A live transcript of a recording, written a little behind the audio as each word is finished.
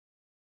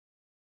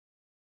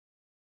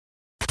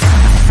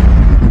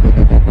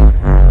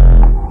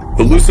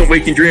The Lucent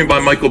Waking Dream by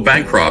Michael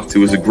Bancroft,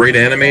 who is a great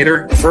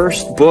animator.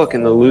 First book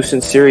in the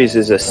Lucent series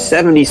is a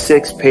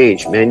 76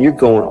 page, man. You're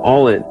going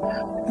all in.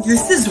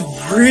 This is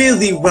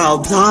really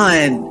well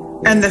done.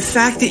 And the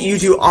fact that you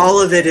do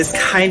all of it is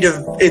kind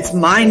of, it's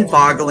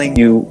mind-boggling.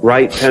 You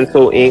write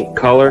pencil, ink,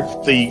 color.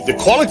 The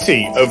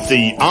quality of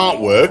the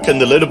artwork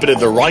and the little bit of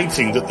the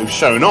writing that they've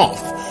shown off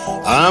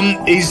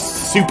is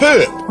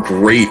superb.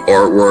 Great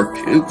artwork.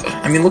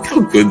 I mean, look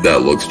how good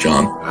that looks,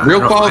 John.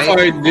 Real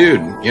qualified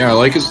dude. Yeah, I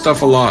like his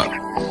stuff a lot.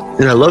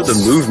 And I love the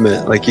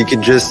movement. Like, you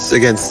can just,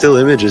 again, still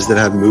images that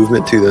have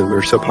movement to them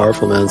are so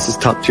powerful, man. This is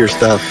top tier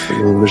stuff.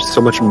 I mean, there's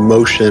so much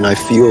motion I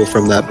feel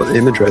from that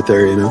image right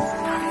there, you know?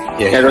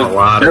 Yeah, he spent a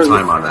lot of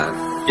time on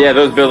that. Yeah,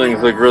 those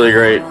buildings look really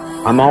great.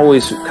 I'm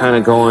always kind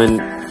of going,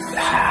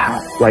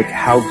 like,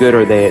 how good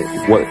are they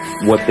at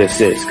what this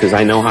is? Because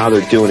I know how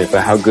they're doing it,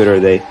 but how good are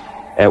they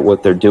at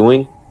what they're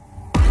doing?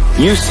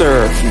 You,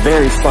 sir, are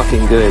very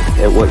fucking good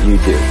at what you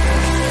do.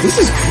 This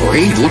is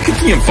great. Look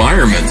at the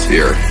environments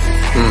here.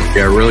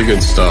 Yeah, really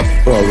good stuff.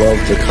 Oh, I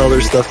love the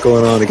color stuff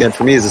going on. Again,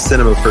 for me as a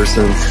cinema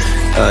person,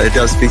 it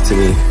does speak to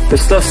me.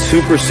 This stuff's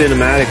super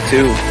cinematic,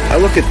 too. I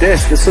look at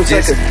this. This looks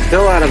like a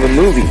still out of a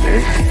movie,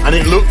 man. And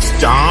it looks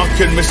dark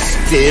and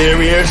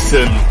mysterious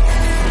and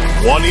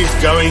what is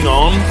going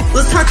on?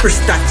 Let's talk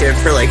perspective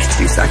for like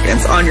 2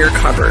 seconds on your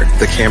cover.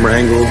 The camera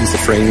angles, the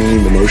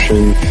framing, the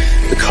motion,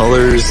 the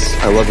colors.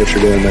 I love what you're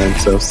doing, man.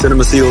 So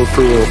cinema seal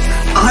approval.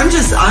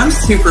 I'm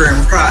super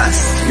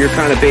impressed. You're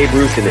kind of Babe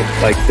Ruth in it.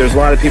 Like, there's a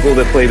lot of people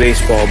that play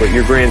baseball, but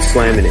you're grand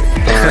slamming it.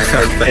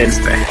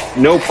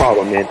 And no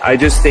problem, man. I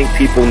just think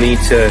people need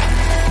to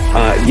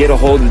get a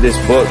hold of this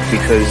book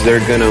because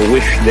they're gonna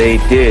wish they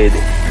did.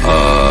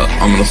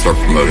 I'm gonna start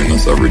promoting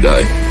this every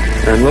day.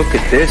 And look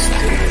at this,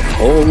 dude.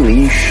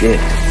 Holy shit.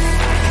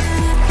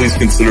 Please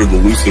consider The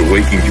Lucid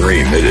Waking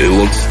Dream. It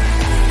looks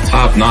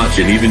top notch,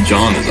 and even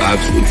John is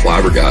absolutely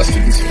flabbergasted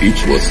and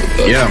speechless at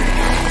this. Yeah.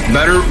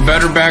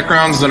 Better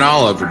backgrounds than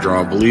I'll ever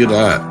draw, believe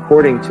that.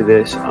 According to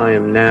this, I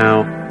am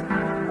now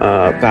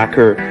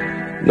backer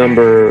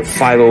number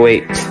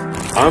 508.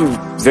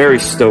 I'm very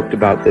stoked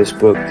about this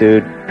book,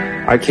 dude.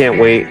 I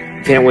can't wait.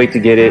 Can't wait to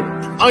get it.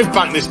 I've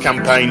backed this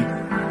campaign.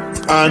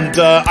 And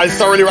I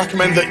thoroughly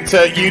recommend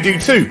that you do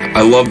too.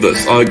 I love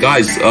this.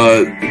 Guys,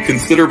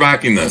 consider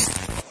backing this.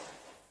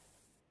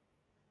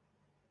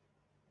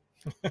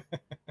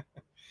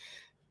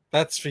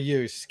 That's for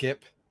you,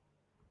 Skip.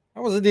 I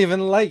wasn't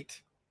even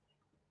late.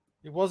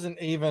 It wasn't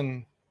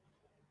even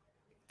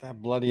that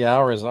bloody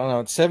hour is. I don't know.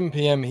 It's 7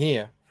 p.m.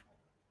 here.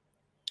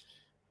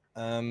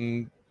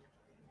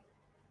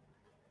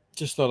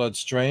 Just thought I'd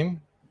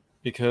stream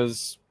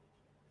because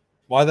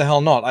why the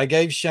hell not? I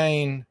gave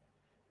Shane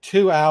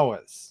 2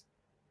 hours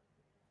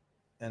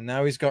and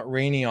now he's got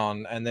Rini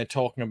on and they're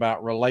talking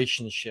about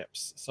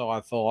relationships. So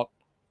I thought,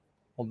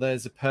 well,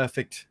 there's a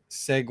perfect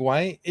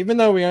segue. Even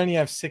though we only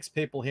have 6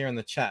 people here in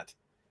the chat,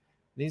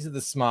 these are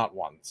the smart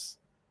ones.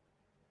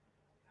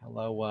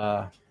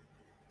 Hello,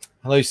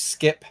 hello,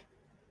 Skip.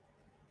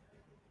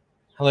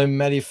 Hello,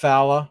 Maddie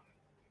Fowler.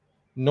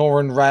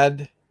 Noran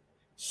Rad.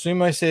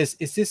 Sumo says,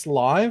 is this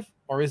live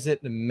or is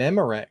it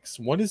Memorex?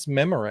 What is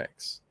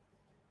Memorex?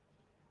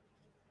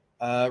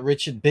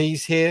 Richard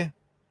B's here.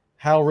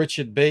 How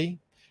Richard B?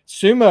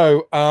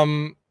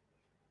 Sumo,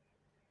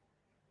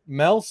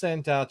 Mel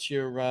sent out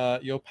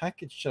your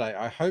package today.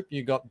 I hope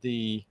you got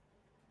the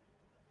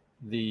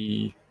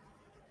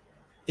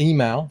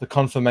email, the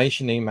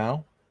confirmation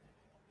email.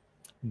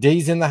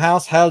 D's in the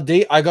house. How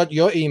D? I got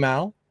your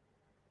email.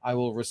 I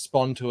will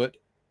respond to it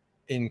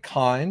in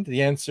kind.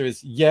 The answer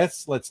is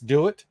yes. Let's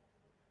do it.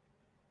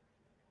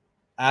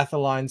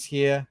 Atheline's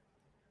here.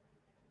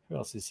 Who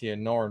else is here?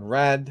 Noran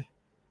Rad.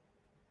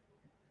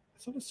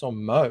 I thought I saw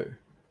Mo.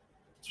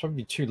 It's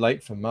probably too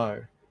late for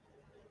Mo.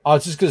 Oh,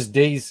 it's just because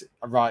D's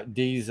right.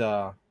 D's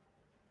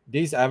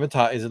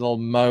avatar is a little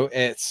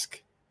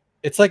Mo-esque.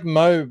 It's like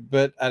Mo,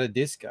 but at a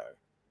disco.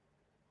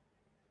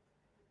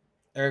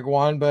 Eric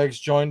Weinberg's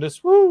joined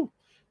us. Woo!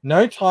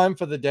 No time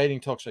for the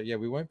dating talk show. Yeah,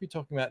 we won't be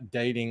talking about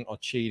dating or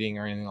cheating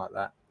or anything like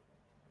that.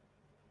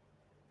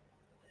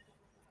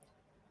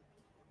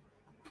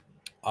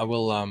 I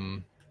will.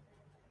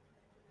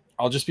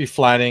 I'll just be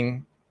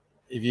flatting.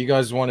 If you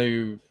guys want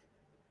to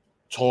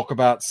talk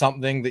about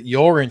something that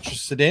you're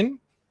interested in,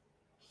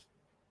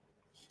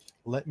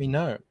 let me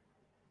know.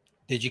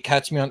 Did you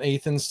catch me on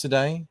Ethan's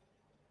today?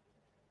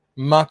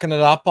 Mucking it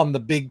up on the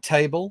big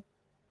table.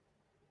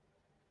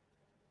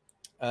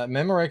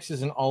 Memorex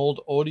is an old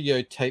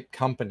audio tape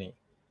company.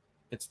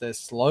 It's their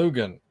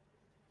slogan.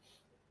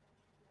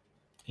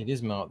 It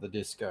is Mo at the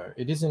Disco.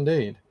 It is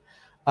indeed.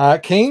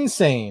 Keen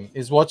Scene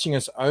is watching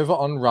us over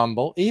on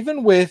Rumble.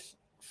 Even with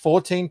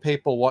 14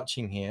 people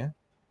watching here,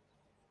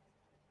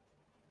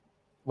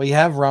 we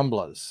have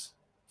Rumblers.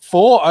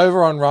 4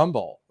 over on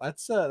Rumble.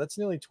 That's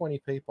nearly 20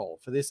 people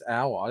for this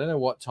hour. I don't know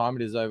what time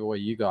it is over where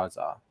you guys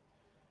are.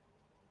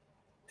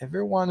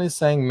 Everyone is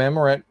saying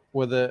Memorex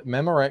with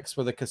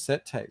the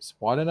cassette tapes.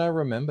 Why don't I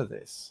remember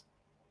this?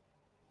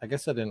 I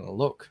guess I didn't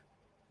look.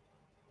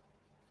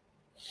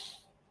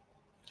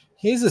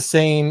 Here's a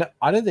scene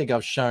I don't think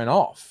I've shown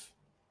off.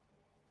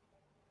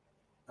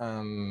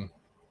 Now,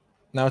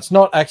 it's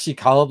not actually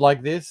colored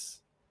like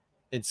this.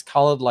 It's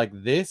colored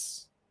like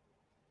this.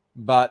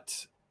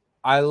 But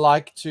I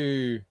like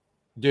to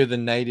do the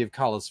native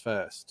colors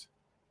first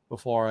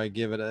before I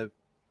give it a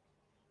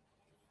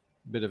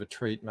bit of a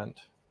treatment.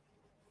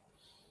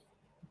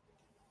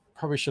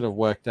 Probably should have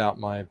worked out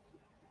my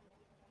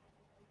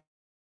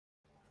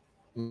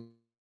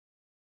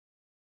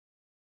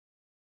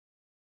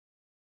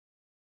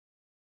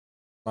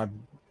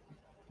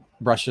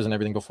brushes and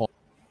everything before.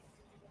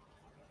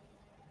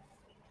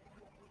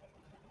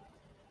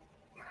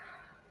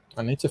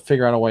 I need to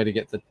figure out a way to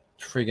get the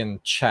friggin'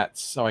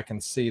 chats so I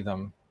can see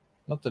them.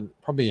 Not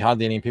that probably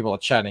hardly any people are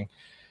chatting.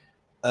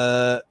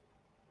 Oh,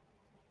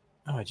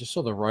 I just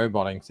saw the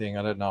roboting thing.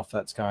 I don't know if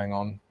that's going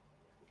on.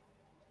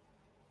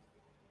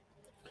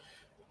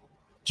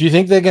 Do you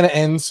think they're going to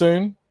end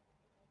soon?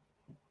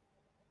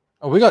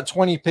 Oh, we got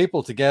 20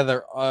 people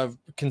together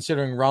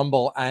considering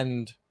Rumble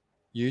and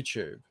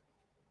YouTube.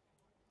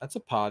 That's a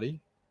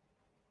party.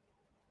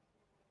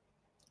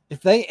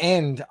 If they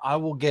end, I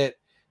will get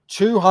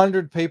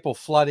 200 people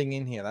flooding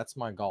in here. That's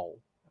my goal.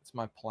 That's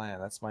my plan.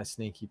 That's my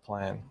sneaky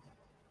plan.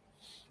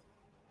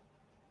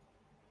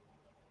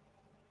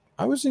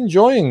 I was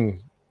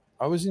enjoying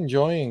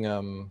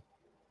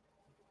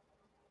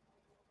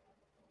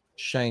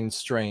Shane's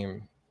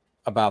stream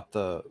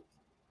about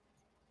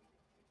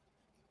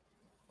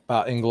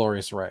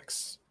Inglorious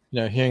Rex.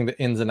 You know, hearing the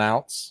ins and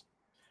outs.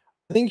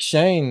 I think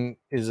Shane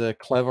is a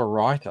clever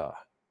writer.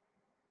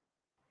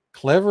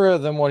 Cleverer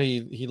than what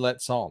he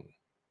lets on.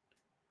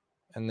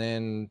 And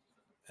then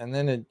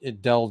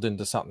it delved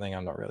into something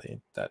I'm not really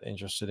that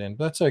interested in.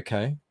 But that's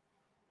okay.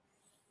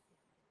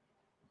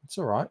 It's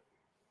all right.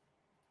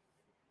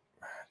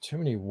 Too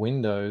many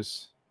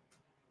windows.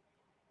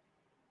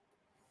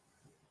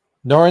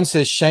 Norin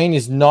says Shane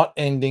is not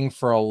ending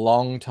for a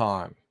long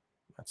time.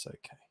 That's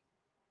okay.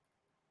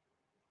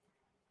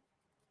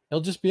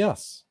 It'll just be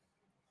us.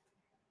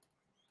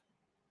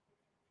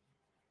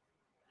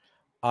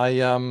 I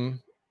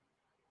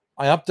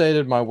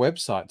updated my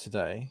website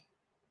today.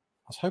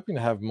 I was hoping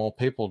to have more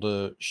people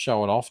to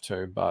show it off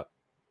to, but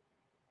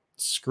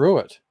screw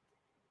it.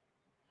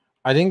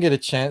 I didn't get a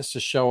chance to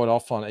show it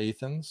off on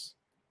Ethan's.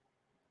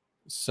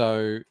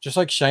 So just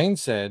like Shane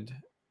said,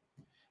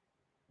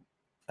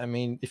 I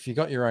mean, if you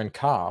got your own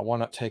car, why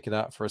not take it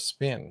out for a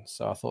spin?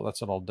 So I thought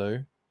that's what I'll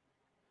do.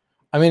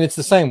 I mean, it's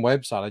the same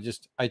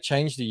website. I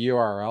changed the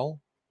URL.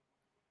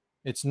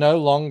 It's no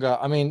longer,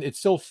 I mean, it's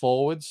still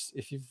forwards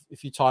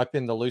if you type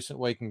in the Lucent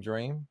Waking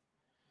Dream,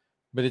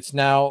 but it's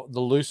now the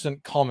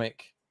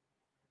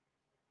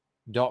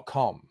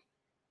lucentcomic.com.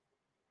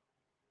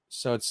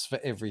 So it's for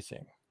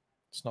everything.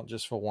 It's not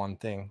just for one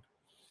thing.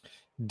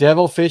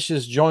 Devilfish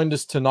has joined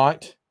us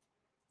tonight.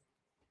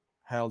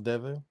 Hail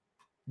Devil.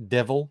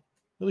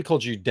 Really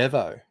called you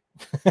Devo.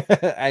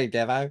 Hey,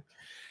 Devo.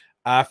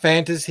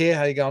 Fanta's here.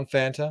 How you going,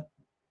 Fanta?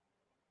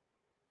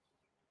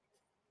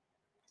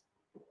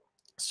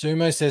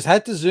 Sumo says,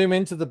 had to zoom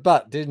into the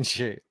butt, didn't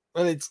you?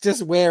 Well, it's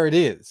just where it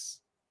is.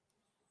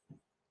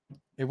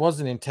 It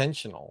wasn't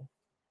intentional.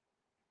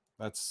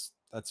 That's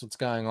what's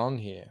going on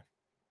here.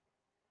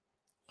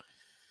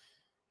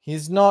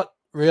 He's not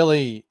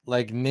really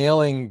like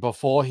kneeling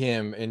before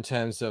him in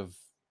terms of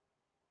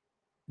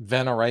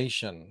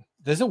veneration.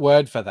 There's a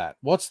word for that.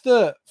 What's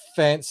the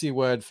fancy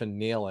word for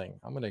kneeling?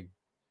 I'm gonna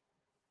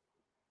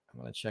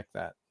check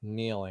that.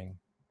 Kneeling.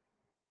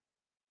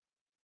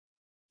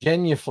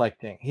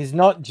 Genuflecting. He's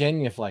not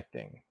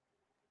genuflecting.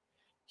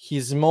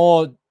 He's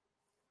more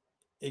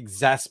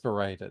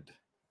exasperated.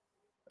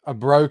 A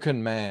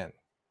broken man.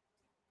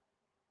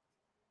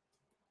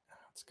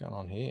 What's going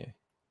on here?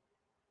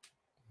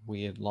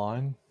 Weird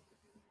line.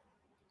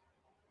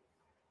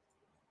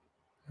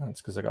 That's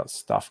because I got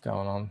stuff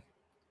going on.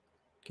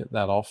 Get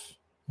that off.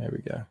 There we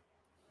go.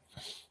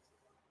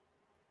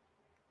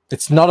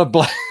 It's not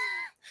a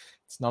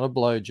it's not a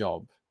blow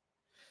job.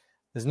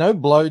 There's no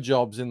blow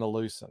jobs in the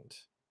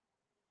Lucent.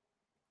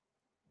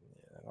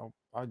 Yeah,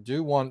 I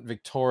do want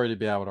Victoria to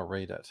be able to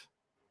read it.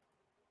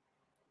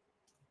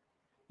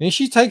 And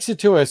she takes it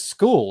to her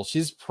school.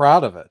 She's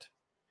proud of it.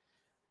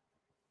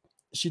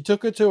 She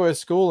took it to her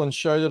school and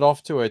showed it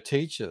off to her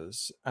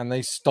teachers, and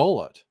they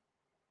stole it.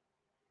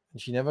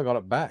 And she never got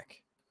it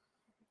back.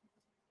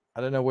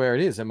 I don't know where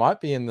it is. It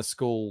might be in the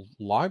school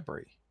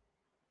library.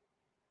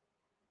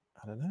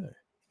 I don't know.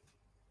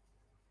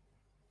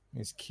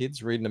 These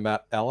kids reading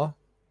about Ella.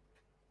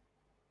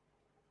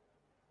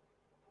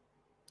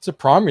 It's a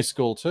primary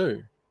school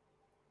too.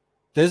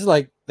 There's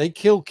like, they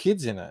kill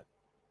kids in it.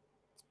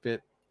 It's a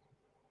bit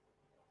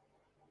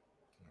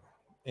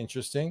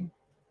interesting.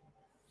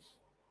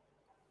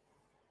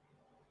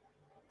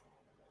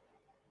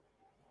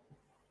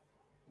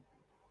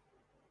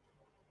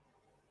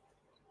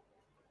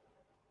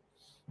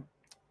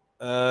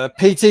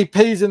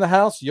 PTP's in the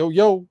house. Yo,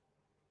 yo.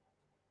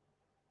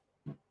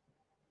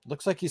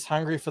 Looks like he's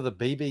hungry for the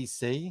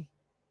BBC.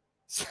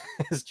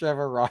 Says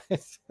Trevor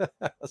Rice.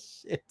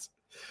 Shit.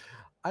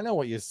 I know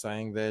what you're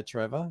saying there,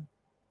 Trevor.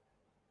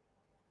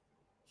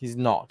 He's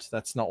not.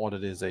 That's not what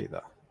it is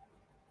either.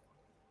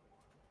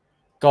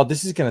 God,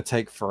 this is going to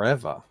take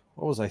forever.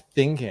 What was I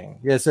thinking?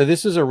 Yeah, so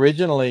this was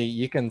originally,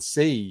 you can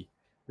see,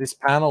 this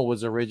panel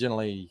was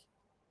originally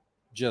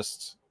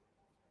just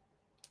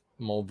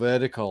more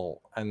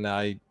vertical, and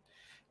I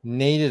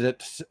needed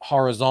it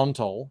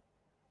horizontal.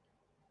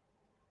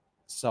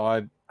 So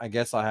I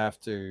guess I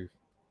have to,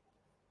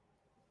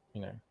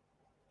 you know,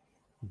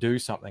 do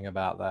something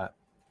about that.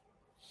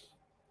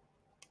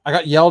 I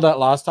got yelled at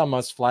last time I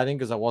was flatting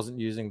because I wasn't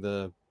using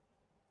the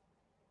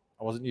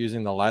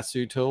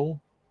lasso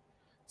tool.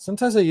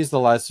 Sometimes I use the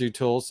lasso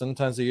tool,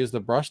 sometimes I use the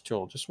brush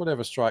tool, just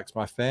whatever strikes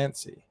my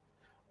fancy.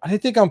 I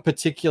don't think I'm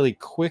particularly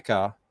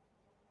quicker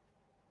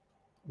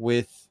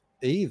with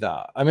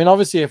either. I mean,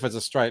 obviously, if it's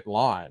a straight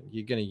line,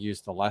 you're going to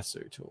use the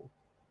lasso tool.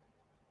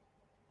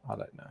 I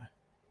don't know.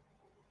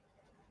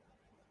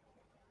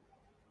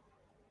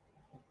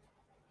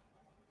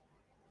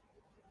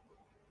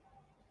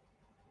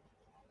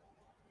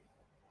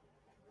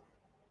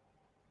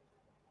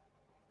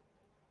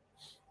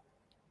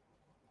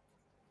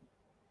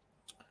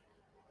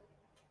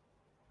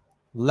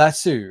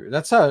 Lasso.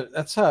 That's how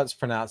it's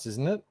pronounced,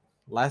 isn't it?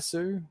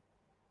 Lasso.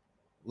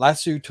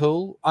 Lasso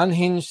tool.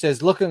 Unhinged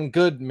says, looking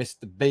good,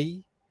 Mr.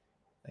 B.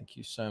 Thank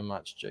you so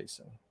much,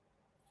 Jason.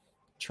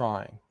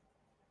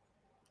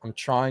 I'm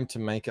trying to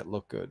make it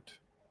look good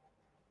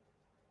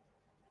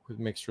with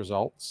mixed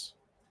results.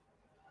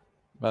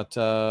 But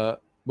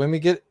when we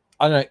get,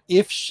 I don't know,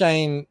 if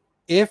Shane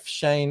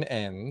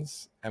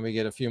ends and we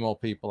get a few more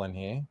people in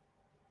here,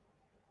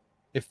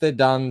 if they're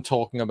done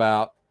talking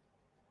about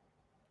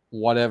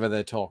whatever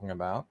they're talking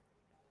about,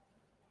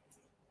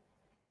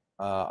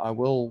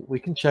 we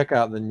can check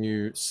out the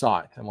new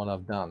site and what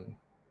I've done.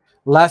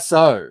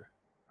 Lasso.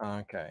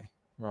 Okay,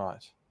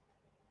 right.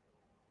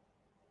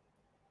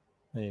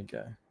 There you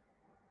go.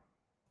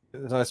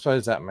 I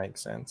suppose that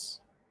makes sense.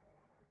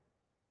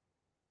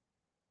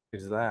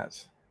 Is that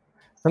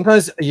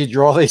sometimes you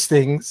draw these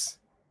things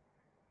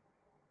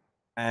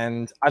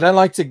and I don't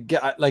like to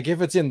get, like,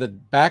 if it's in the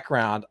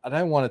background, I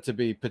don't want it to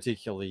be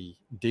particularly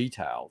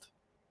detailed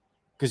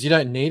because you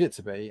don't need it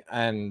to be,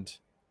 and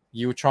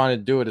you were trying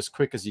to do it as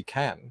quick as you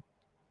can,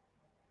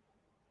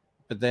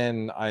 but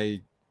then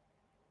I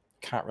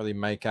can't really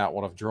make out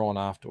what I've drawn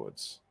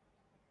afterwards,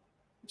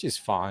 which is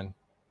fine.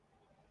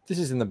 This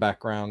is in the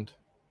background.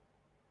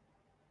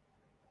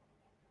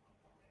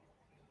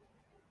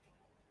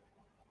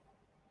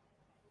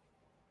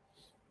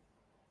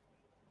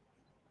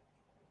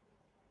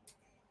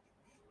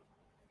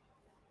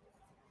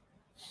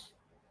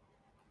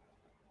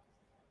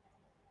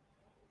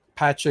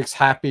 Patrick's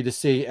happy to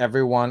see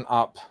everyone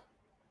up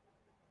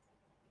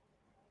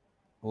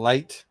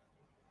late.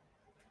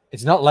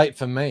 It's not late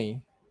for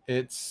me.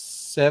 It's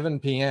 7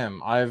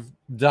 p.m. I've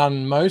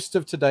done most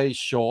of today's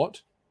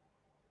short.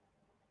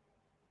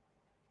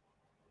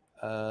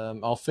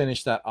 I'll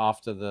finish that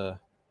after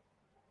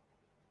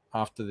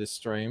this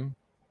stream.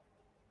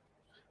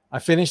 I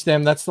finish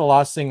them. That's the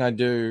last thing I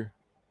do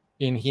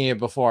in here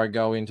before I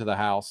go into the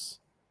house.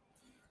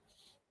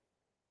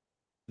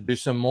 Do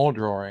some more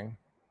drawing.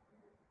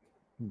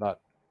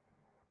 But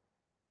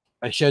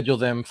I schedule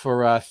them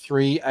for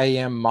 3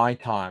 a.m. my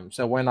time.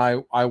 So when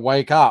I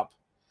wake up,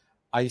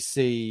 I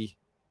see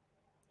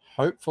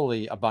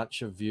hopefully a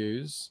bunch of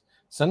views.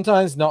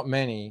 Sometimes not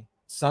many,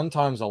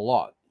 sometimes a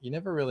lot. You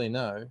never really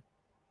know.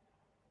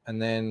 And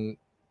then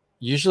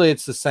usually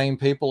it's the same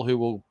people who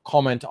will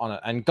comment on it.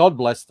 And God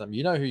bless them.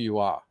 You know who you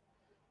are.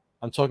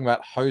 I'm talking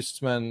about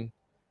Hostman,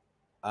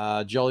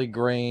 Jolly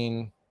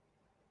Green,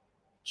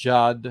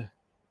 Judd.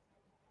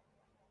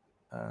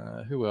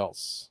 Who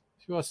else?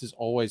 Who else is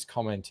always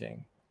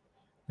commenting?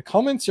 The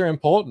comments are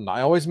important.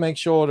 I always make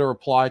sure to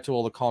reply to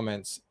all the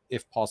comments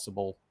if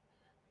possible.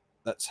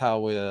 That's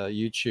how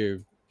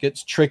YouTube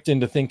gets tricked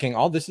into thinking,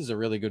 oh, this is a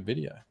really good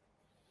video.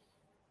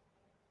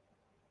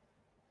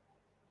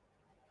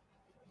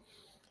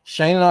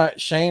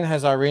 Shane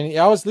has Irene.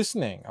 Yeah, I was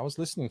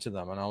listening to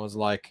them and I was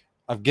like,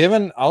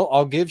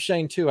 I'll give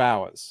Shane 2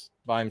 hours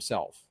by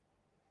himself.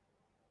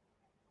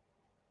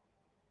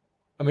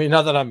 I mean,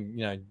 not that I'm,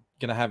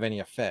 gonna have any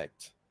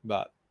effect,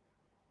 but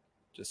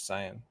just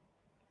saying.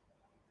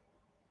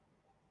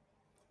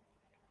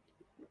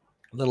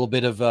 A little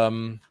bit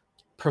of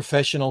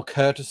professional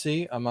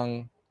courtesy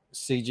among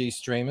CG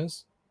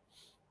streamers.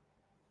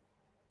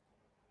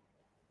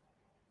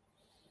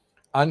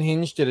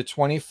 Unhinged did a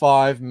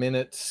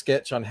 25-minute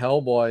sketch on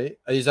Hellboy.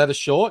 Is that a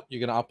short?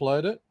 You're going to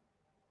upload it?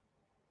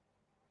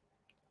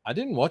 I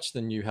didn't watch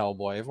the new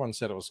Hellboy. Everyone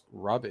said it was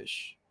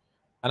rubbish.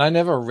 And I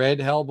never read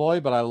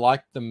Hellboy, but I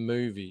liked the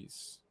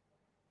movies.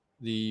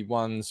 The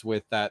ones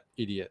with that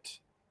idiot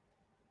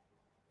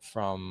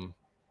from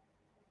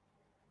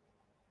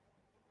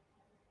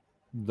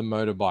the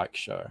motorbike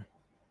show.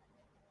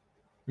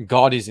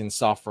 God is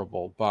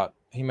insufferable, but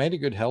he made a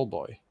good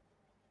Hellboy.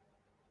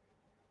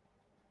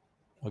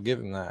 I'll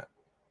give him that.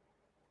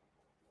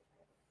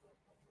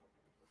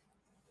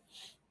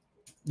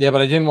 Yeah,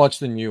 but I didn't watch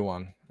the new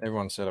one.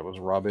 Everyone said it was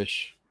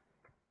rubbish.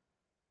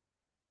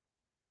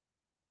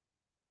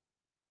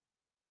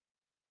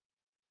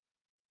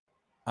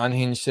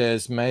 Unhinged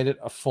says, made it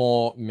a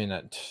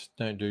 4-minute.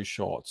 Don't do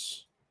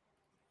shorts.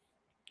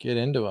 Get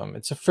into them.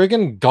 It's a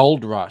friggin'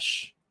 gold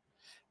rush.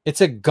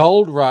 It's a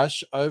gold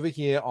rush over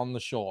here on the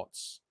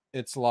shorts.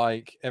 It's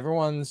like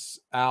everyone's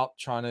out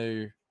trying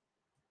to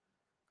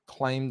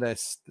claim their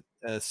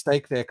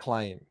stake their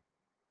claim.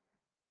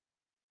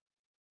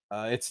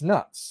 It's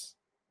nuts.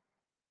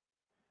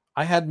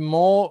 I had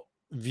more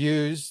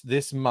views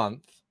this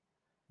month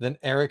than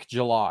Eric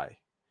July.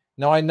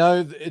 Now I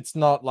know it's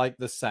not like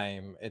the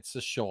same. It's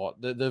a short.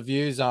 The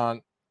views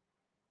aren't,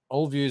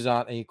 all views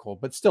aren't equal,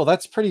 but still,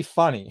 that's pretty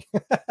funny.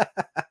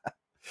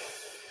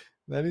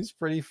 That is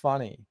pretty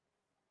funny.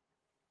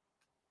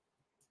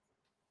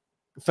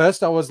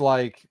 First, I was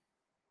like,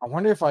 I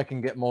wonder if I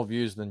can get more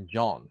views than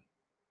John,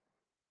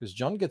 because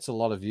John gets a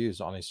lot of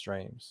views on his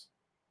streams,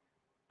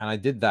 and I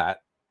did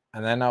that,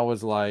 and then I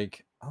was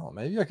like, oh,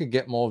 maybe I could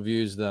get more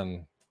views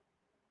than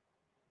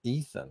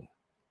Ethan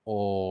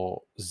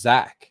or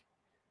Zach.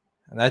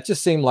 And that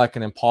just seemed like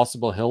an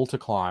impossible hill to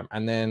climb.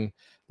 And then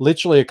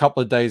literally a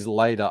couple of days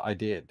later, I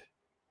did.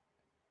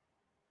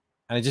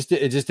 And it just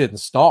didn't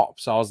stop.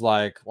 So I was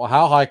like, well,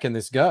 how high can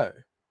this go?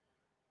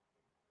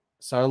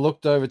 So I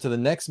looked over to the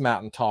next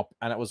mountaintop,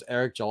 and it was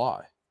Eric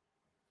July.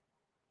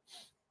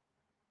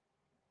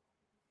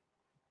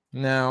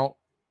 Now,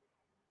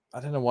 I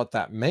don't know what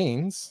that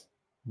means,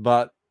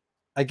 but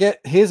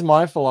here's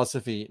my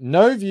philosophy.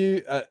 No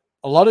view, a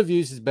lot of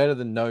views is better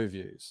than no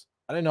views.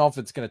 I don't know if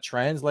it's going to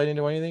translate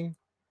into anything.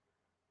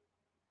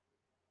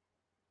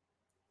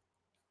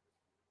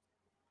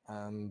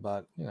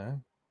 But, you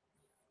know,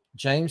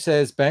 James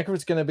says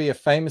Bancroft's going to be a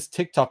famous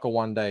TikToker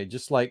one day,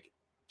 just like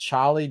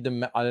Charlie.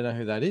 I don't know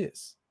who that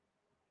is.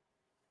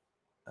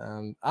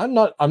 I'm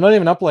not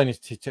even uploading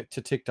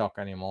to TikTok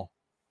anymore.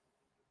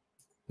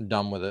 I'm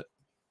done with it.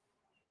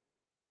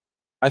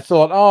 I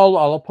thought, oh,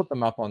 I'll put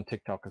them up on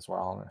TikTok as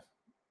well.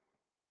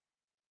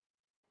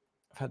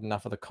 I've had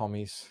enough of the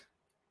commies.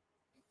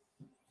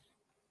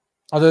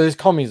 Although there's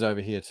commies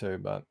over here too,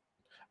 but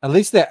at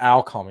least they're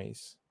our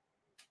commies.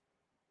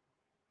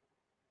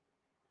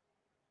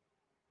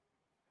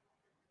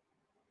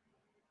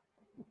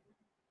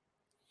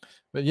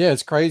 But yeah,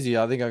 it's crazy.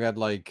 I think I got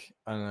like,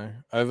 I don't know,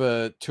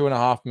 over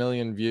 2.5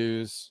 million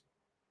views.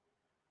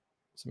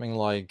 Something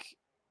like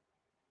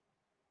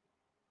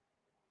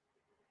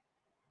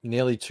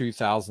nearly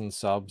 2,000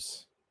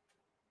 subs.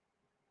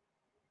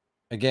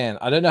 Again,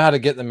 I don't know how to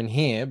get them in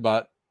here,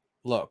 but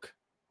look,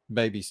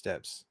 baby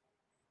steps.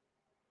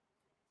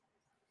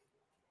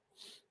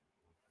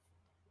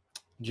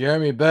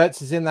 Jeremy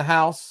Burtz is in the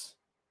house.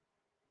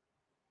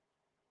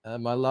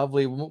 My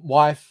lovely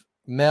wife,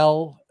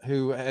 Mel,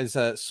 who has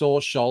a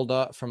sore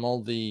shoulder from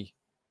all the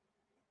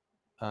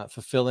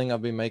fulfilling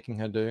I've been making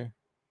her do.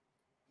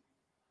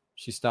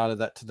 She started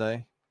that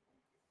today.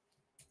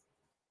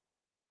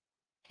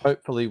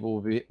 Hopefully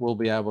we'll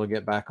be able to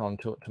get back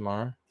onto it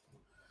tomorrow.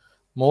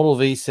 Mortal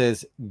V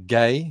says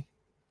gay.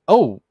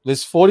 Oh,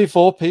 there's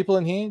 44 people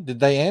in here. Did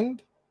they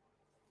end?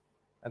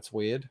 That's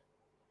weird.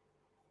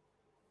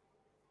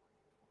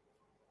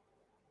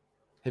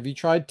 Have you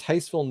tried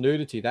tasteful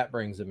nudity? That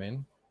brings them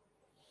in.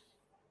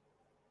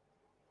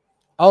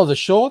 Oh, the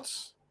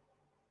shorts?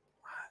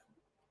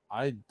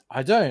 I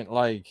don't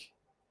like.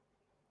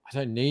 I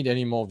don't need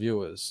any more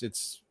viewers.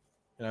 It's,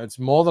 you know, it's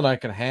more than I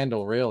can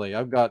handle. Really,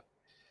 I've got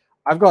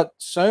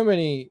so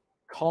many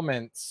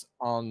comments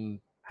on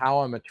how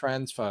I'm a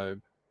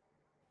transphobe.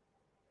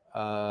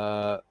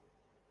 I've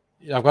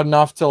got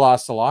enough to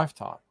last a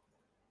lifetime.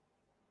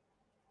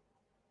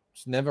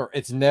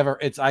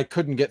 I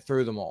couldn't get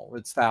through them all.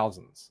 It's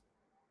thousands.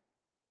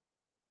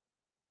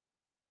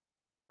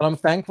 But I'm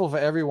thankful for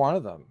every one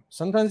of them.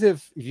 Sometimes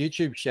if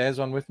YouTube shares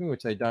one with me,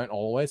 which they don't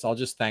always, I'll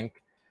just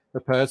thank the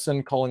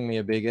person calling me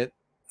a bigot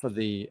for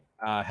the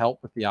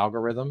help with the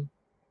algorithm.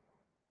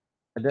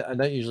 I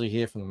don't usually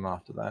hear from them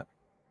after that.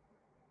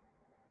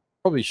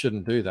 Probably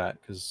shouldn't do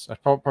that, because I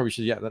probably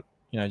should, yeah, that,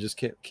 you know, just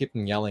keep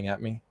them yelling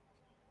at me.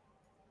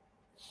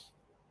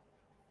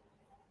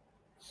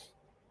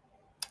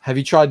 Have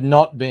you tried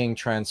not being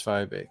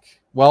transphobic?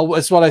 Well,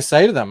 it's what I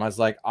say to them. I was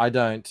like, I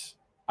don't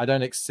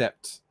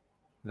accept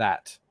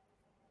that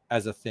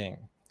as a thing.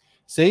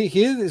 See,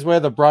 here is where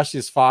the brush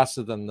is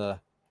faster than the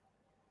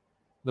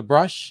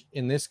brush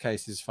in this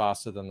case is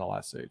faster than the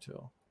lasso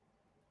tool.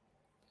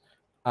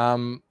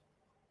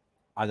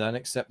 I don't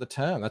accept the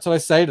term. That's what I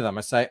say to them.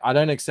 I say, I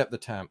don't accept the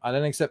term. I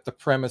don't accept the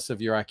premise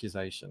of your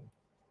accusation.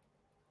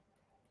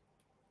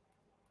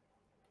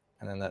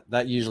 And then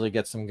that usually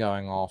gets them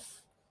going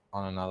off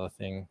on another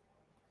thing.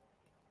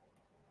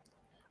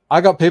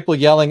 I got people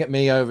yelling at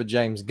me over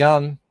James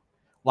Gunn.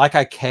 Like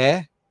I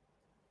care.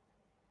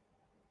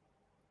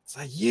 It's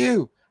like,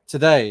 you.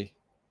 Today,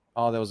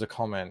 oh, there was a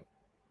comment.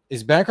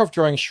 Is Bancroft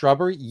drawing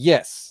shrubbery?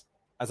 Yes.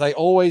 As I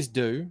always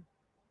do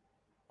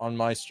on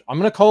my... I'm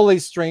going to call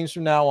these streams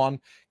from now on,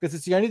 because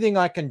it's the only thing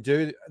I can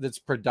do that's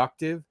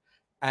productive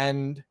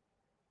and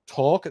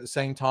talk at the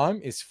same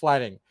time is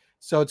flatting.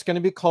 So it's going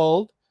to be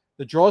called,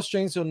 the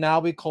drawstrings will now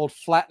be called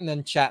Flattin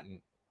and Chattin.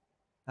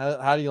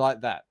 How do you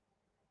like that?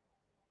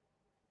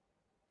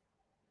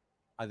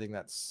 I think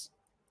that's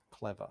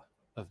clever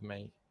of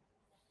me.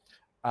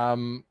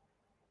 I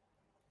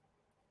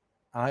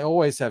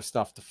always have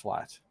stuff to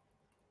flat.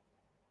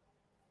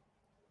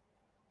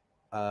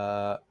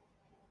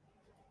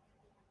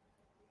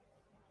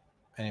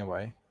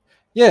 Anyway,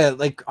 yeah,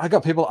 like I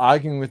got people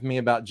arguing with me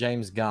about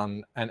James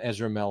Gunn and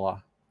Ezra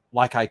Miller.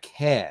 Like I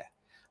care.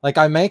 Like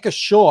I make a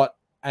short,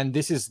 and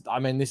this is, I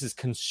mean, this is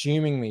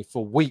consuming me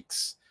for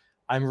weeks.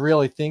 I'm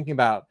really thinking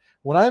about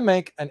when I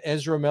make an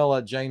Ezra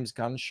Miller James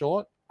Gunn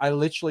short, I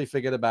literally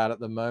forget about it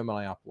the moment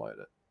I upload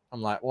it.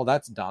 I'm like, well,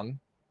 that's done.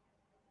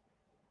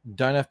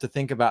 Don't have to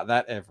think about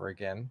that ever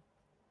again.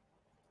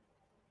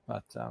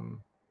 But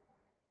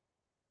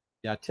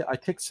yeah, I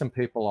ticked some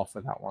people off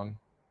with that one.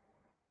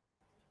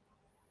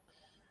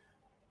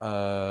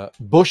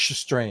 Bush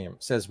stream,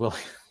 says William.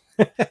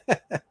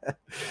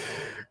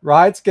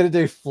 Riot's gonna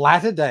do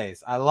flatter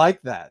days. I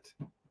like that.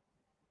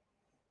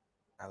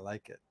 I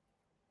like it.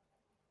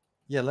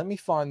 Yeah, let me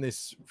find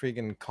this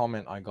friggin'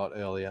 comment I got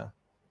earlier.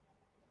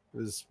 It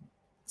was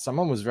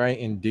someone was very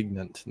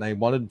indignant and they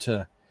wanted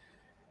to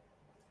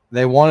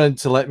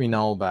let me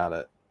know about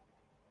it.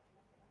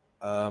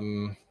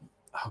 Oh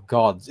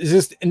God, it's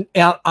just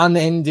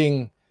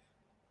unending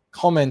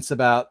comments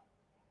about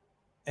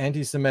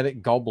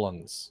anti-Semitic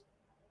goblins.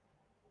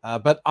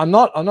 But I'm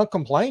not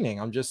complaining.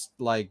 I'm just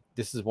like,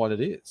 this is what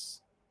it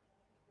is.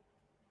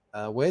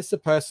 Where's the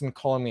person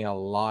calling me a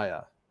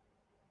liar?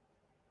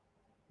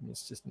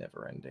 It's just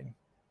never ending.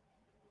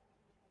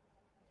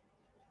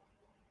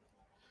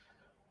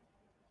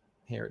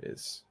 Here it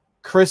is.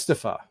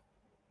 Christopher,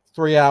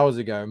 3 hours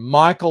ago.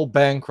 Michael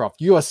Bancroft,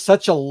 you are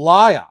such a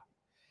liar.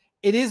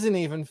 It isn't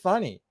even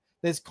funny.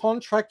 There's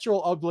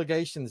contractual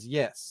obligations,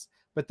 yes,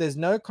 but there's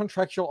no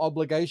contractual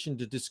obligation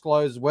to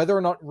disclose whether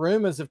or not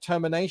rumors of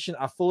termination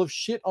are full of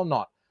shit or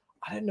not.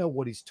 I don't know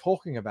what he's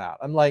talking about.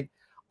 I'm like,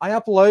 I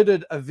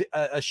uploaded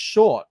a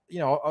short, you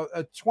know,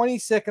 a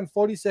 20-second,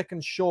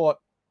 40-second short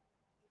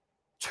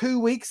 2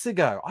 weeks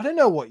ago. I don't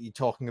know what you're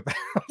talking about.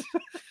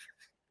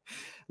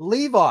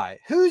 Levi,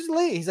 who's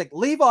Lee? He's like,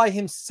 Levi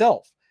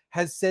himself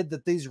has said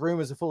that these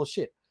rumors are full of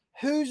shit.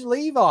 Who's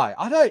Levi?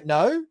 I don't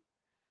know.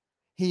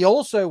 He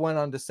also went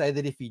on to say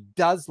that if he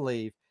does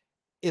leave,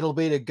 it'll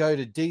be to go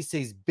to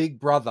DC's big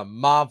brother,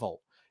 Marvel.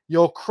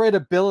 Your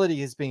credibility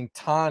has been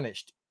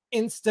tarnished.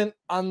 Instant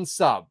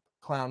unsub,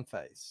 clown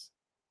face.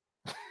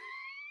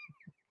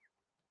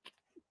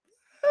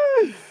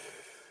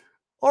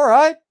 All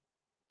right.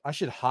 I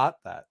should heart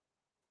that.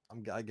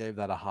 I gave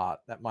that a heart.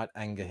 That might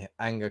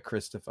anger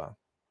Christopher.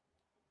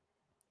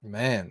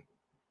 Man,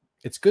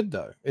 it's good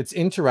though. It's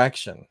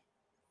interaction.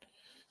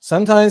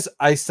 Sometimes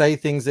I say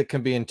things that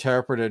can be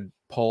interpreted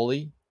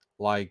poorly,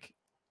 like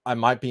I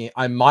might be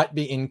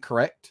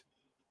incorrect.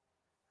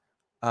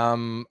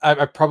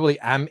 I probably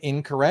am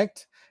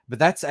incorrect, but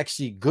that's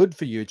actually good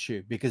for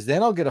YouTube because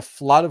then I'll get a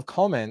flood of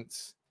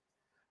comments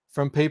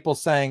from people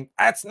saying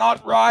that's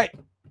not right.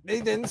 He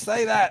didn't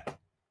say that,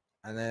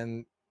 and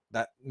then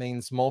that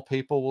means more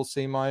people will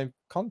see my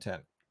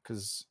content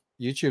because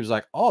YouTube's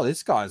like, oh,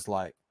 this guy's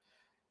like,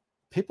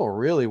 people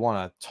really want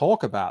to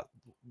talk about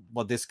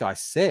what this guy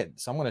said,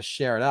 so I'm going to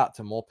share it out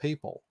to more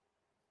people.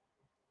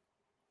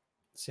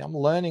 See, I'm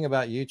learning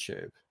about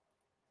YouTube.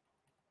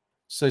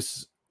 So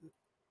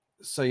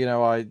you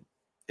know,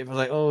 if I was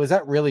like, oh, is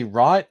that really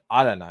right?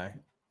 I don't know.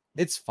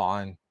 It's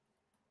fine.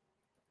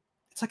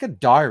 It's like a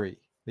diary,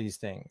 these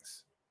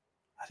things.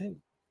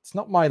 It's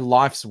not my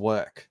life's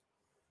work.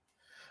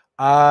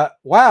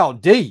 Wow,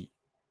 D.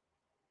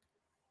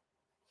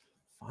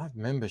 5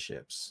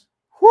 memberships.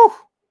 Whew.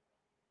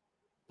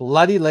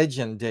 Bloody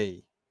legend,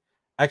 D.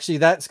 Actually,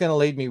 that's going to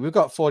lead me. We've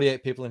got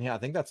 48 people in here. I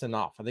think that's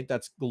enough. I think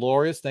that's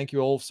glorious. Thank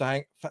you all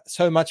so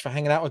much for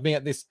hanging out with me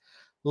at this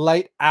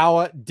late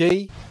hour,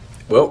 D.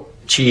 Well,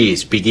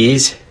 cheers,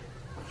 biggies.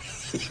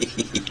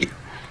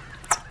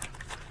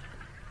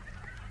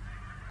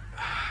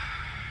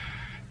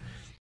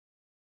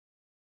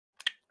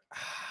 I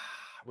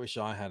wish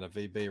I had a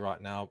VB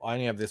right now. I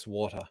only have this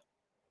water.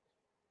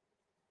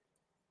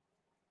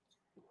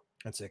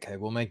 That's okay.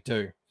 We'll make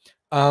do.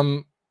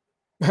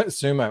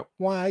 Sumo,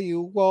 why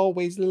you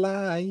always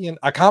lying?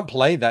 I can't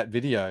play that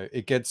video.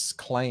 It gets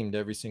claimed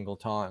every single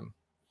time.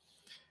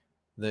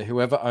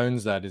 Whoever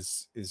owns that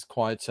is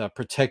quite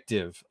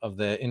protective of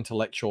their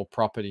intellectual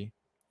property.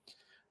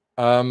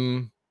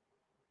 Yeah,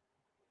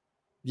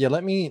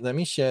 let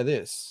me share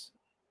this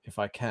if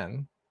I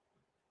can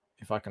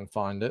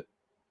find it.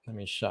 Let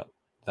me shut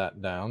that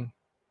down.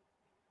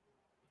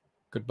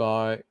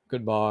 Goodbye,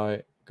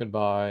 goodbye,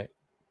 goodbye,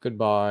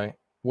 goodbye.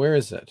 Where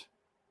is it?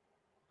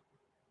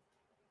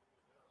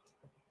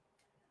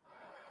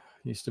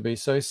 Used to be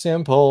so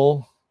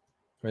simple,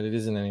 but it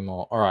isn't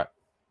anymore. All right.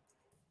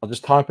 I'll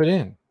just type it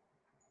in.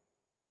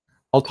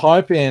 I'll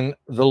type in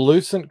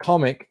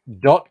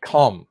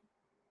thelucentcomic.com.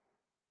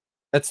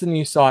 That's the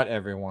new site,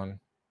 everyone.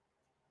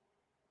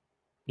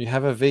 You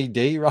have a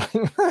VD, right?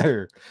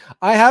 No,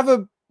 I have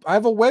a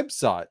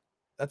website.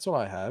 That's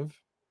what I have.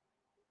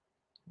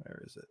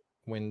 Where is it?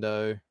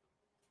 Window.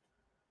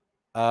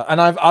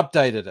 And I've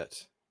updated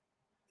it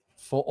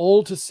for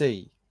all to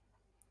see.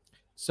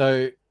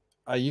 So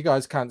you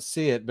guys can't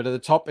see it, but at the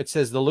top it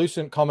says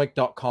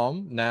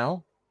thelucentcomic.com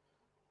now.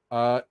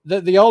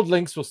 The old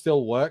links will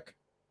still work.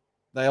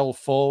 They all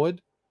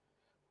forward.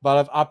 But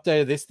I've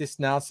updated this. This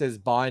now says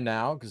buy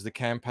now because the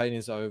campaign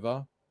is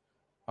over.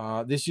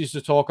 This used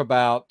to talk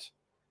about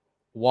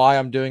why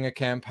I'm doing a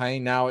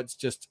campaign. Now it's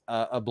just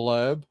a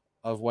blurb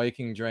of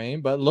Waking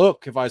Dream. But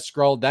look, if I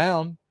scroll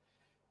down,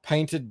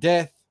 Painted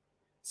Death,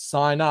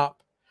 sign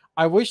up.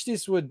 I wish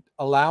this would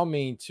allow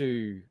me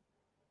to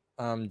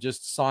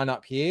just sign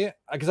up here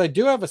because I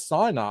do have a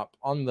sign up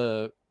on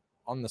the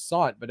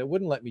site, but it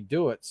wouldn't let me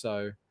do it.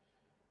 So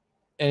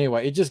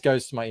anyway, it just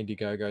goes to my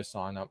Indiegogo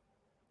sign up.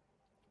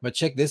 But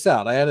check this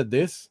out. I added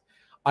this.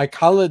 I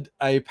colored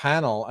a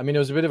panel. I mean, it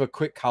was a bit of a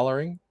quick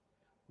coloring,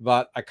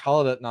 but I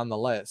colored it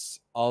nonetheless,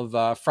 of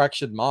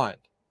Fractured Mind.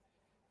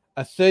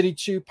 A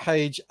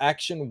 32-page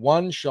action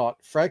one-shot.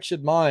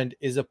 Fractured Mind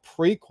is a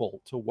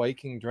prequel to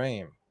Waking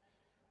Dream,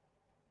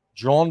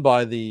 drawn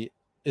by the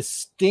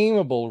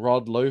estimable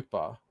Rod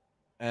Looper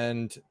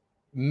and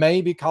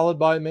maybe colored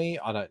by me.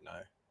 I don't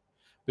know.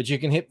 But you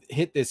can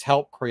hit this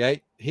help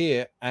create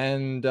here,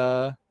 and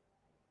it'll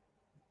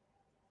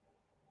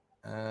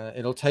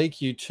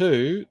take you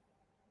to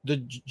the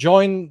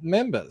join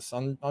members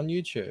on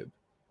YouTube,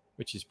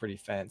 which is pretty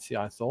fancy,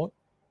 I thought.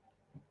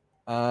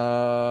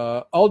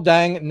 Oh,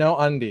 dang, no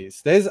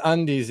undies. There's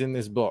undies in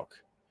this book.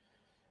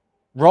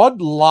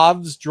 Rod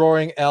loves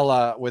drawing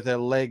Ella with her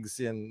legs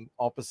in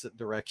opposite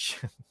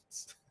directions.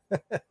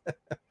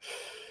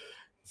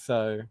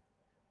 So,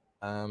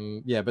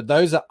 yeah, but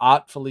those are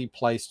artfully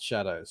placed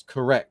shadows.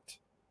 Correct.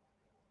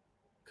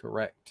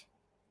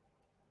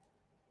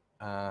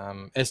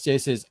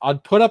 SJ says,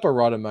 I'd put up a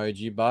Rod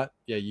emoji, but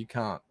yeah, you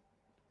can't.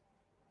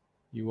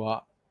 You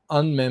are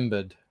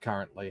unmembered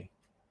currently.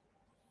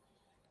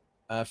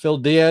 Phil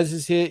Diaz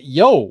is here.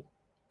 Yo,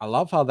 I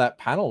love how that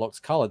panel looks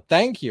colored.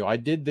 Thank you. I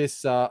did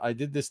this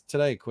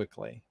today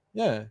quickly.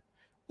 Yeah.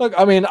 Look,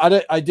 I mean,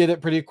 I did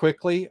it pretty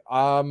quickly.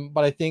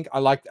 But I think I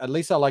like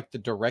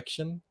the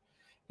direction.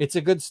 It's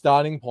a good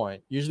starting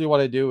point. Usually what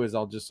I do is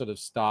I'll just sort of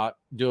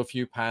do a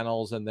few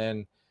panels, and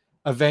then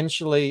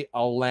eventually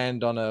I'll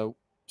land on a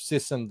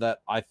system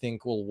that I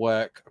think will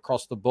work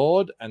across the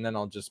board, and then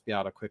I'll just be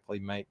able to quickly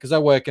make, because I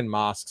work in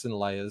masks and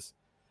layers,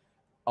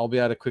 I'll be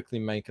able to quickly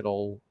make it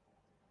all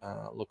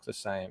look the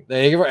same.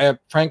 There,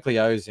 frankly,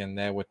 O's in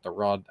there with the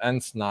Rod and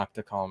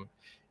Snarktacom.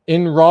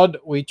 In Rod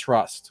we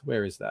trust.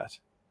 Where is that?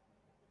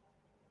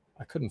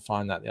 I couldn't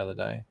find that the other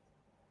day.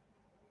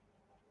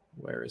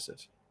 Where is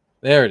it?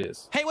 There it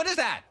is. Hey, what is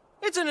that?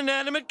 It's an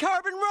inanimate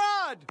carbon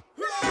rod!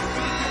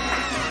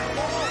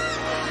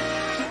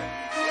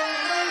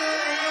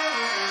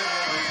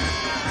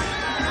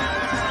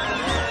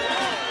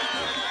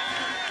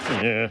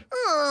 Yeah.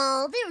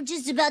 Oh, they were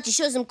just about to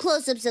show some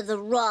close-ups of the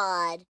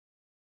rod.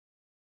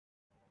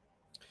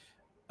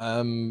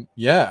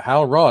 Yeah,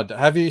 how Rod?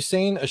 Have you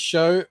seen a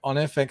show on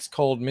FX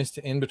called Mr.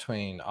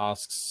 In-Between?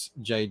 Asks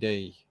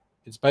JD.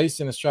 It's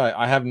based in Australia.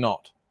 I have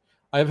not.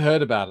 I have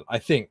heard about it, I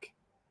think.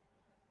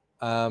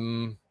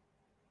 So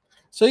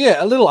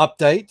yeah, a little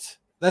update.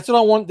 That's what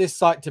I want this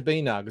site to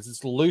be now, because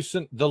it's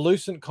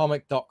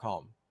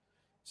thelucentcomic.com.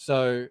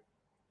 So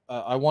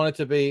I want it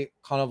to be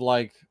kind of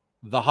like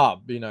the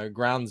hub, you know,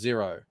 ground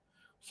zero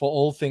for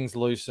all things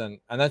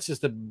Lucent. And that's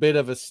just a bit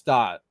of a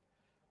start.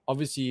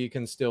 Obviously, you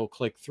can still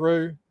click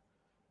through.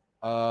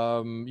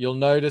 You'll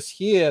notice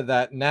here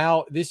that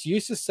now this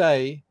used to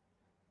say,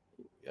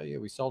 oh yeah,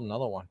 we sold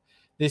another one.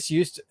 This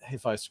used to,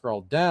 if I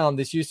scroll down,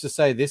 this used to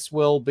say this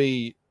will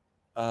be,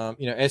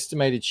 you know,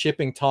 estimated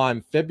shipping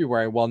time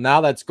February. Well,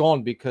 now that's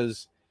gone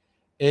because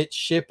it's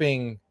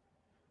shipping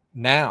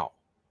now.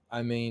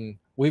 I mean,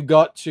 we've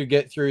got to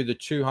get through the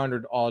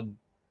 200 odd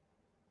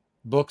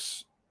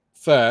books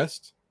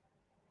first.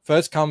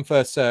 First come,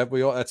 first serve.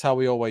 That's how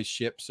we always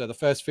ship. So the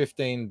first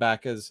 15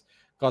 backers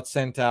got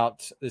sent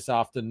out this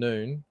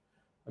afternoon.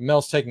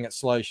 Mel's taking it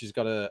slow. She's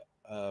got a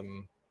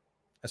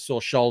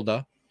sore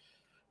shoulder,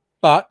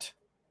 but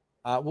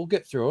we'll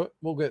get through it.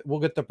 We'll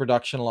get the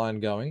production line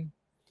going.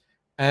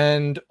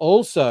 And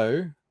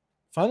also,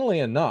 funnily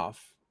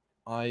enough,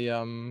 we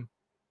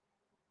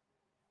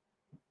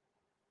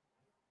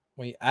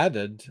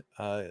added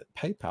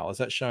PayPal. Is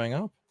that showing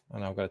up?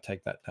 And I've got to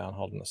take that down.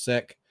 Hold on a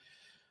sec.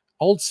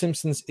 Old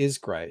Simpsons is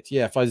great.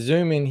 Yeah, if I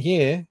zoom in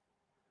here,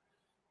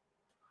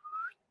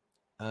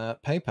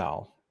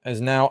 PayPal is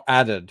now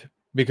added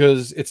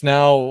because it's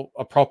now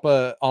a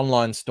proper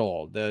online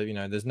store. You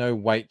know, there's no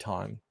wait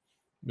time.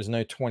 There's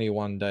no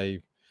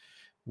 21-day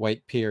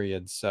wait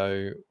period.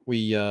 So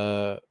we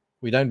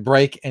don't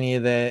break any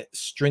of their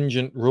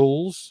stringent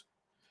rules.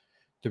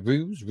 The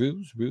rules.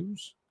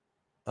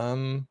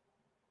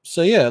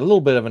 So yeah, a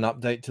little bit of an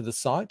update to the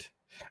site.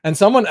 And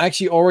someone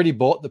actually already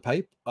bought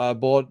the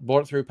bought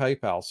it through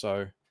PayPal.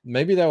 So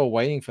maybe they were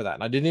waiting for that.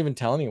 And I didn't even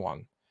tell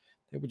anyone.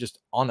 They were just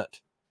on it.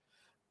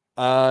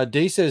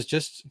 D says,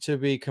 just to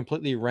be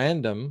completely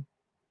random,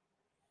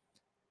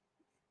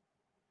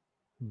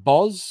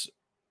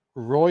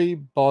 Roy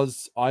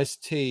Boz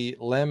iced tea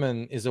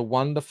lemon is a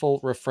wonderful,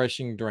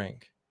 refreshing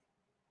drink.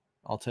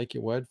 I'll take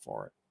your word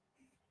for it.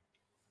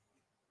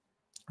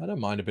 I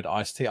don't mind a bit of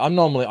iced tea.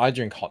 I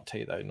drink hot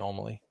tea though,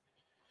 normally.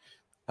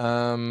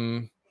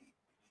 DPay.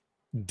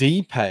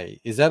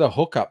 Is that a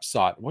hookup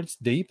site? What's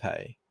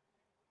DPay?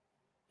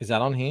 Is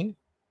that on here?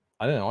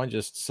 I don't know. I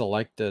just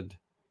selected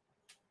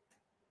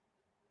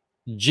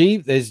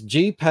there's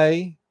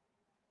GPay.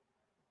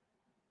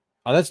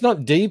 Oh, that's not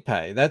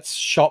DPay. That's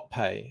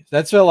ShopPay.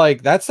 That's where,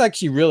 like, that's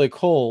actually really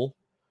cool.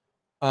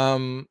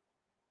 ShopPay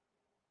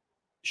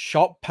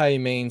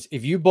means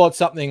if you bought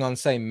something on,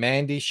 say,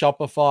 Mandy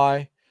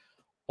Shopify,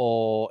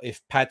 or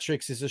if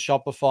Patrick's is a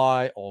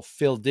Shopify, or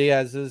Phil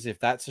Diaz's, if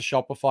that's a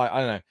Shopify, I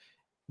don't know.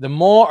 The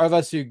more of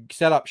us who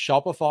set up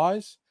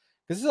Shopifys,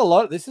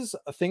 this is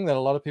a thing that a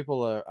lot of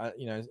people are,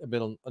 a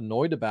bit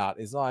annoyed about,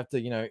 is I have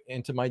to,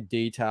 enter my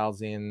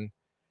details in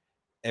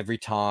every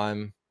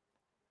time.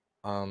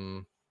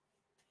 And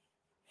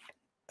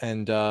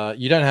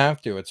you don't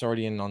have to. It's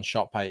already in on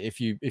ShopPay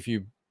if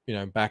you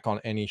back on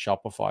any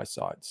Shopify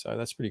site. So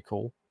that's pretty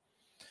cool.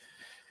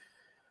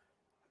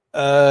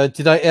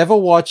 Did I ever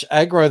watch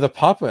Aggro the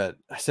Puppet?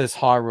 Says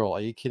Hyrule.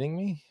 Are you kidding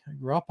me? I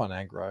grew up on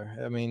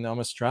Aggro. I mean, I'm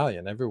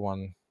Australian.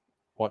 Everyone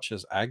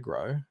watches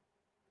Aggro.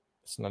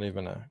 It's not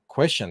even a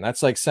question.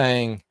 That's like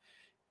saying,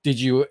 did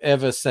you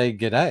ever say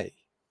g'day?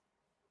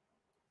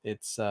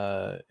 It's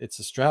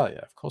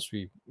Australia. Of course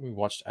we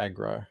watched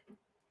Aggro.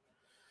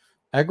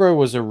 Aggro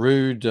was a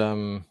rude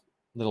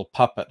little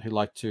puppet who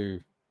liked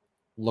to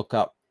look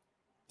up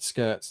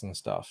skirts and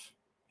stuff.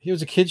 He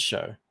was a kid's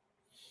show.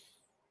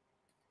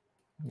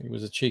 He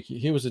was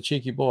a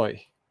cheeky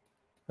boy.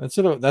 That's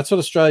what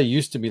Australia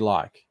used to be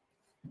like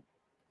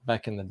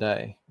back in the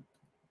day.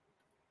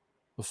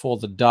 Before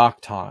the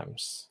dark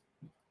times.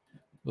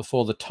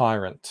 Before the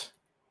tyrant.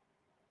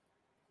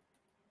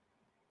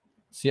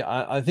 See,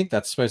 I think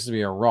that's supposed to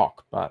be a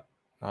rock, but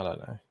I don't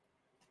know.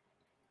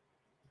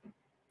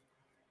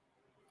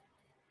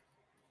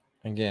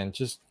 Again,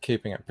 just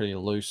keeping it pretty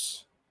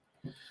loose.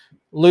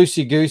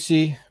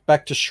 Loosey-goosey.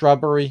 Back to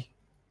shrubbery.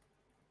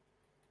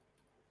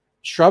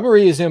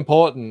 Shrubbery is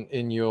important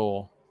in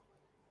your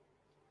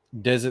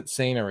desert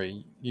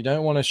scenery. You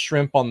don't want to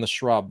shrimp on the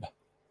shrub.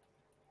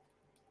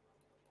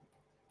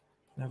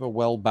 Have a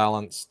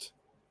well-balanced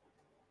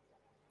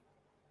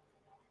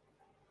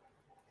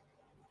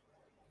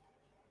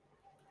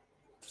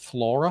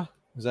flora.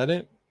 Is that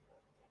it?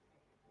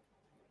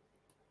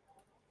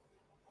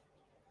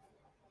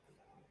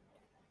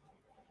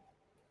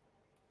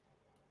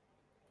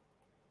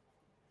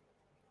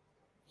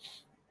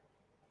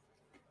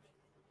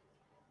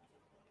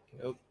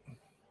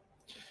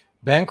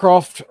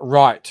 Bancroft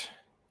Wright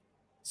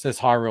says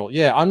Hyrule.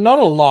 Yeah, I'm not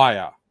a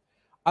liar.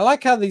 I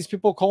like how these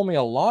people call me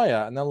a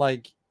liar, and they're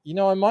like,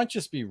 I might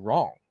just be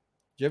wrong.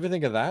 Do you ever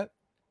think of that?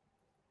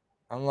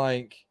 I'm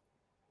like,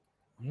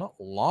 I'm not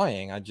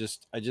lying. I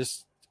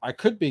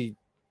could be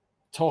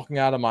talking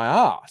out of my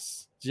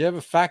ass. Do you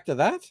ever factor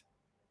that?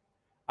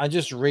 I'm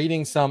just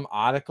reading some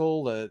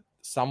article that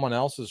someone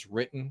else has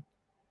written,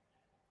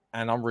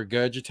 and I'm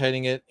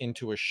regurgitating it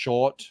into a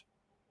short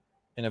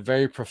in a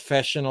very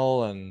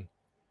professional and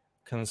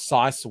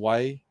concise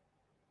way.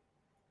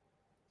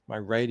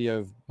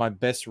 My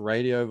best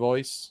radio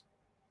voice.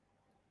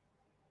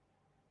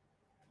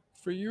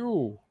 For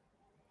you,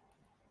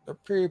 the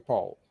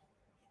people.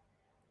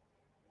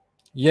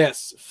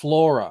 Yes,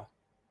 flora.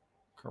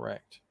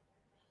 Correct.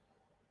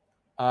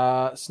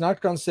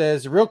 Snarkgun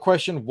says, real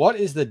question, what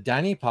is the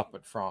Danny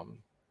puppet from?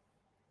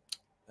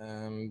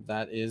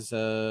 That's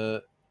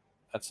a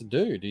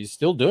dude. He's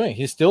still doing.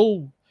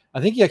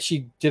 I think he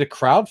actually did a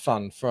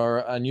crowdfund for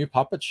a new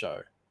puppet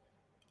show.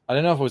 I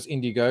don't know if it was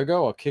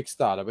Indiegogo or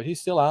Kickstarter, but he's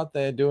still out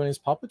there doing his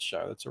puppet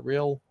show. That's a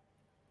real...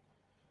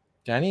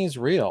 Danny is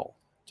real.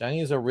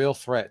 Danny is a real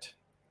threat.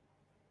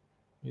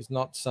 He's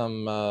not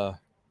some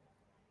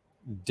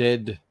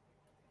dead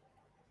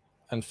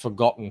and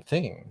forgotten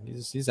thing.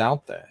 He's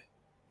out there.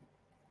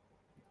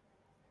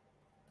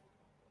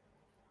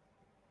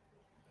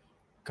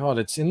 God,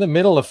 it's in the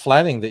middle of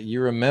flatting that you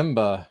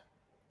remember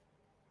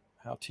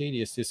how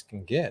tedious this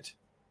can get.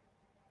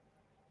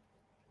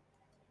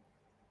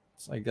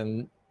 It's like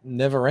a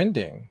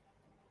never-ending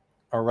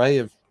array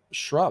of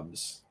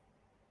shrubs.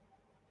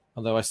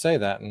 Although I say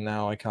that and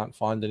now I can't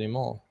find any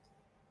more.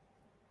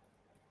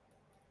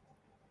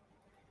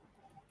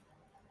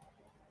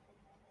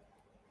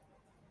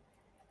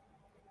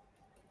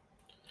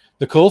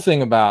 The cool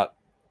thing about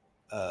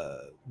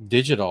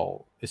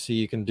digital is, so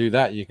you can do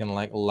that. You can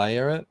like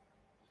layer it.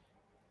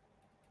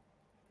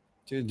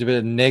 Do a bit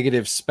of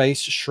negative space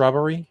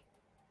shrubbery.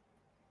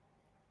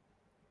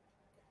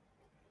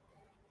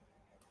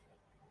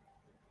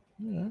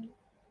 Yeah,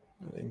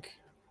 I think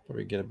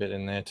probably get a bit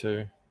in there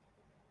too.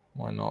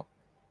 Why not?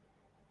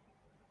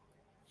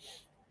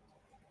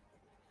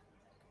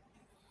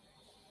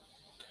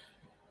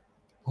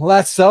 Well,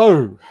 that's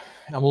so.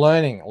 I'm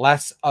learning.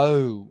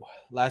 Lasso.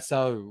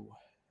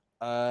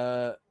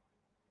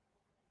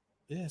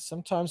 Yeah,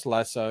 sometimes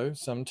lasso,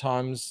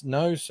 sometimes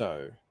no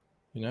so.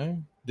 You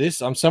know,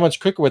 this, I'm so much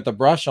quicker with the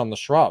brush on the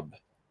shrub.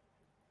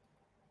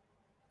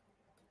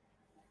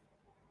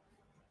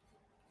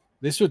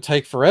 This would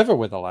take forever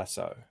with a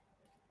lasso.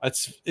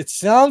 It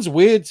sounds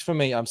weird for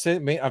me.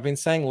 I've been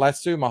saying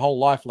lasso my whole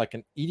life like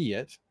an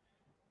idiot,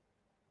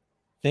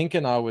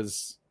 thinking I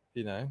was,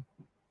 you know,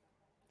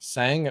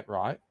 saying it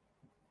right,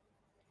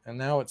 and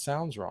now it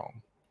sounds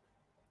wrong.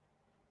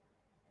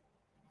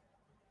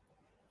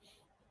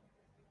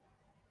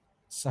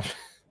 So,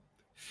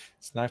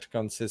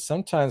 Snacticon says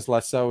sometimes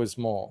lasso is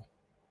more.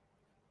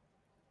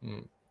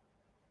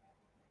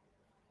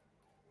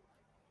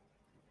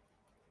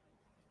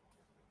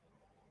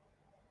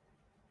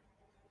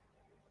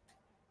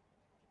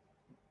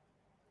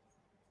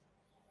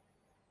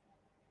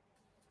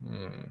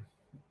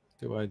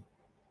 Do I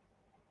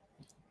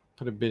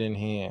put a bit in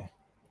here?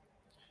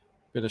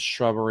 Bit of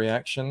shrubbery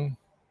action.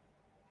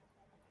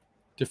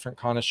 Different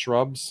kind of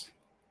shrubs.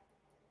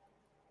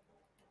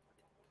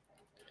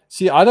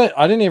 See, I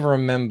didn't even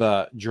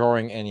remember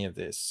drawing any of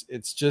this.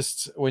 It's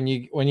just when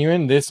you're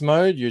in this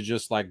mode, you're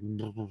just like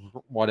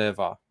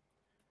whatever.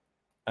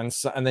 And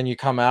then you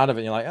come out of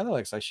it and you're like, oh, that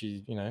looks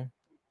actually, you know,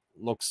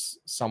 looks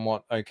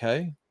somewhat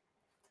okay.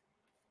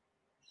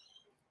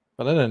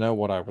 But I don't know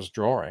what I was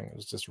drawing. It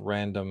was just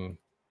random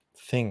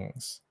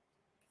things.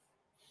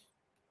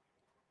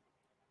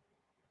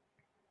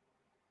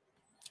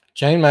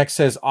 Jane Max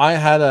says, I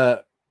had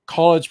a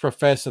college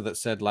professor that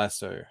said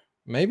lasso.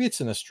 Maybe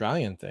it's an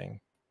Australian thing.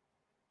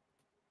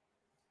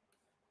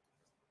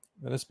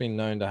 That has been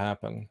known to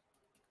happen.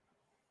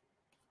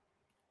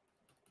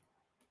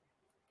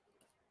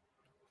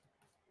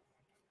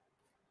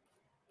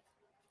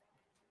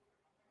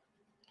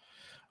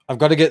 I've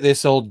got to get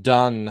this all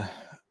done,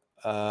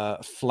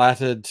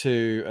 flattered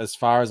to as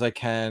far as I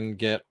can,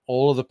 get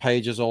all of the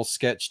pages all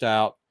sketched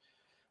out,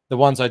 the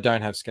ones I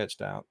don't have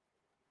sketched out,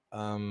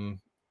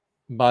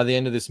 by the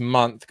end of this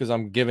month, because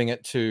I'm giving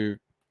it to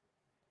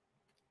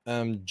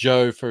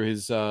Joe for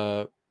his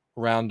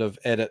round of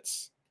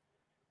edits.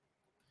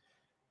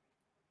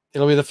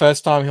 It'll be the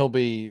first time he'll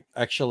be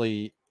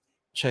actually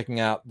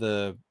checking out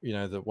the, you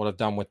know, what I've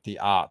done with the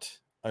art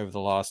over the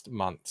last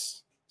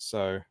months.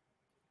 So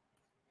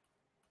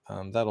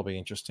that'll be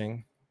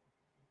interesting.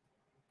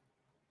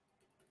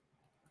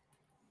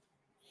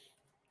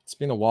 It's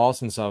been a while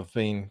since I've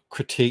been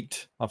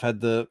critiqued. I've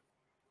had the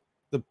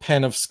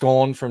pen of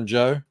scorn from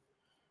Joe.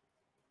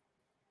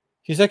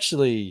 He's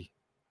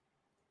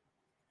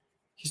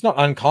not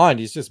unkind.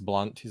 He's just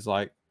blunt. He's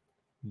like,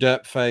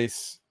 derp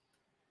face,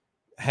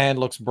 hand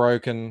looks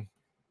broken,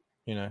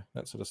 you know,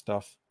 that sort of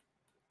stuff.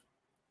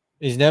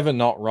 He's never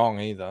not wrong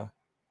either.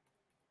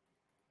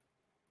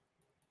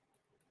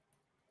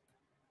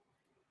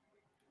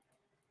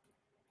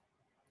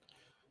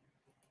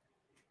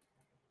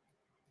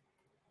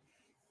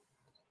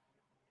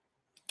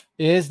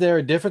 Is there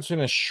a difference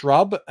between a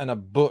shrub and a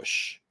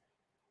bush?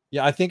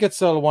 Yeah, I think it's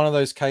sort of one of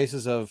those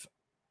cases of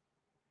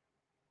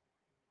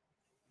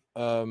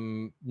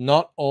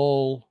not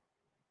all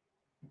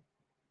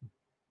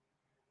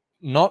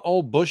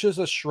bushes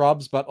are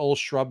shrubs, but all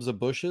shrubs are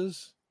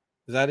bushes.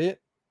 Is that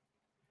it?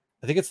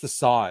 I think it's the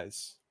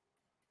size.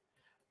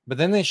 But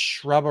then there's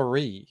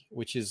shrubbery,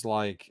 which is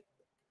like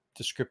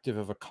descriptive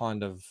of a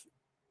kind of,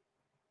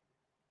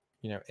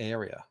 you know,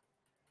 area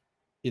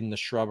in the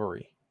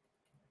shrubbery.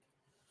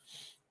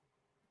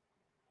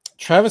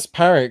 Travis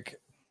Parrick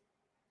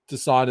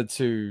decided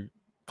to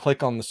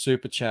click on the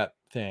super chat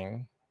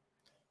thing,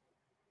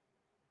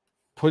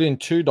 put in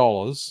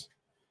 $2,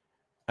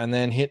 and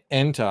then hit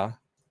enter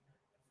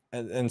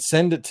and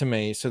send it to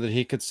me so that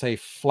he could say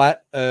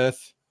flat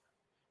earth.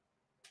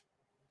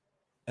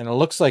 And it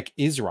looks like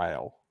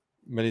Israel,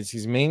 but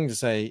he's meaning to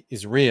say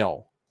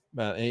Israel.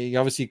 But he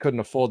obviously couldn't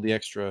afford the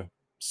extra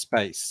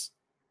space.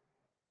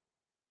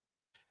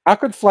 How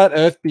could flat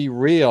earth be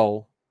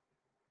real,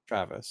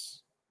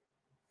 Travis,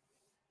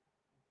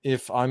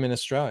 if I'm in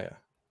Australia?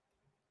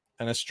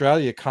 And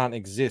Australia can't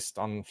exist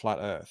on flat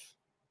earth.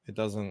 It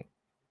doesn't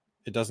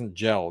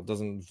gel, it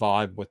doesn't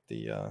vibe with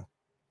the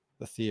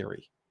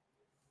theory.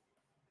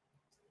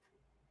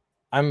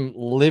 I'm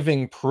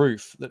living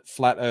proof that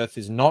flat earth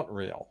is not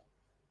real.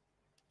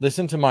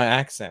 Listen to my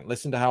accent.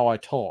 Listen to how I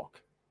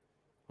talk.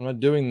 I'm not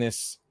doing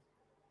this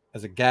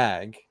as a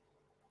gag.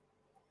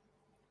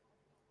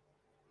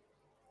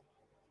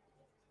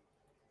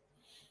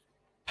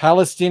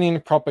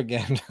 Palestinian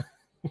propaganda.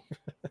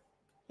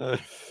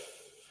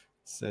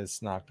 Says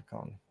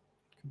Snarkticon.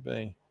 Could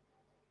be.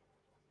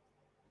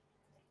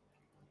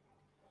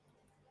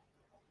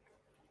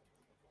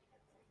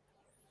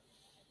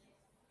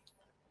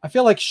 I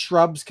feel like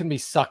shrubs can be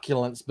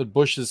succulents, but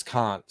bushes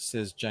can't,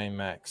 says J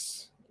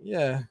Max.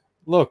 Yeah,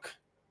 look,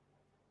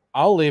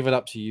 I'll leave it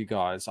up to you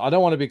guys. I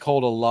don't want to be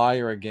called a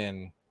liar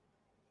again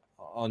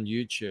on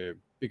YouTube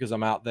because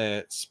I'm out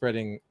there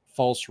spreading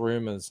false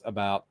rumors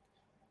about,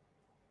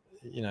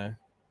 you know,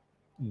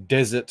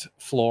 desert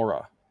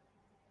flora.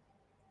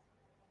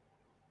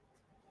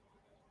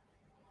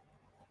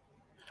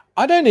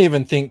 I don't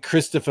even think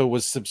Christopher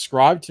was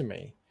subscribed to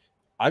me.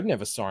 I've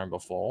never saw him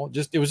before.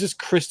 It was just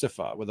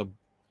Christopher with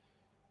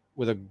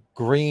a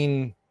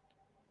green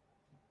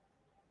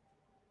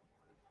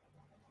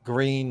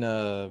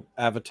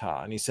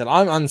avatar, and he said,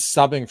 "I'm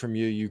unsubbing from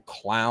you, you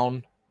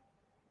clown."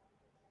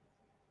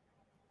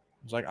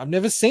 I was like, "I've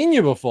never seen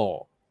you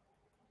before.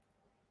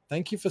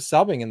 Thank you for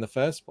subbing in the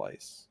first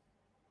place.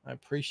 I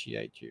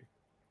appreciate you."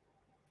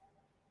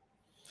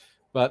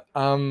 But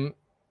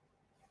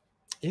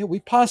yeah,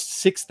 we passed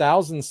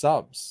 6,000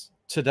 subs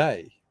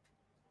today.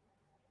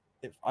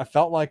 I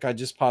felt like I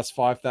just passed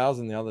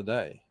 5,000 the other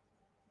day.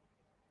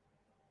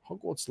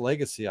 Hogwarts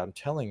Legacy, I'm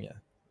telling you,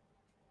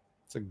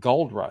 it's a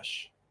gold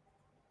rush.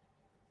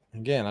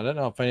 Again, I don't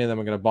know if any of them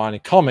are going to buy any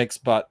comics,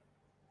 but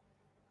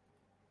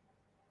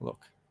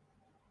look.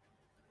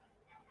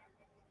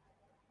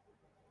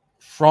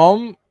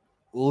 From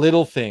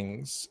little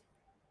things,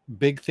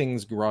 big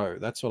things grow.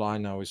 That's what I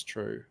know is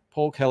true.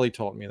 Paul Kelly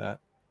taught me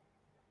that.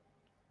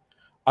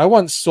 I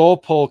once saw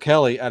Paul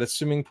Kelly at a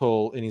swimming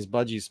pool in his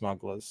Budgie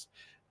Smugglers,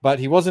 but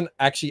he wasn't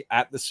actually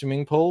at the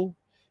swimming pool.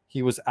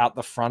 He was out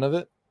the front of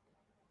it,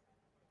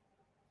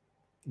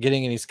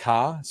 getting in his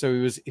car.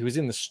 So he was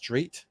in the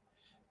street,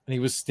 and he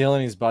was still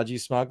in his Budgie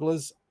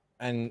Smugglers.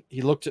 And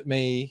he looked at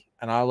me,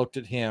 and I looked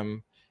at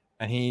him,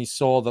 and he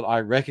saw that I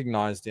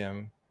recognized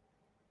him.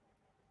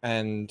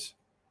 And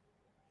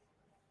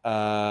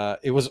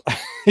it was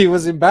he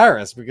was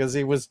embarrassed because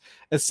he was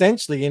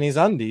essentially in his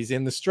undies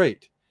in the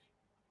street.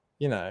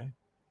 You know,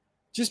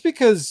 just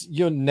because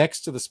you're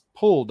next to this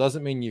pool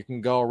doesn't mean you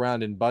can go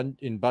around in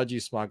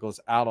Budgie Smugglers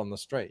out on the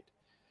street.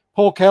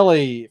 Paul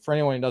Kelly, for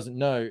anyone who doesn't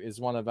know,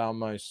 is one of our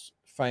most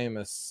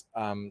famous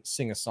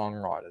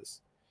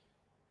singer-songwriters.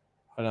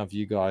 I don't know if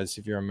you guys,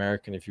 if you're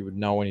American, if you would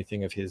know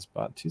anything of his,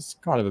 but he's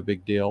kind of a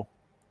big deal.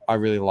 I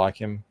really like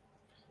him.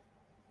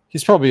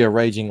 He's probably a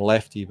raging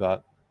lefty,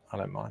 but I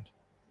don't mind.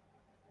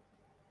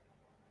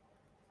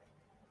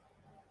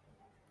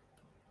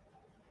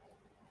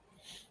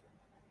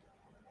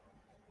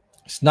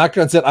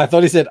 Snuckron said, I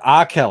thought he said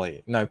R.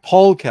 Kelly. No,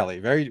 Paul Kelly.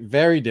 Very,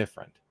 very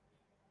different.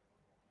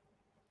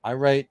 I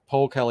rate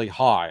Paul Kelly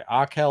high.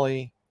 R.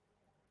 Kelly,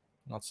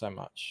 not so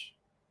much.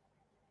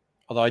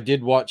 Although I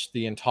did watch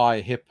the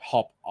entire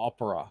hip-hop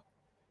opera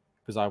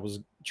because I was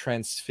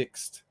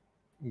transfixed,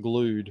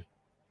 glued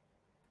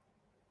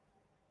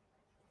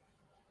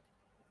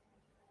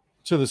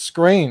to the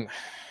screen.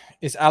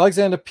 Is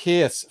Alexander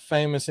Pierce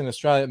famous in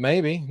Australia?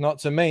 Maybe, not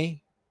to me.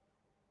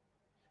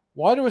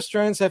 Why do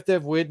Australians have to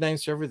have weird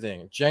names for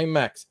everything? J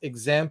Max,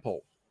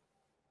 example.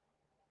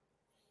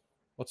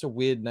 What's a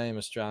weird name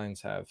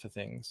Australians have for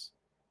things?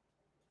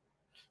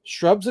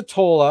 Shrubs are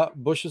taller,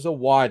 bushes are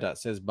wider,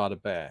 says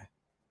Butterbear.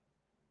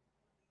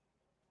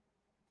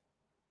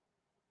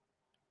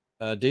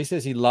 D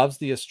says he loves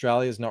the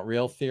Australia's not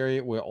real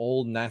theory. We're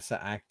all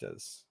NASA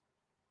actors.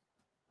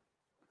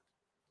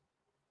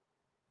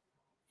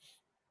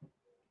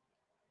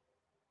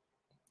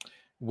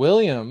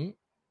 William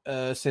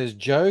says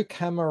Joe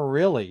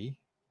Camarilli,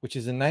 which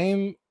is a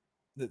name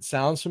that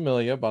sounds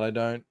familiar, but I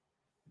don't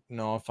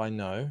know if I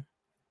know,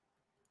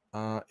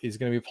 is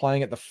going to be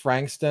playing at the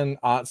Frankston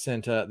Art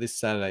Center this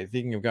Saturday.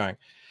 Thinking of going.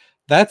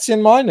 That's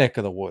in my neck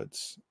of the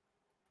woods.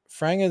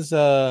 Frank is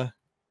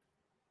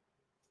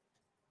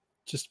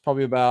just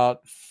probably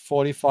about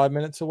 45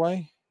 minutes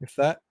away, if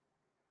that.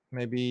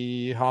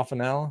 Maybe half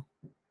an hour,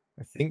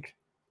 I think.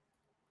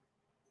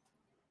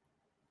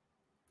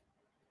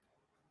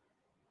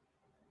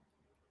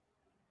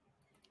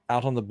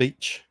 Out on the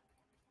beach.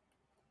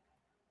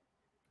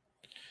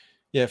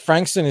 Yeah,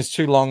 Frankston is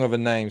too long of a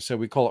name, so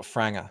we call it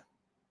Franger.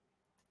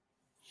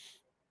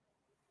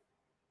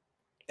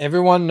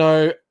 Everyone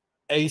know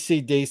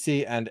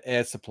AC/DC and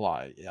Air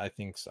Supply? Yeah, I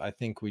think so. I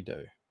think we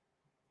do.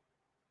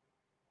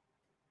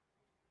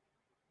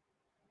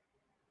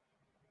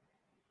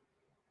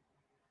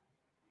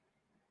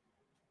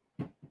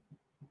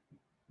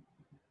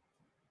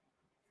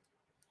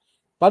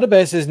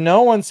 Butterbear says,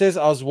 no one says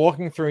I was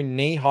walking through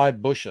knee-high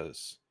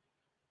bushes.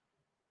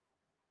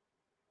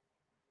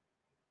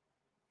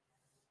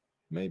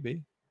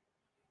 Maybe.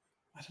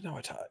 I don't know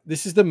what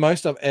this is the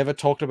most I've ever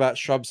talked about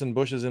shrubs and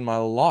bushes in my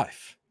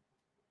life.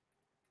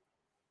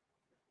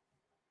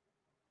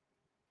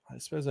 I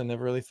suppose I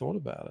never really thought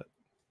about it.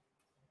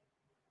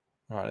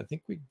 All right, I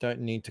think we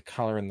don't need to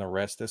color in the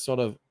rest. They're sort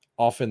of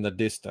off in the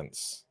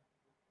distance.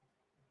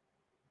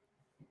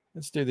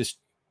 Let's do this.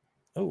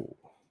 Oh,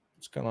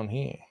 what's going on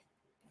here?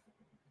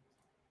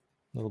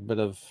 A little bit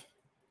of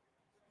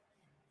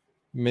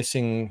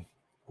missing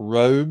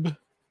robe.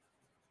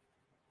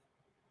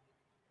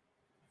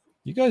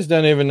 You guys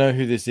don't even know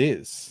who this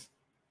is.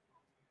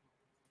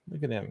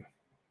 Look at him.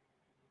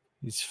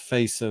 His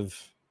face of...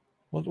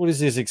 What is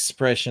his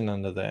expression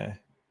under there?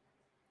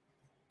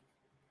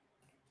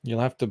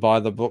 You'll have to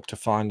buy the book to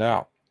find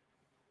out.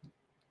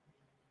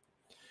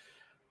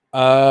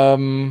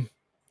 I'd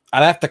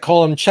have to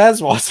call him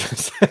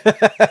Chazwas.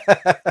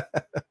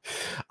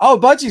 Oh,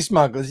 Budgie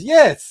Smugglers,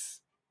 yes.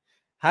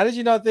 How did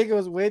you not think it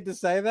was weird to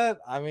say that?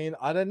 I mean,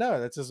 I don't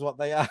know. That's just what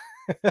they are.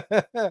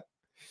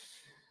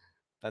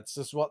 That's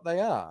just what they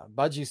are.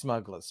 Budgie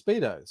smugglers,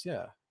 speedos.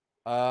 Yeah.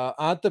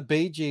 Aren't the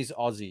Bee Gees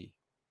Aussie?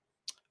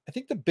 I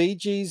think the Bee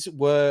Gees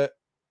were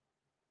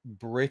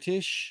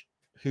British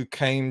who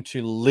came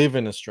to live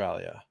in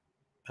Australia,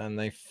 and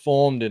they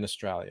formed in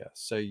Australia.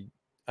 So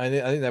I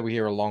think they were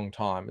here a long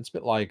time. It's a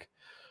bit like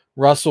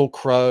Russell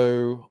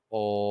Crowe,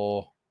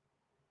 or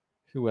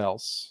who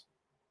else?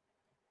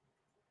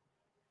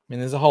 I mean,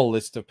 there's a whole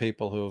list of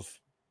people who've,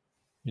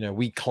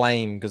 we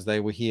claim because they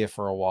were here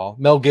for a while.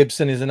 Mel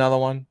Gibson is another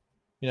one.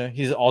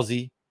 He's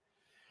Aussie.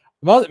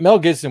 Mel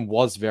Gibson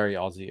was very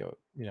Aussie,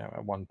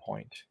 at one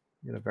point,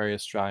 with a very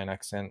Australian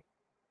accent.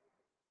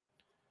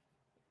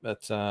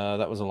 But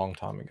that was a long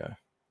time ago.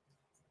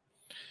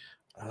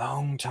 A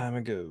long time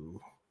ago.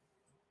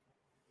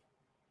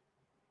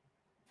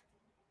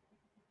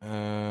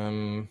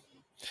 I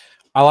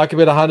like a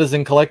bit of Hunters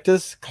and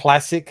Collectors.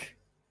 Classic.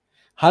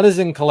 Hunters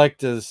and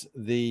Collectors,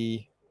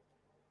 the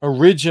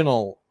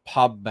original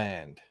pub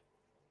band.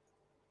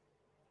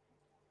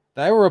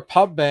 They were a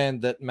pub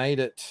band that made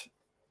it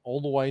all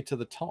the way to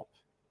the top.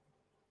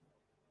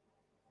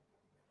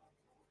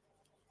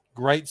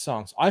 Great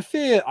songs. I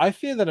fear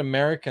that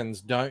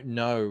Americans don't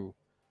know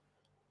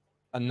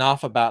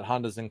enough about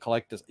Hunters and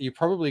Collectors. You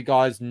probably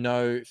guys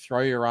know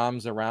Throw Your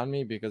Arms Around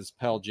Me because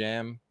Pearl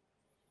Jam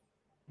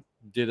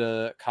did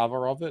a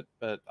cover of it,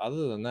 but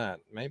other than that,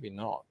 maybe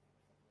not.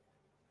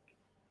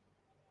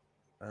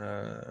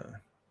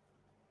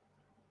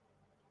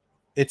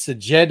 It's a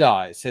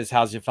Jedi, says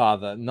How's Your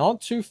Father. Not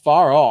too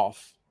far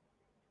off.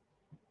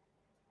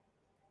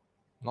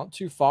 Not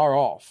too far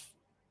off.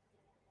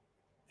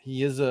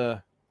 He is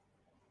a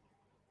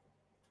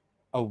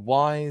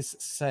wise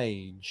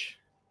sage.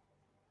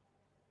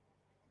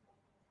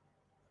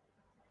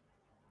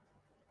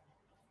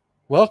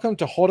 Welcome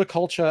to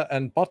Horticulture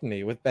and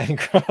Botany with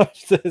Bancroft,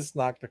 says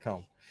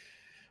Narcticom.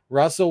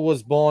 Russell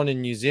was born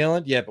in New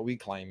Zealand. Yeah, but we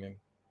claim him.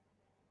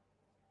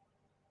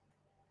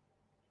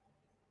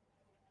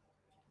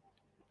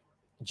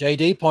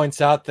 JD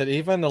points out that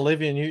even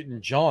Olivia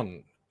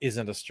Newton-John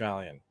isn't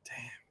Australian.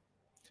 Damn.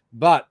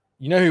 But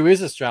you know who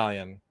is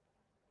Australian?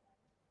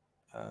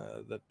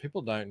 That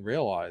people don't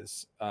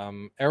realize.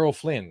 Errol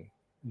Flynn,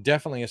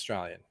 definitely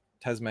Australian,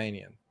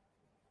 Tasmanian.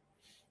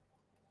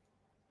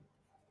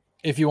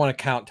 If you want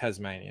to count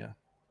Tasmania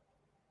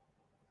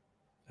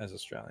as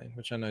Australian,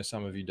 which I know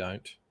some of you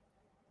don't.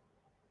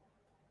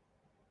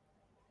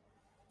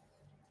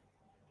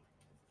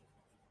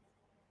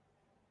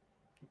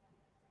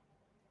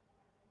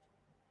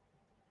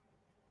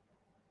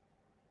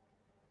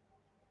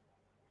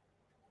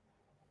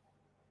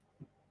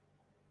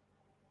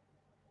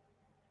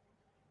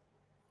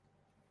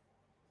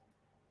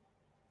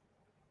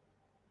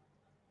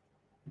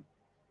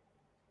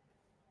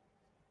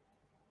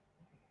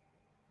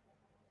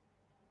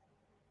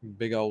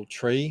 Big old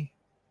tree.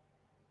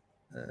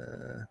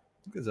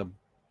 There's a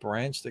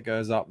branch that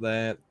goes up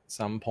there at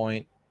some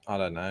point. I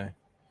don't know.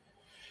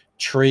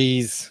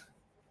 Trees.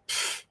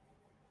 Pfft.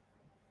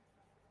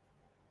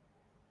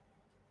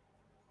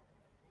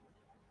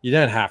 You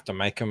don't have to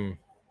make them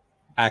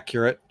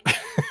accurate.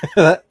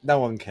 No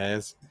one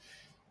cares.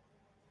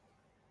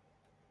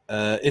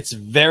 It's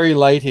very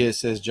late here,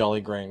 says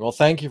Jolly Green. Well,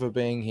 thank you for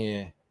being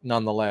here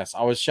nonetheless.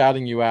 I was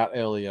shouting you out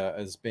earlier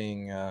as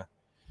being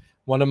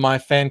one of my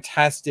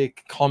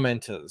fantastic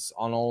commenters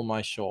on all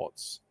my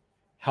shorts,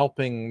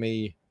 helping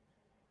me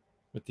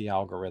with the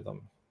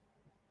algorithm,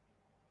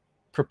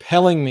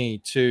 propelling me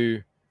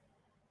to,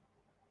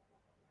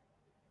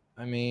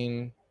 I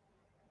mean,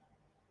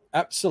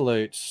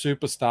 absolute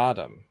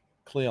superstardom,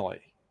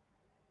 clearly.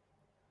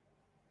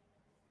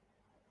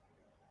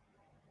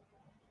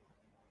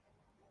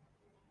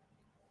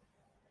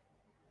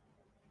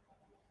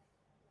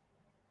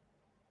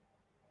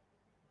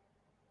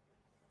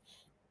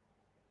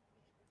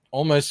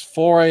 Almost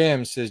 4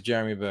 a.m., says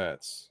Jeremy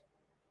Burtz.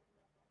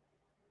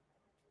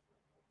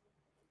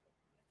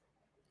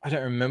 I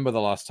don't remember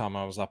the last time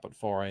I was up at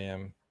 4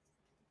 a.m.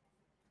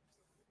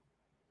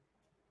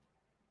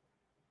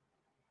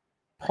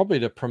 Probably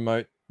to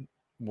promote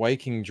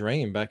Waking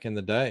Dream back in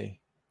the day.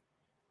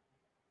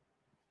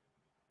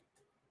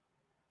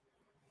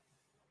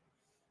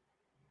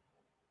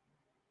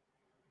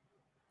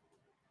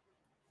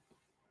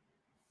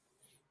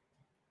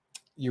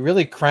 You're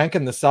really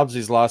cranking the subs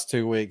these last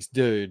 2 weeks,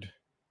 dude.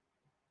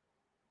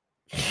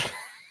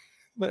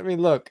 Let me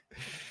look.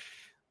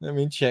 Let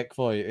me check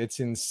for you.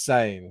 It's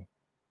insane.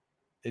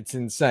 It's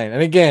insane.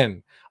 And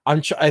again,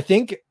 I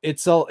think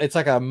it's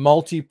like a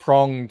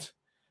multi-pronged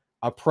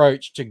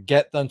approach to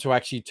get them to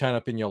actually turn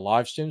up in your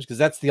live streams, because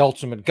that's the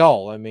ultimate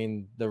goal. I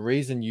mean, the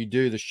reason you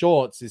do the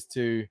shorts is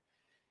to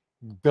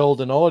build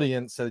an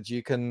audience so that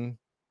you can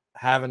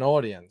have an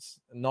audience,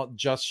 not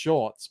just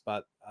shorts,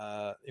 but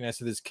so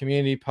there's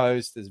community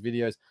posts, there's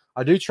videos.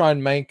 I do try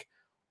and make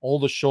all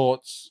the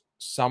shorts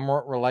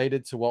somewhat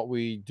related to what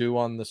we do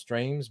on the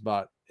streams,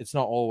 but it's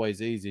not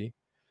always easy.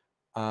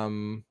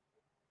 Analytics.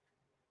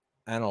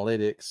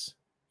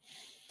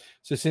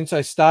 So since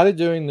I started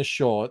doing the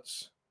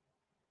shorts,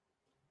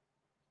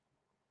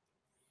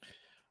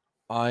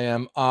 I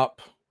am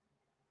up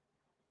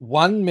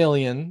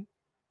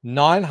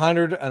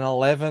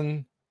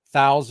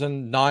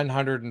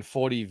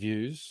 1,911,940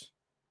 views.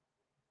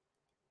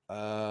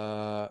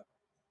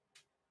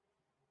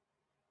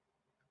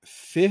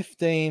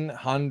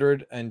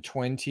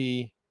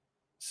 1,520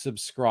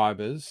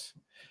 subscribers.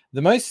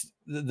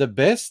 The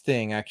best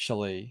thing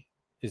actually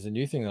is a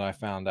new thing that I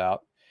found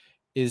out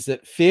is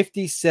that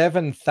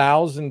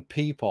 57,000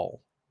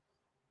 people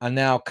are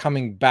now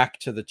coming back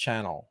to the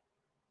channel.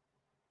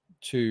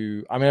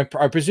 I mean,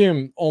 I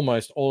presume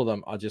almost all of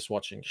them are just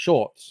watching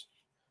shorts,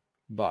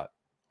 but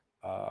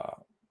you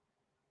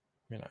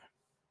know,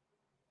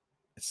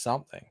 it's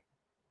something.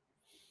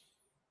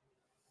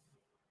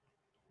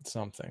 It's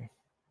something.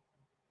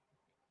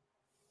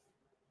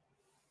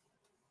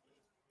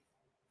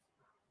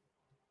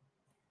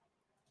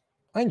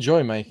 I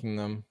enjoy making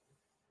them.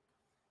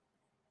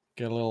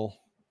 Get a little.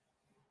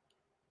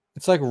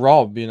 It's like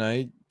Rob, you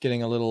know,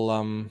 getting a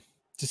little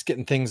just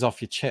getting things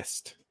off your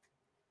chest.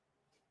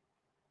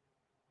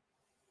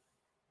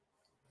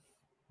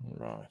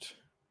 Right.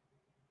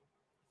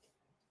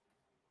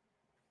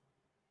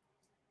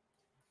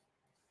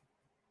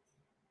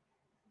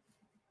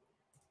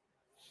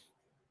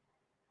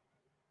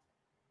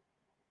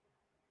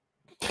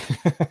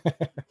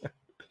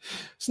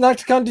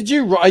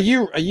 Snarkticon, are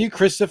you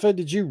Christopher?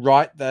 Did you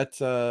write that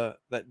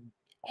that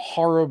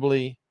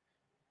horribly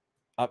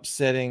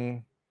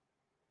upsetting?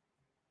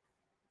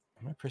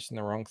 Am I pressing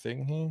the wrong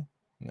thing here?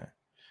 No.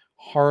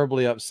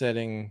 Horribly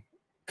upsetting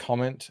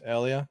comment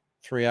earlier,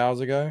 3 hours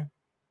ago,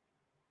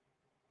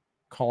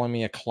 calling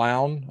me a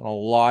clown and a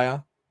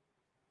liar.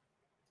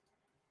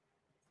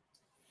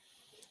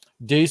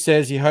 D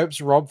says he hopes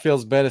Rob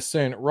feels better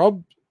soon.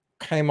 Rob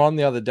came on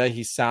the other day.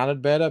 He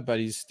sounded better, but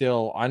he's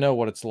still, I know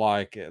what it's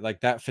like. Like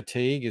that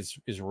fatigue is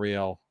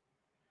real.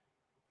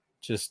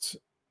 Just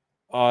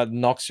it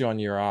knocks you on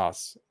your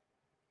ass.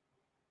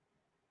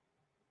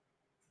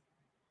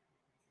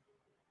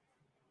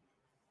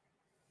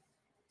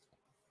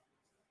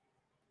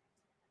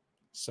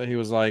 So he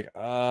was like,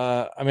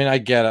 I mean, I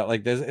get it.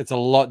 Like it's a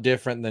lot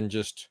different than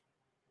just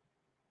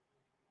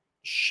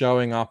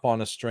showing up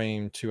on a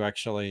stream to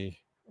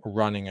actually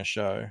running a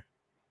show.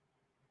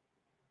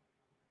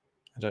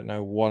 I don't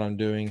know what I'm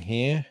doing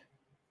here,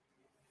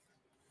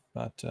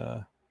 but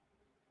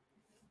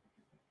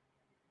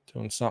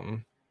doing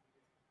something.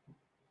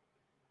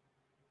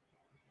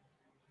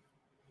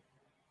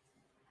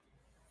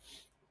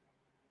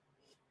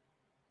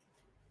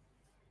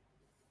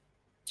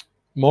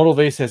 Mortal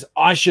V says,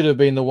 I should have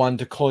been the one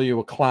to call you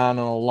a clown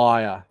and a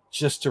liar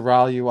just to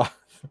rile you up.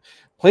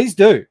 Please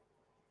do.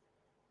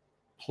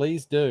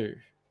 Please do.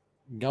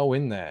 Go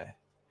in there.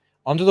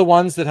 Onto the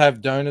ones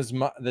that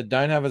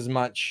don't have as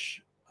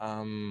much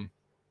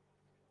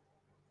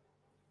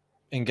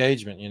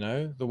engagement, you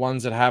know, the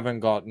ones that haven't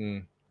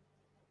gotten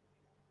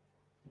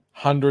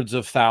hundreds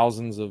of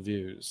thousands of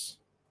views.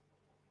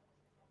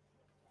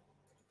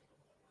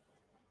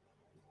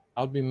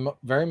 I'd be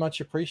very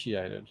much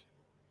appreciated.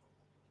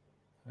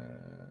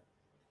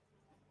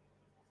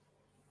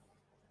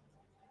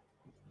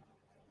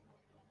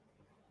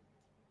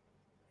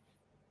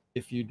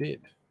 If you did.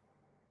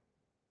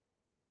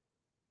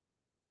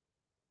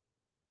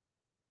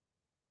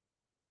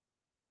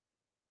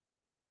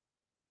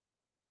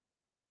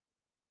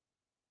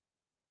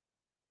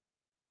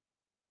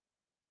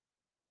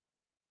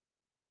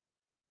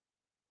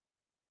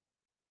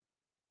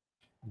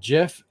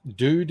 Jeff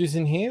Dude is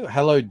in here.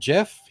 Hello,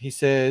 Jeff. He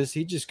says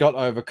he just got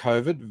over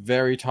COVID.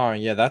 Very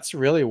tiring. Yeah, that's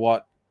really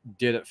what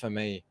did it for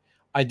me.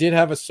 I did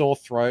have a sore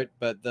throat,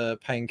 but the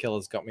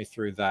painkillers got me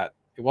through that.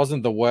 It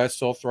wasn't the worst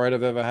sore throat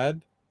I've ever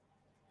had,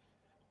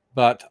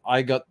 but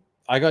I got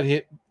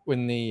hit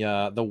when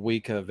the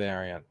weaker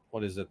variant.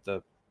 What is it?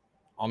 The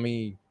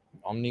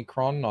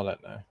Omicron? I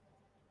don't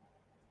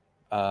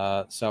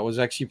know. So it was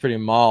actually pretty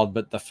mild,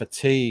 but the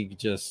fatigue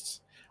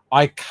just,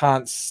 I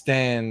can't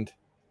stand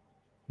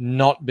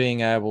not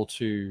being able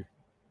to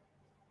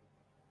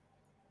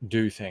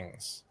do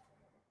things.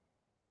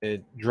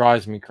 It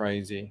drives me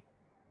crazy.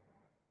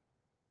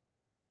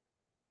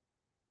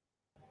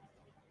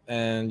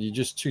 And you're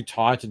just too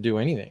tired to do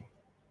anything.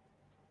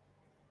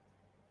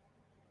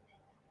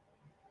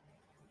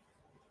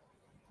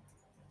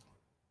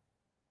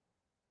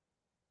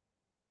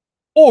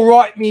 All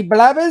right, me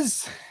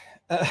blabbers.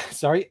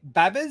 Sorry,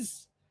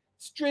 babbers.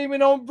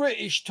 Streaming on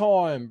British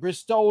time.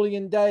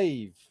 Bristolian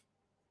Dave.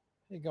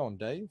 How you going,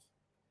 Dave?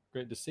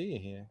 Great to see you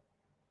here.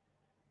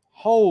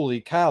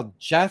 Holy cow,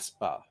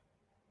 Jasper.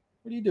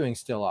 What are you doing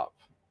still up?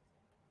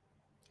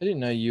 I didn't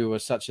know you were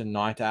such a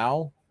night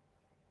owl.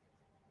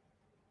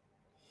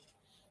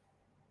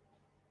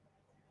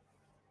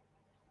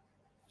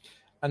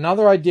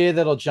 Another idea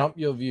that'll jump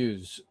your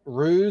views.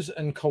 Roos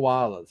and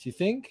koalas. You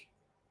think?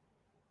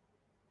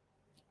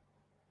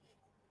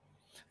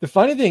 The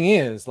funny thing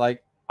is,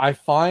 like, I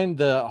find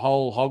the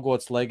whole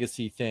Hogwarts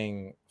Legacy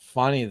thing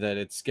funny that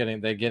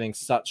they're getting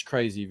such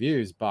crazy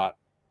views, but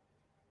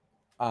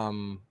I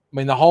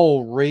mean, the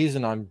whole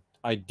reason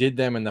I did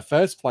them in the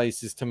first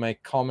place is to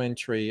make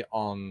commentary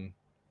on,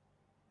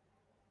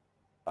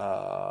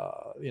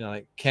 you know,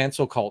 like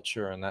cancel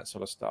culture and that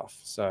sort of stuff.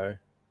 So,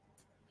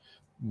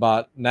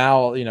 but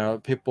now, you know,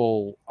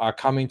 people are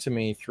coming to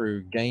me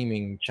through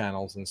gaming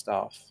channels and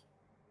stuff.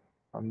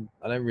 I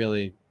don't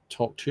really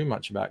talk too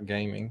much about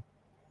gaming.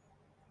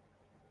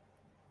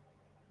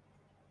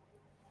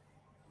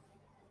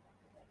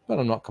 But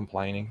I'm not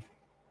complaining.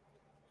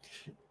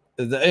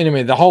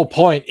 Anyway, the whole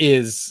point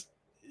is,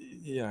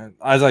 you know,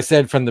 as I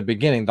said from the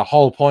beginning, the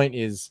whole point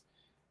is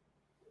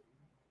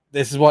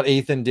this is what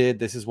Ethan did.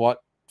 This is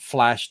what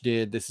Flash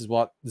did. This is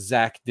what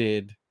Zach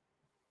did.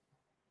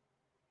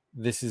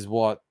 This is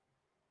what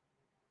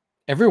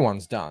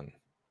everyone's done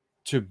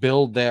to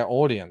build their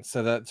audience,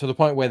 so that to the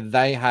point where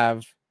they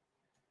have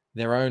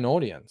their own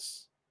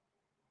audience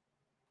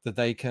that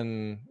they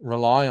can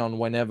rely on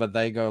whenever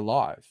they go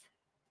live.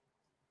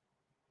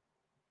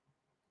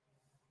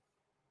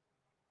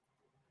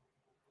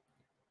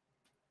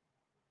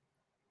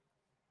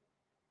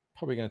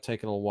 Probably going to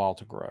take a little while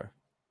to grow.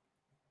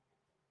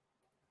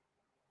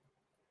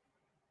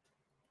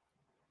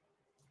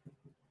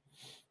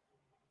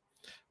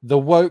 The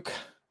woke,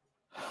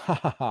 ha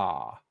ha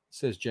ha,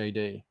 says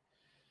JD.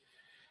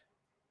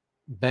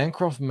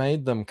 Bancroft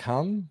made them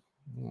come?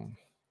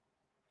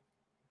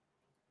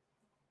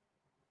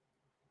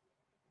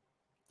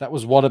 That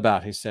was What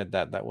About who said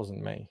that. That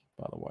wasn't me,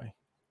 by the way,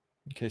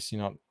 in case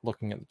you're not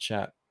looking at the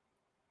chat.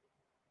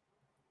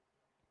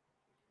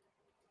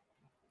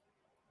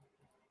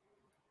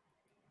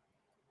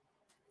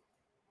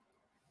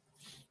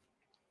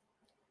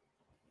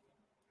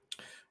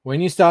 When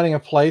you're starting a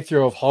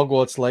playthrough of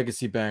Hogwarts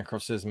Legacy,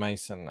 Bancroft, says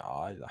Mason.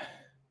 Oh,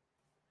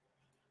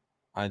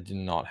 I do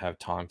not have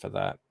time for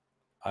that.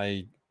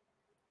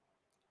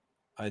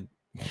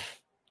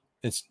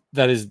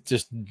 That is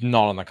just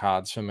not on the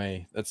cards for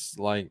me. It's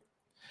like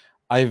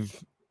you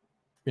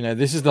know,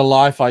 this is the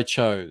life I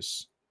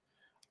chose.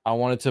 I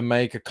wanted to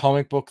make a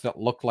comic book that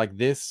looked like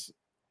this.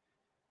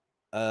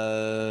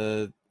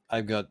 I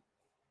got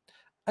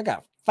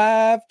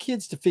 5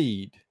 kids to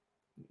feed.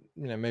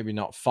 You know, maybe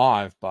not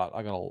 5, but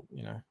I got,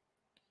 you know,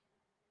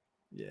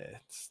 yeah,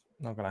 it's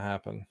not going to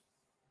happen.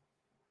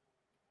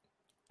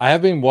 I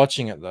have been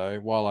watching it though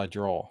while I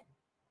draw.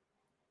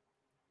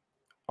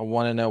 I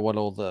want to know what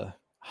all the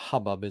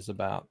hubbub is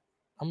about.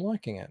 I'm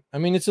liking it. I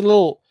mean, it's a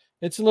little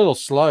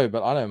slow,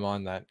 but I don't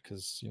mind that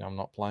because, you know, I'm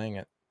not playing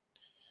it.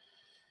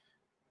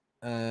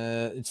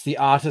 It's the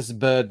artist's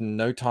burden.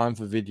 No time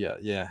for video.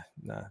 Yeah,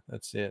 no,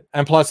 that's it.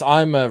 And plus,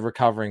 I'm a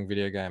recovering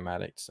video game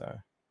addict, so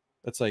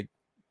that's like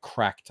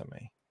crack to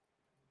me.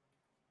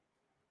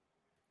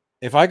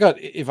 If I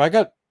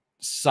got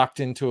sucked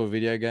into a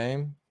video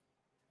game,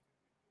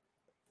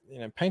 you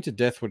know, Painted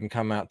Death wouldn't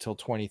come out till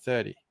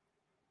 2030.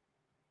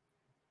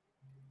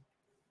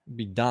 It'd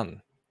be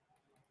done.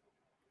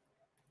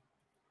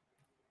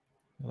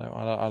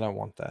 I don't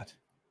want that.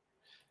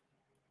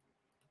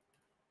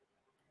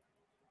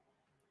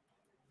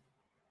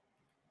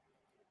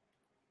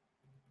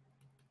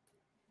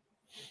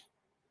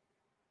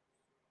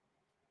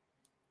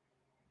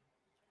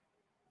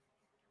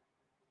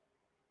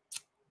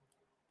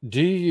 Do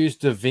you use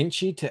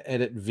DaVinci to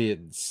edit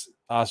vids?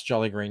 Asked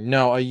Jolly Green.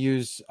 No, I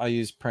use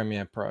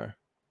Premiere Pro.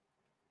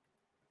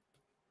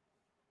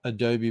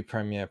 Adobe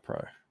Premiere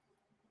Pro.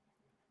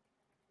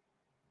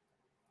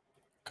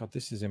 God,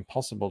 this is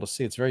impossible to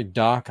see. It's very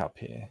dark up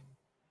here.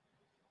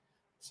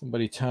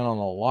 Somebody turn on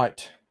a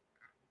light.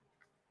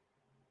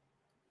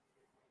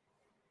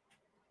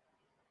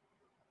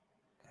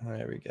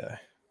 There we go.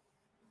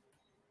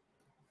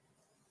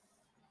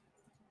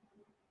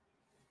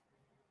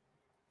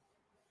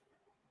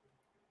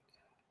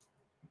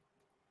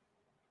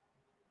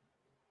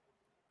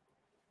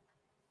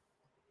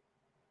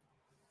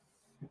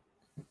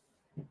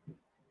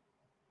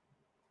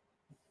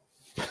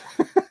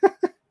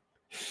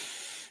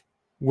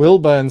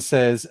 Wilburn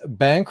says,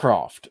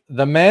 Bancroft,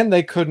 the man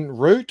they couldn't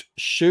root,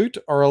 shoot,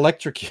 or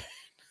electrocute.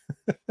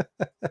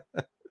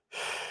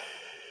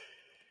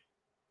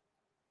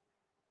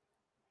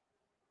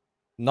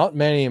 Not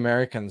many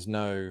Americans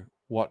know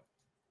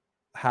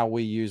how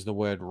we use the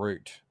word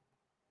root,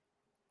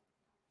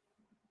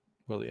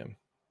 William.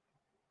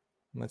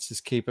 Let's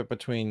just keep it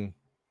between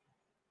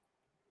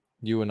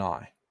you and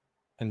I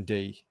and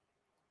D.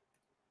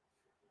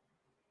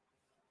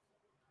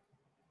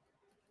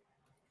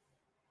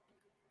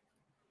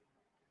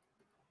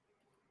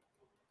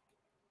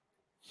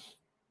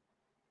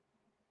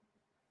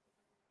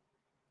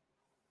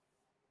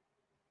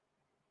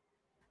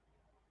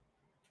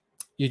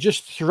 You're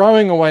just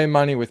throwing away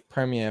money with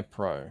Premiere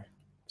Pro,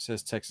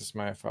 says Texas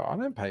Mofo. I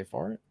don't pay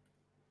for it.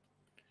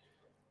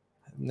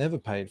 I've never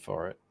paid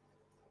for it.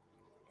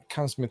 It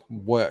comes with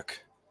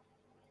work.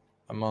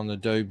 I'm on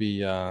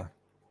Adobe,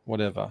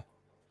 whatever.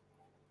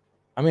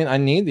 I mean, I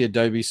need the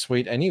Adobe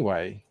suite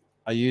anyway.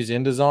 I use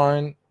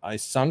InDesign. I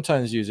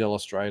sometimes use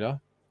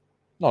Illustrator.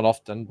 Not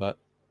often, but,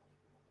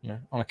 you know,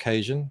 on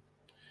occasion.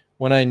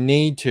 When I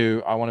need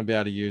to, I want to be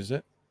able to use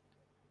it.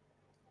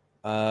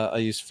 I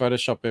use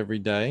Photoshop every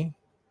day.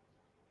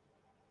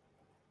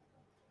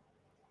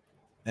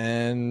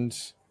 And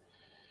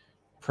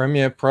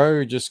Premiere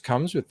Pro just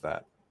comes with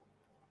that.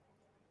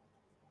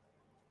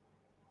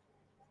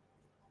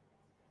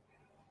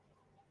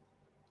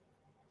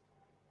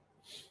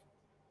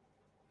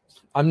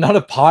 I'm not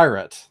a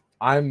pirate.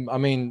 I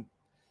mean,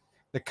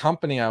 the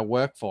company I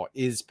work for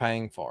is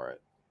paying for it.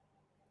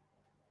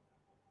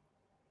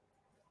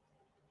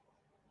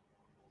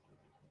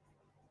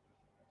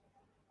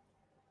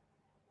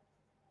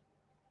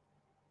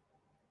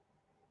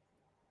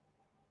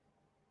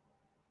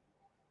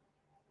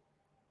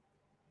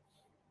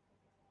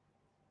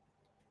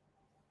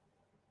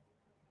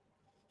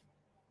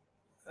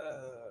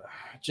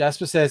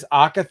 Jasper says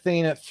Arc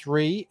Athena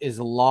 3 is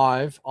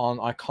live on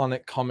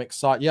Iconic Comic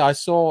site. Yeah, I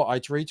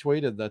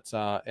retweeted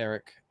that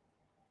Eric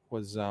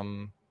was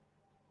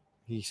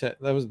he said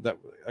that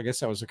I guess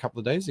that was a couple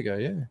of days ago,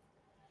 yeah.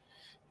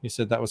 He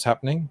said that was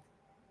happening.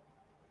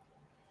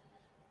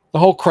 The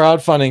whole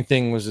crowdfunding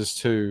thing was just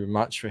too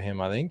much for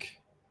him, I think.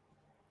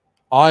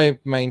 I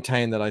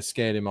maintain that I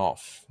scared him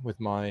off with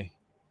my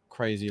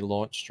crazy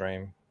launch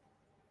stream.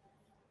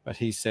 But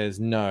he says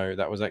no,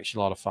 that was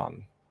actually a lot of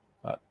fun.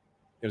 But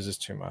it was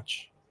just too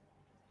much.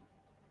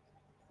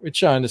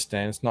 Which I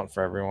understand. It's not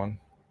for everyone.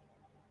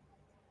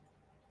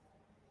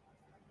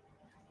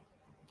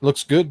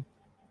 Looks good.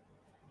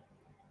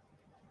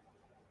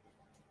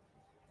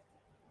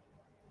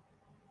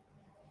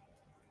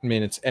 I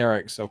mean, it's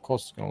Eric, so of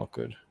course it's going to look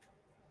good.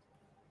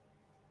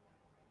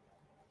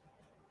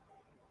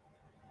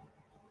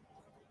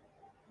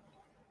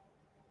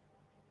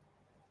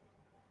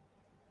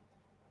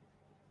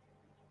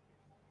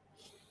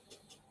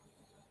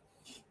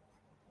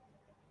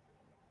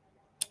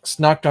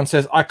 Snarkgun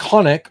says,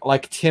 iconic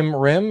like Tim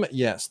Rim.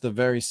 Yes, the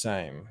very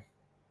same.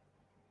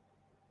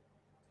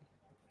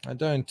 I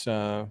don't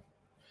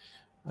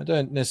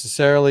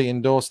necessarily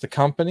endorse the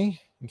company.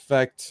 In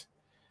fact,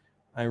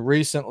 I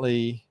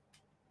recently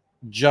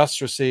just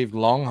received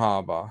Long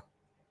Harbor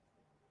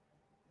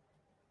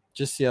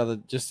just the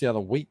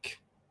other week.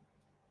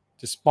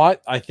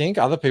 Despite I think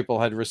other people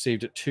had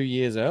received it 2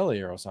 years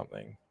earlier or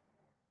something.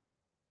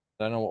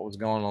 Don't know what was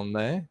going on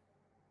there.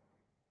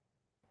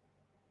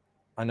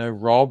 I know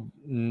Rob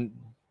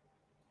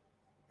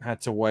had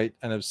to wait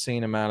an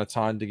obscene amount of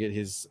time to get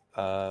his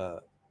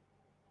Arc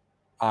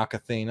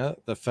Athena,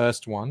 the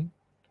first one.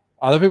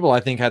 Other people, I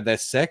think, had their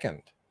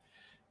second,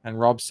 and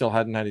Rob still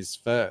hadn't had his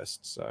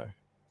first. So,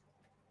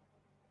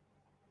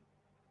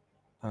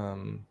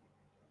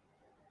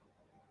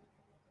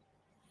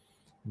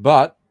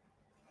 but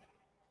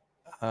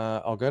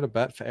I'll go to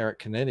bat for Eric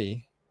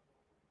Canetti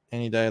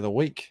any day of the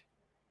week.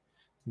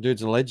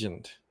 Dude's a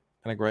legend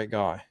and a great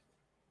guy.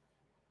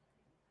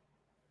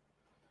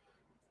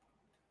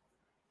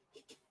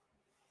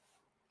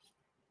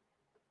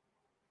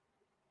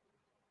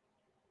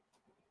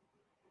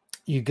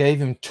 You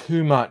gave him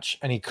too much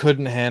and he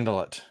couldn't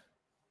handle it.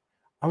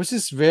 I was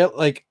just very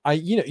like,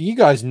 you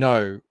guys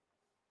know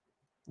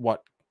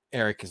what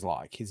Eric is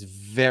like. He's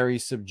very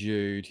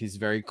subdued. He's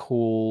very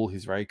cool.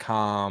 He's very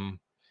calm.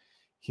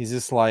 He's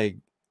just a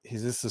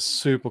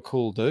super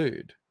cool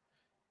dude.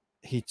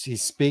 He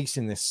speaks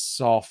in this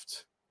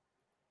soft,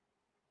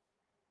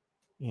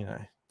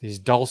 these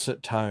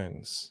dulcet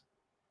tones.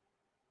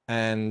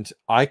 And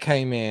I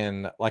came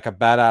in like a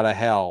bat out of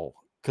hell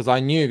because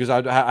I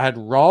had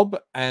Rob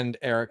and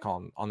Eric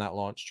on that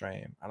launch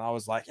stream, and I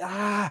was like,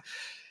 Arc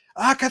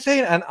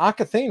Athena. And Arc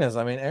Athena's,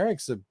 I mean,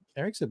 Eric's a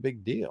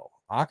big deal.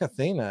 Arc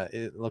Athena,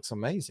 it looks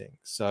amazing.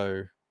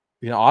 So,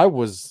 I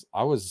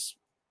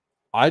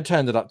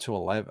turned it up to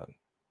 11,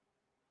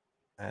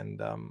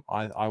 and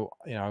I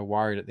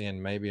worried at the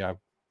end maybe I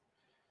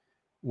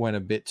went a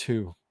bit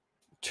too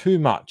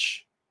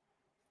much.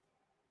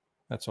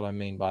 That's what I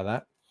mean by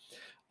that.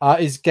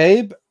 Is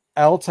Gabe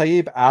Al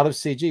Taib out of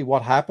CG?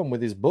 What happened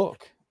with his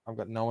book? I've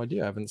got no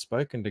idea. I haven't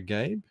spoken to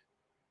Gabe.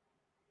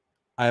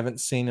 I haven't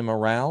seen him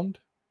around.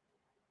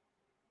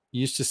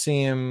 Used to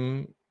see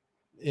him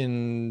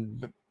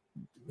in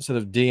sort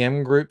of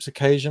DM groups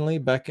occasionally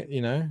back,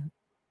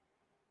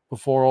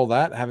 before all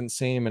that. I haven't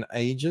seen him in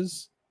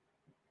ages.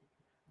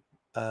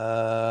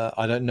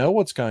 I don't know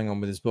what's going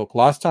on with his book.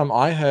 Last time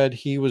I heard,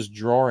 he was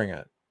drawing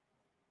it.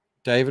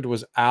 David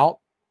was out.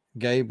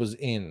 Gabe was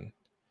in.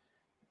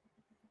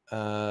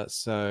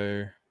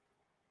 So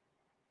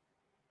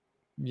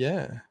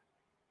yeah,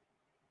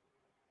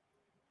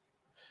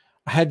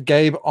 I had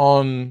Gabe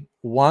on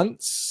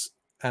once,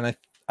 and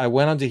I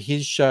went onto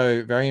his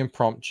show very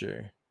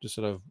impromptu, just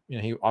sort of,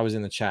 I was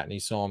in the chat and he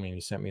saw me and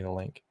he sent me the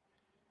link.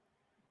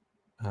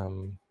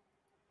 So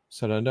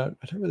I don't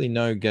really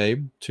know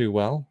Gabe too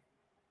well.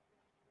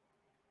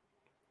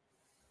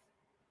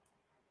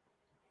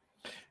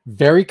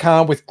 Very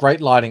calm with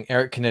great lighting,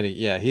 Eric Canetti.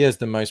 Yeah, he has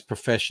the most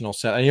professional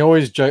set. And he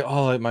always joke,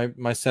 oh,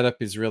 my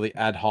setup is really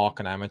ad hoc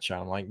and amateur.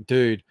 I'm like,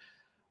 dude,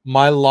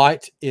 my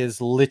light is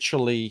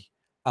literally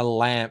a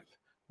lamp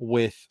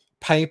with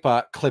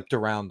paper clipped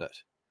around it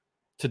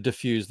to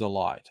diffuse the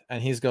light.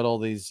 And he's got all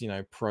these,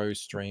 pro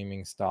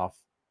streaming stuff.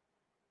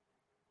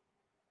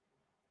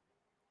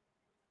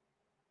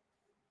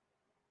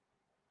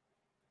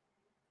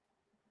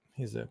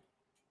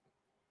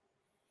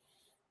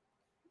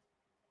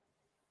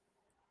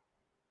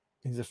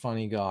 He's a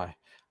funny guy.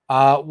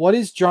 What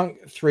is Drunk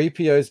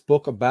 3PO's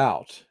book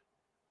about?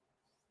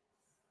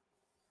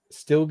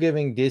 Still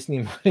giving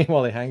Disney money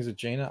while he hangs with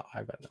Gina?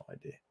 I've got no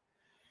idea.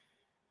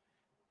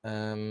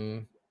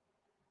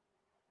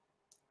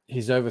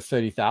 He's over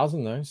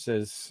 30,000 though,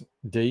 says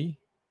D.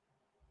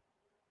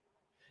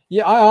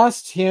 Yeah, I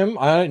asked him.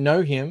 I don't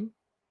know him.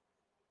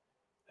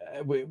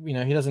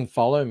 He doesn't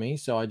follow me,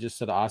 so I just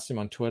sort of asked him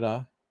on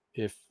Twitter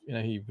if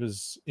he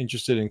was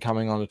interested in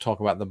coming on to talk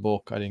about the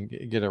book. I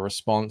didn't get a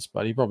response,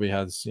 but he probably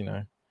has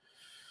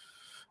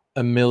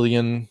a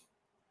million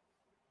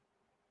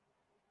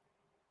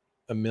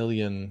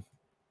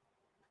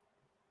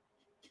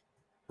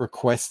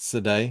requests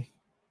a day.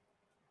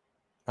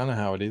 I don't know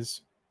how it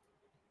is.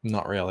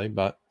 Not really,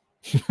 but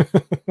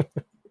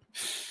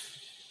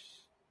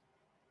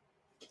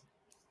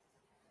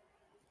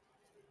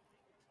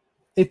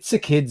it's a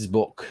kid's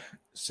book,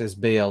 says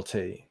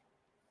BLT.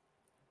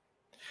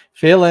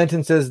 Fear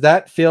Lantern says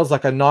that feels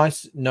like a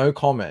nice no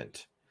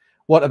comment.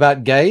 What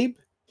about Gabe?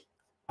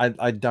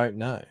 I don't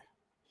know.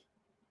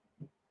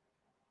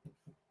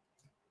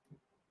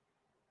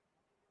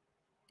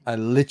 I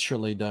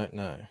literally don't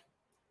know.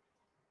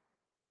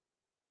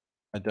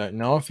 I don't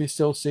know if he's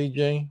still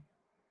CG.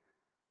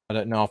 I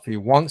don't know if he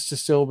wants to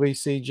still be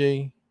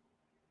CG.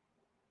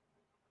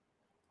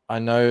 I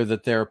know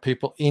that there are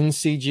people in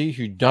CG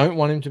who don't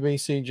want him to be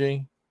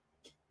CG.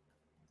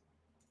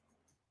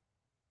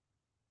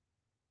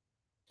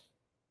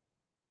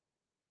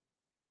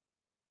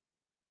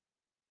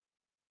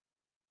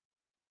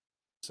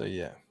 So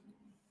yeah.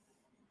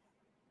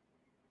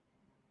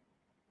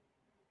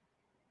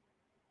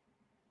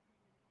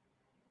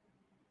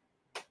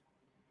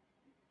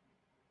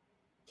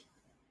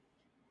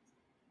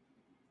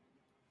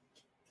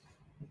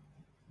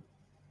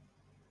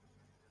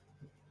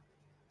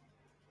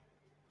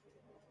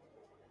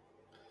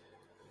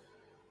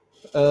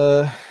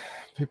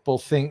 People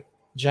think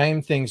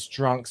James thinks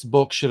Drunk's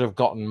book should have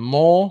gotten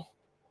more.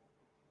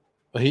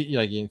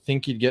 You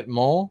think he'd get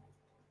more.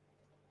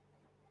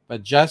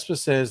 But Jasper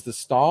says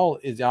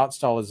the art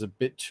style is a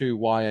bit too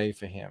YA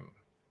for him.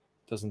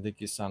 Doesn't think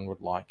his son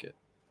would like it.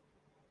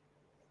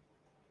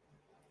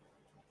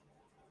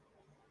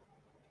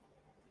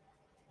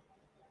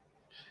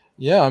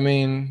 Yeah, I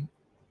mean,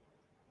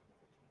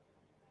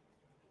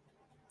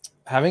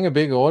 having a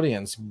big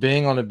audience,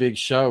 being on a big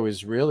show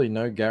is really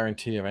no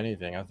guarantee of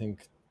anything. I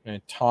think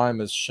time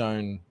has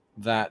shown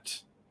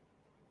that.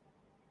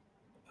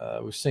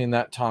 We've seen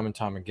that time and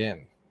time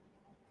again.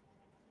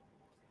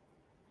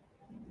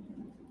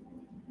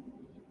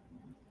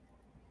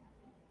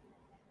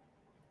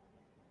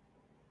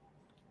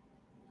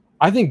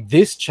 I think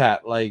this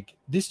chat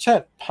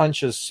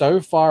punches so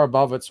far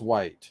above its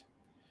weight.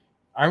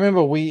 I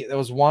remember there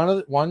was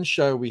one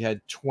show we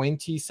had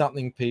 20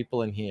 something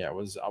people in here.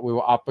 We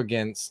were up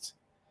against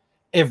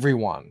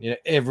everyone.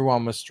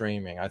 Everyone was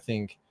streaming. I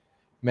think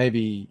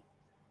maybe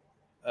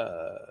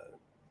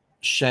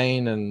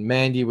Shane and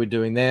Mandy were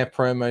doing their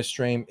promo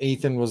stream.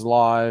 Ethan was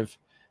live.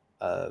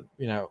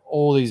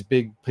 All these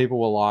big people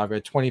were live. We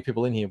had 20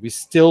 people in here. We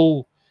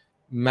still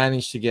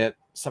managed to get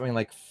something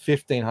like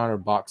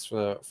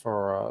 $1,500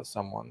 for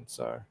someone.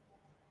 So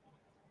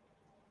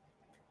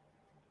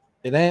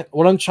it ain't.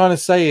 What I'm trying to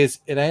say is,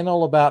 it ain't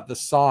all about the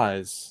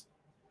size.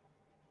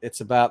 It's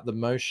about the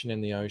motion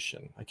in the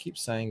ocean. I keep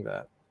saying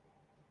that.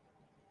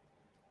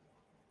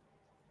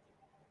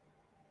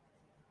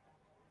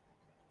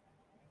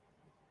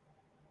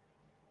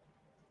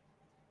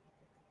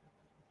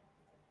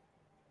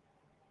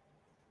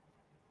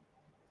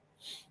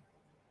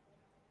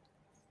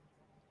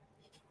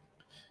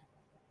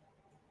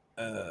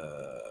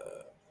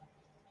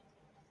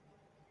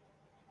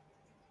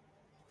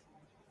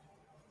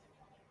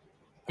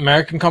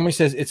 American Comedy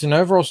says it's an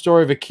overall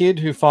story of a kid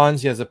who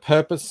finds he has a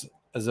purpose,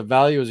 as a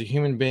value as a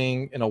human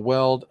being in a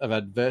world of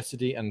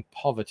adversity and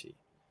poverty.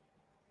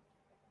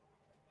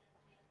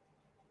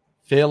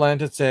 Fear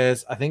Lantern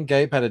says, I think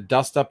Gabe had a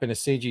dust up in a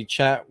CG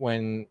chat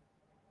when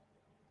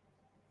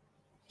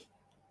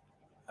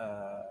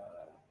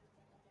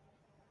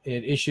he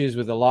had issues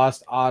with the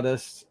last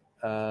artist.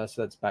 So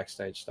that's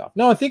backstage stuff.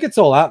 No, I think it's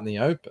all out in the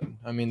open.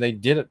 I mean, they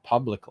did it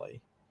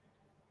publicly.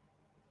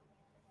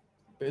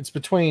 It's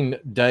between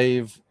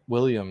Dave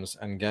Williams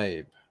and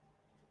Gabe.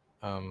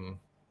 I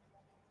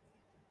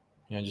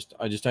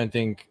just don't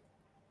think.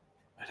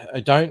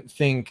 I don't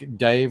think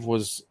Dave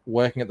was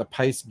working at the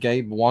pace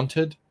Gabe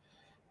wanted,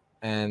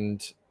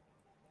 and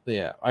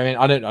yeah, I mean,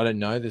 I don't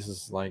know. This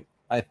is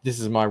this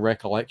is my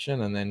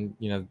recollection, and then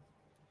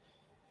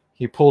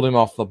he pulled him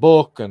off the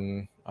book,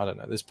 and I don't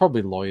know. There's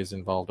probably lawyers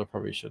involved. I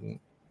probably shouldn't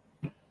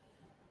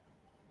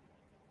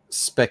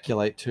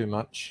speculate too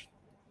much.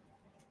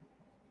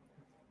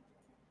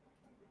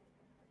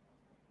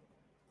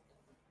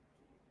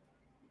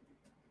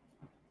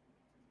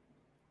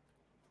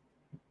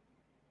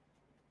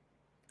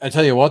 I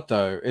tell you what,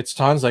 though, it's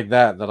times like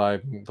that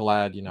I'm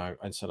glad,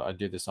 I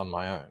do this on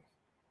my own.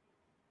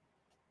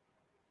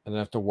 I don't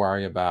have to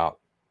worry about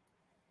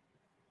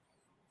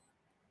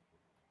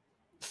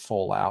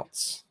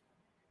fallouts.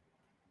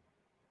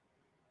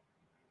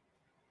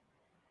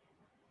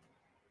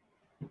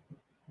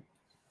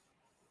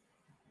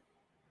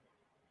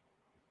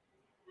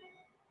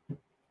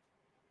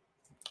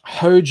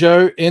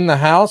 Hojo in the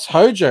house.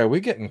 Hojo, we're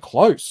getting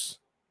close.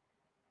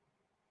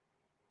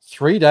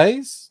 3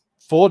 days?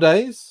 4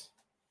 days?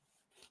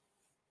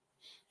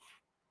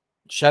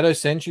 Shadow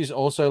Sentry is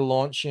also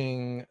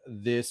launching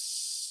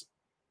this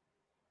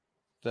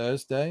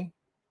Thursday.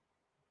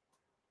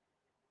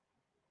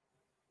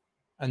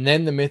 And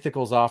then the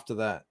Mythicals after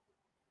that.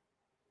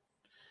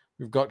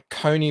 We've got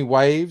Coney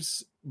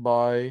Waves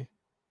by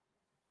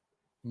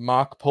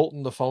Mark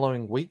Poulton the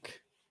following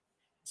week.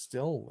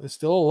 There's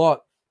still a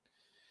lot.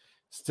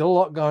 Still a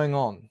lot going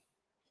on.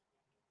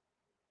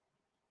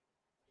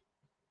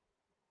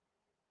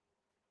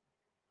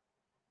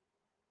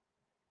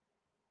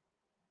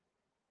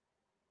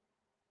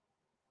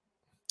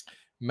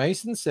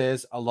 Mason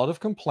says a lot of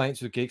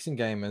complaints with Geeks and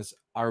Gamers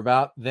are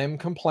about them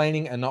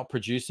complaining and not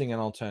producing an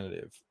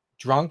alternative.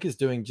 Drunk is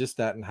doing just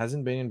that and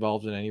hasn't been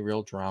involved in any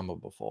real drama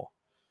before.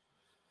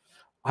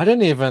 I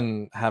don't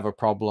even have a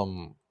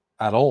problem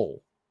at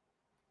all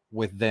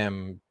with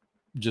them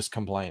just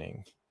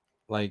complaining.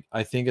 Like,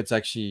 I think it's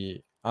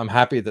actually, I'm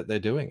happy that they're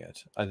doing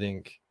it. I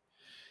think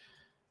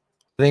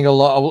a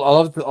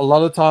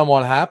lot of time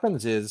what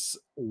happens is,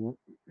 you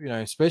know,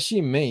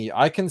 especially me,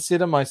 I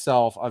consider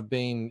myself, I've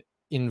been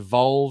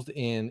involved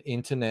in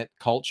internet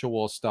culture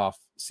war stuff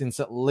since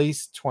at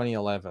least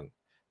 2011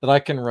 that I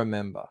can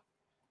remember.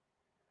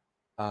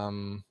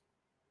 But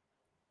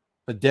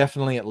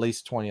definitely at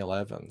least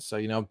 2011. So,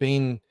 you know, I've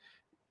been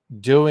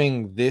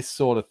doing this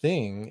sort of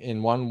thing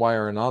in one way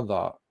or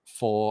another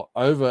for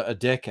over a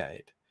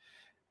decade.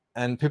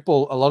 And a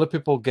lot of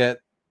people get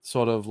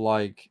sort of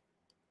like,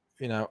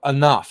 you know,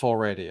 enough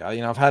already.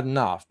 You know, I've had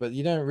enough, but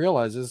you don't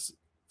realize there's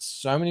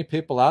so many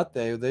people out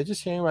there. They're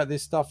just hearing about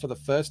this stuff for the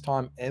first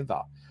time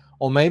ever.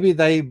 Or maybe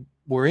they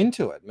were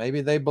into it.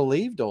 Maybe they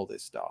believed all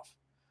this stuff.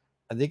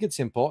 I think it's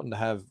important to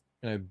have,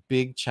 you know,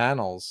 big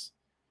channels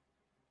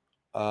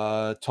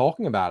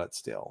talking about it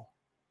still.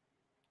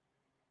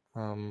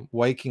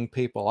 Waking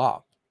people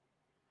up.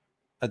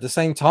 At the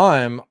same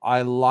time,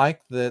 I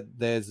like that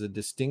there's a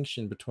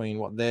distinction between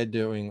what they're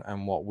doing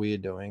and what we're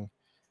doing,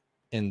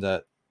 in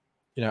that,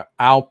 you know,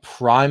 our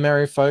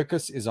primary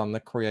focus is on the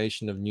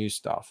creation of new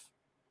stuff,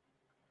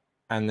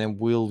 and then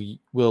we'll you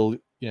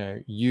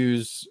know,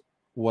 use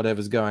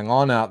whatever's going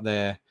on out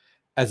there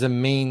as a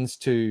means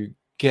to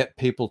get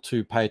people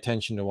to pay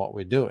attention to what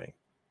we're doing.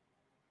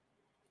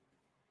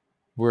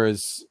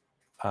 Whereas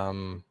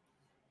for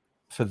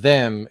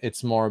them,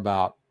 it's more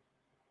about,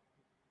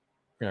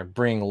 you know,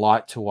 bringing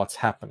light to what's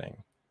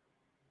happening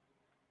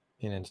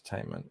in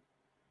entertainment.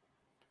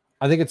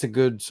 I think it's a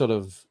good sort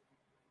of,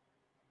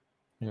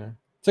 you know,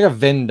 it's like a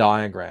Venn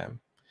diagram.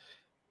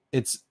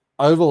 It's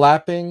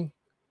overlapping,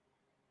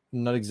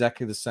 not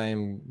exactly the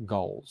same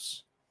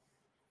goals.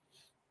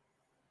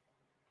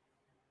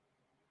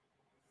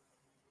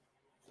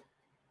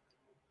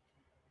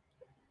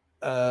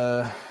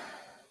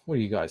 What are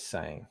you guys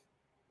saying?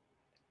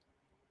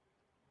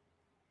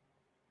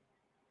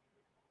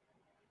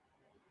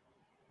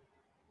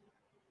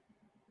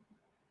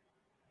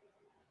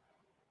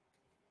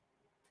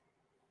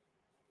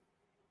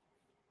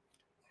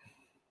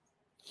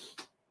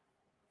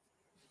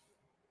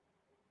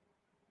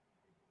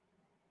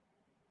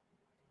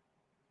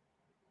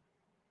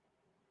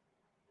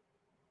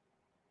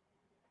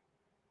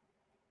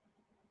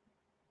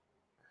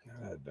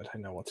 I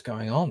don't know what's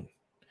going on.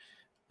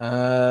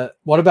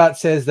 What about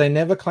says they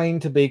never claim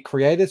to be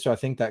creators, so I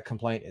think that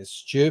complaint is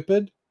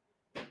stupid.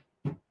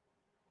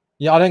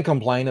 Yeah, I don't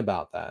complain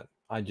about that.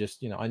 I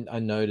just, you know, I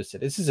notice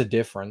it. This is a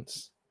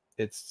difference.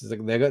 It's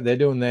like they're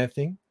doing their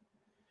thing,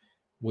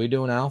 we're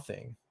doing our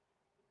thing.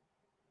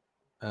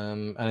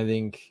 And I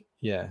think,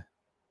 yeah,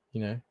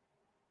 you know,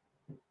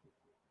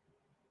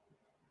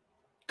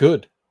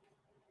 good.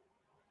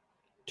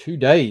 2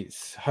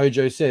 days.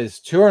 Hojo says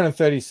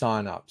 230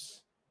 signups.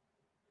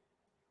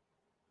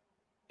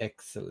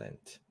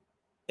 Excellent.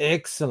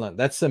 Excellent.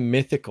 That's the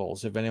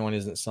Mythicals, if anyone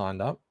isn't signed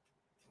up.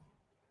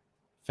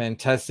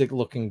 Fantastic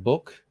looking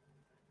book.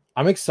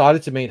 I'm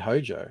excited to meet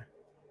Hojo.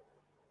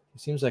 He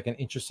seems like an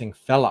interesting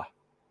fella.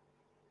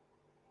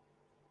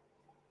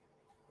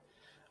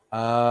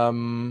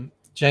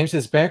 James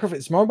says, Bancroft,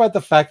 it's more about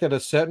the fact that at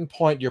a certain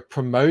point you're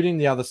promoting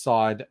the other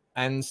side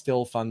and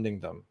still funding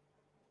them.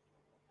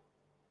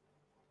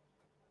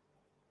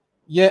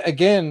 Yeah,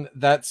 again,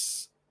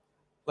 that's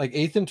like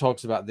Ethan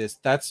talks about this.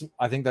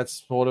 I think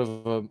that's sort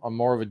of a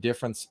more of a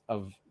difference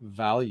of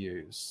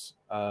values.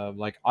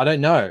 Like, I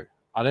don't know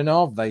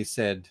if they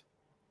said,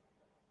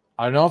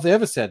 I don't know if they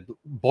ever said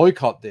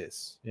boycott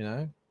this, you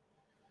know.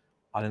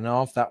 I don't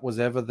know if that was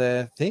ever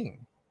their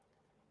thing.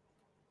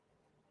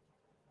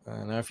 I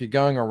don't know if you're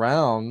going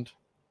around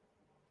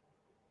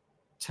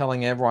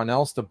telling everyone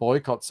else to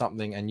boycott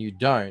something and you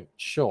don't,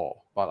 sure,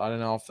 but I don't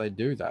know if they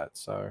do that.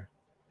 So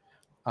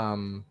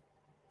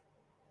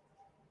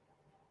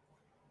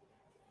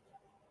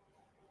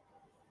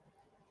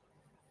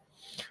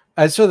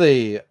As for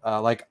the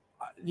like,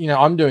 you know,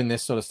 I'm doing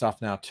this sort of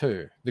stuff now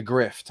too. The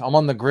grift. I'm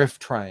on the grift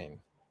train.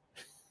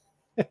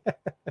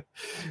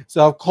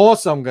 So of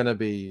course I'm going to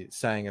be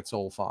saying it's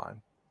all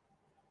fine.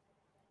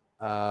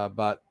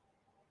 But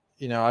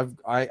you know,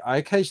 I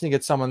occasionally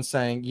get someone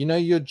saying, you know,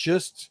 you're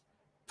just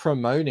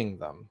promoting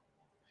them.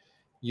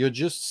 You're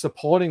just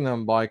supporting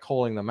them by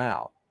calling them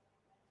out.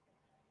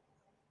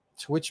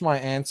 To which my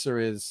answer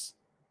is,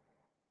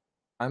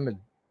 I'm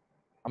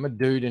a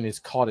dude in his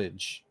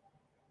cottage.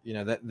 You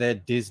know, that they're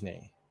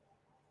Disney.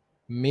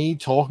 Me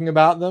talking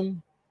about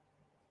them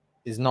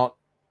is not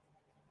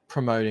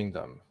promoting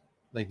them.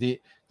 Like the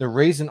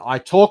reason I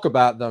talk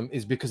about them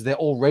is because they're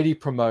already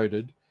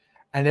promoted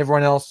and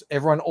everyone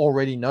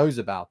already knows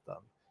about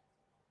them.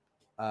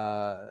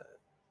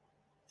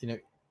 You know,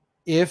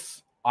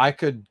 if I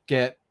could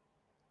get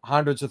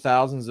hundreds of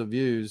thousands of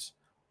views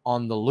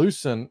on the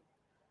Lucent,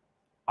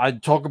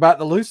 I'd talk about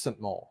the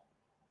Lucent more.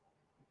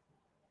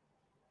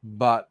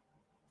 But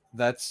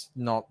that's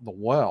not the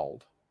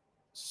world.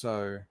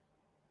 So,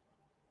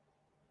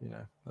 you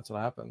know, that's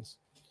what happens.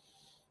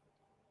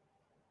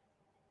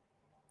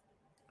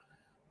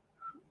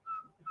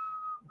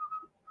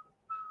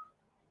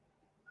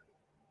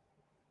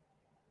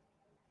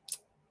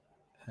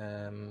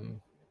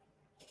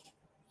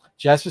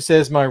 Jasper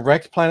says my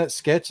Wrecked Planet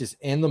sketch is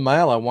in the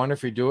mail. I wonder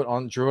if we drew it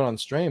on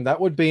stream. That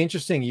would be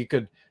interesting. You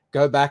could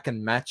go back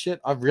and match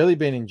it. I've really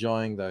been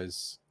enjoying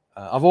those.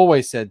 I've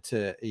always said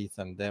to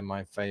Ethan, they're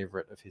my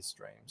favorite of his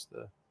streams.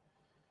 The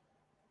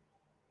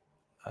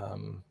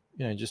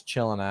you know, just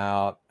chilling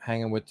out,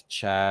 hanging with the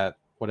chat,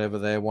 whatever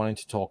they're wanting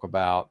to talk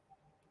about,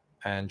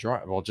 and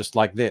draw. Well, just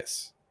like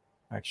this,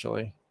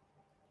 actually.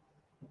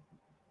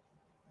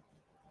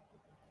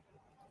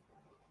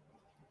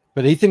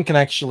 But Ethan can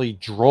actually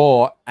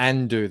draw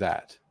and do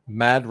that.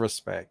 Mad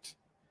respect.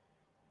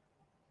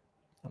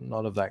 I'm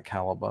not of that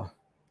caliber.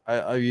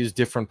 I use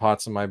different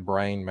parts of my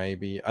brain,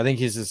 maybe. I think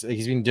he's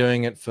been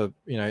doing it for,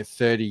 you know,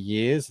 30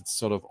 years. It's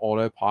sort of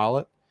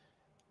autopilot.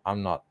 I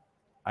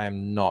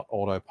am not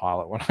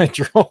autopilot when I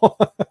draw.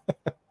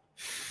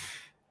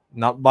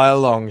 Not by a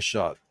long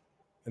shot.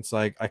 It's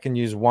like I can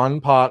use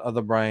one part of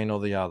the brain or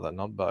the other,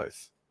 not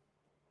both.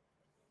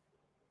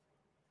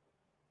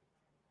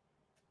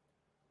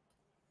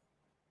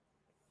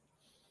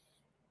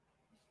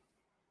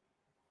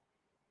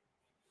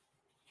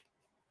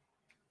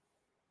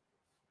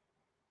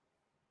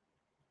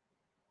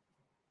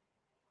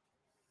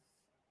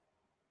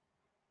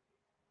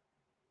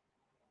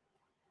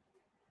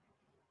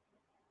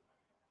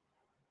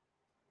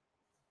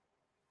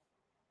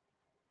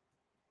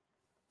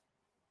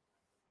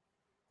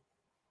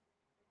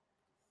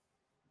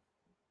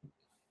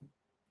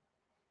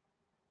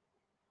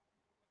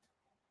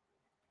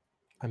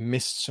 I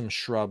missed some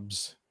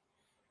shrubs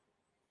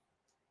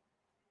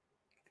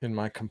in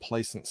my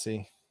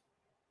complacency.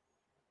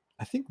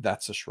 I think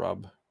that's a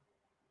shrub.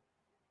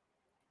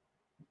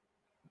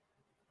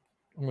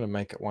 I'm going to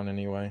make it one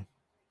anyway.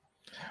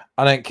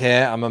 I don't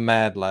care. I'm a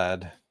mad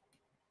lad.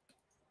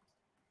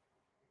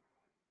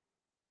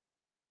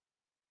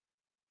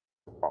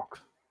 Rock.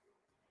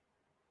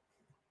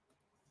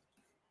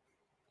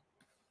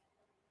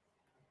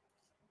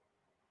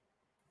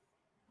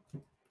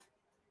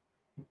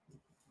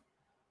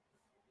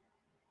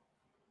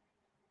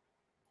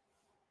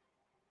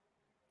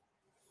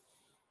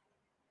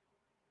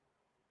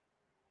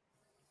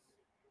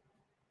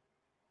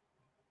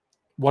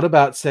 What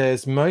about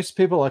says most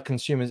people are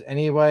consumers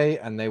anyway,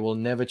 and they will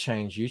never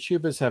change.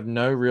 YouTubers have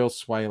no real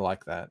sway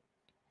like that.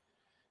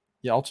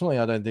 Yeah, ultimately,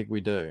 I don't think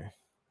we do.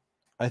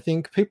 I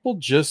think people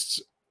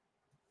just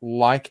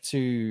like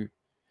to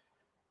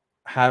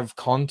have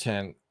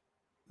content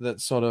that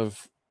sort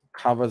of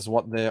covers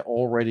what they're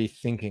already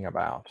thinking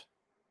about.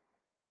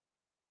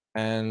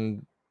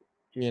 And,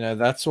 you know,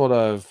 that's sort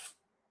of,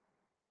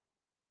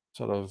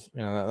 you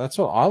know, that's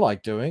what I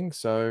like doing.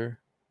 So,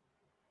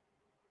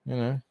 you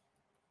know,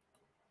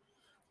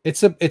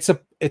 it's a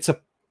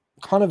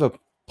kind of a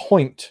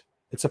point.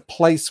 It's a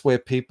place where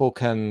people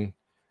can,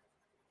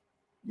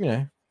 you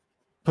know,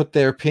 put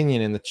their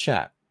opinion in the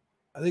chat.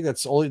 I think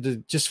that's all to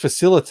just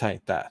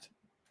facilitate that.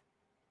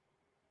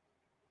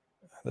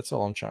 That's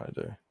all I'm trying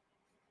to do.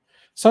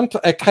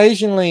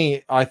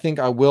 Occasionally, I think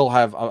I will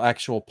have an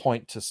actual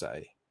point to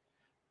say,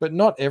 but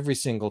not every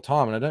single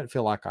time, and I don't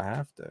feel like I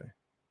have to.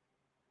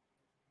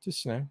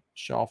 Just, you know,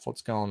 show off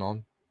what's going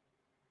on.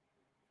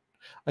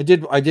 I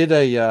did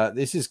a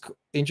this is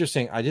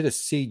interesting. I did a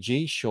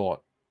CG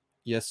short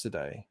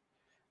yesterday,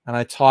 and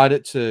I tied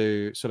it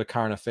to sort of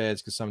current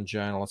affairs because some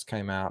journalist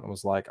came out and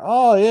was like,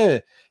 "Oh yeah,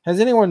 has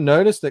anyone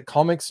noticed that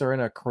comics are in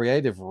a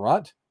creative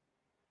rut?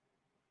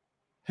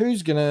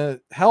 Who's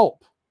gonna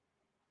help?"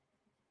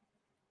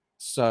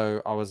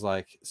 So I was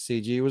like,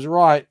 CG was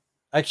right.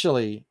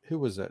 Actually, who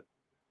was it?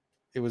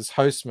 It was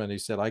Hostman who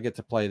said, "I get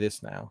to play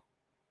this now."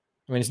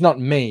 I mean, it's not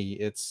me.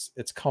 It's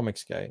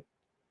Comicsgate.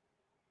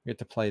 We get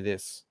to play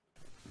this.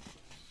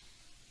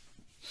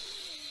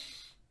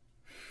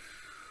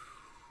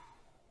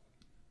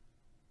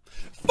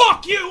 Fuck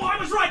Fuck you, I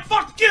was right.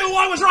 Fuck you,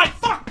 I was right.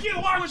 Fuck you,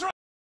 I was right.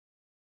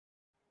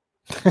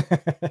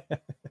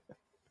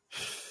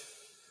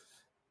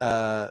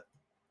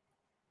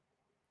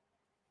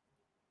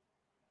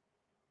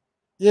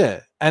 Yeah,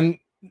 and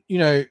you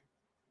know,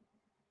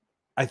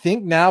 I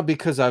think now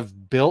because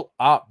I've built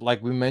up,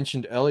 like we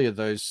mentioned earlier,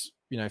 those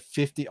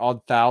 50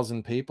 odd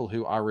thousand people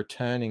who are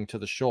returning to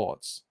the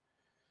shorts.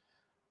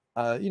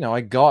 I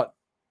got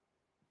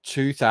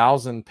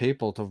 2,000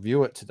 people to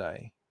view it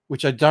today,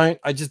 which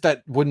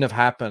that wouldn't have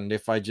happened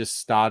if I just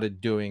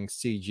started doing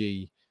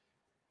CG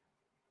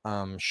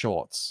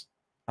shorts.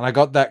 And I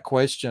got that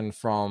question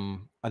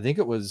from, I think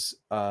it was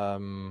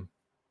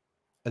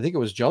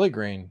Jolly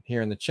Green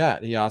here in the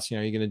chat. He asked,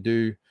 are you going to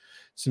do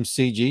some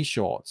CG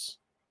shorts?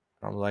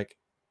 And I'm like,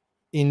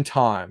 in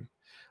time.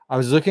 I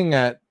was looking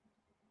at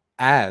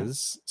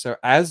so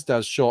Az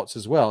does shorts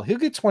as well. He'll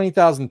get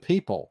 20,000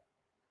 people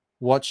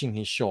watching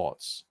his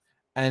shorts,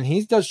 and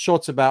he does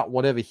shorts about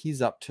whatever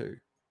he's up to.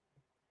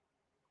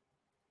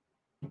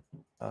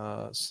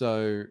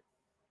 So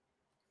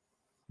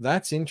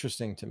that's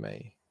interesting to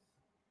me.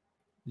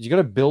 You got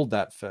to build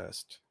that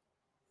first.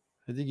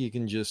 I think you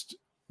can just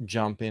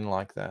jump in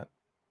like that.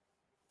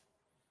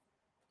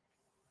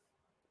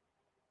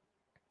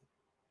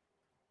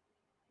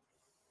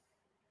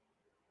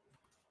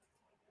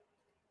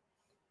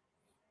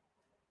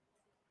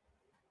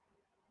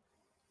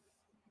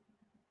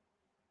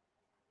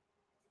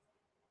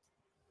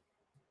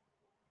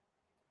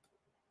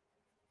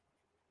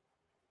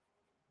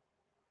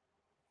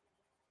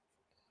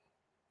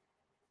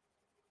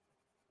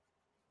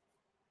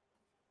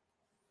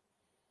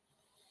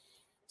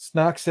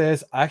 Snark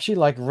says, I actually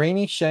like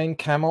Reenie, Shane,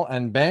 Camel,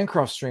 and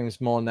Bancroft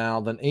streams more now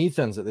than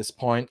Ethan's at this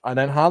point. I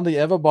don't hardly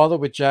ever bother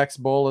with Jack's,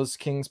 Ballers,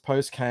 Kings,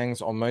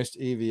 Post-Kangs, or most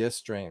EVS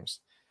streams.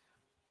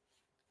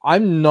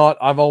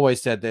 I've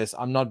always said this,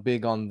 I'm not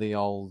big on the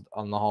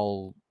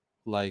whole,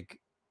 like,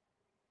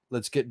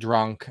 let's get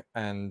drunk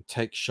and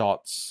take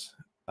shots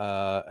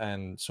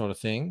and sort of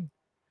thing.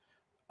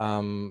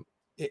 I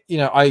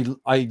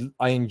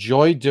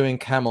enjoy doing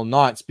Camel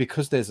nights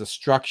because there's a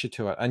structure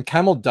to it, and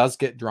Camel does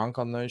get drunk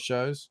on those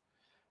shows,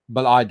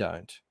 but I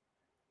don't,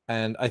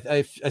 and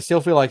I still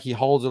feel like he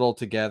holds it all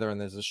together, and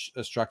there's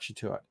a structure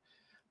to it.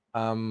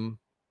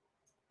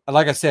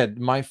 Like I said,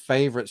 my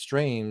favorite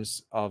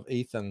streams of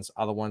Ethan's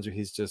are the ones where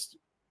he's just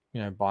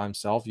by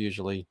himself,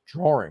 usually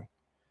drawing.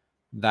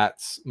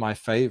 That's my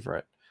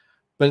favorite.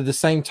 But at the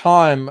same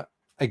time,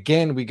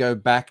 again, we go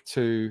back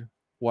to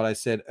what I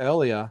said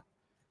earlier.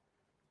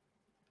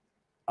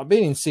 I've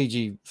been in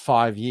CG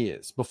 5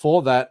 years.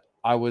 Before that,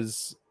 I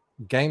was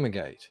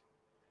Gamergate.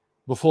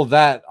 Before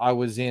that, I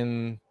was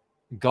in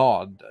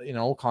God,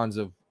 all kinds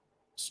of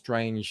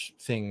strange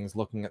things,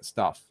 looking at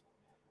stuff.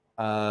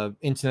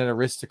 Internet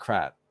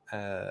Aristocrat,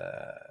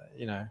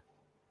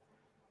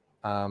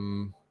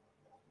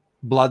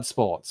 Blood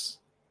Sports.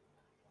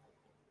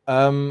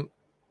 A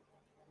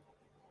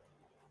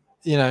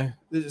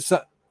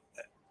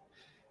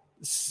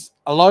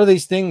lot of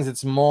these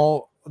things,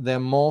 they're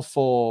more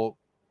for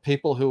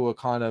people who were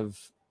kind of,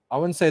 I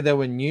wouldn't say they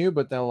were new,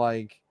 but they're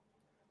like,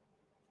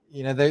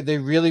 they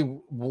really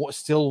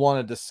still want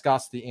to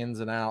discuss the ins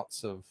and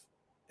outs of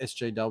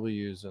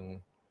SJWs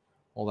and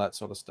all that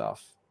sort of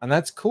stuff. And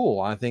that's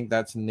cool. I think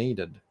that's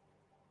needed.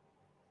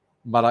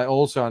 But I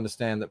also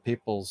understand that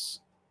people's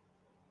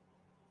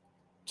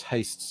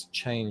tastes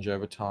change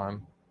over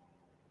time.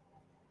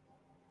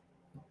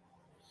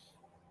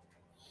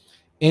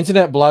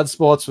 Internet Blood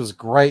Sports was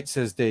great,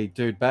 says D.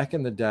 Dude, back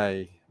in the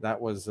day,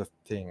 that was a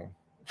thing.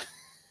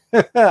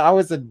 I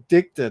was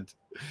addicted.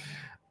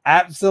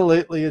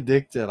 Absolutely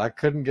addicted. I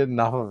couldn't get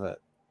enough of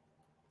it.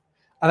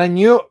 And I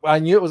knew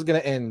it was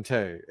going to end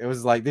too. It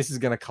was like, this is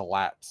going to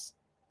collapse.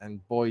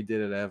 And boy,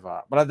 did it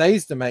ever. But they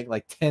used to make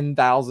like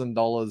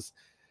 $10,000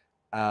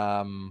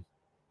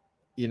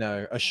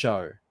 a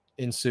show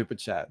in super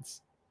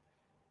chats.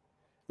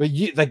 But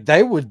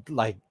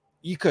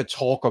you could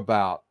talk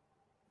about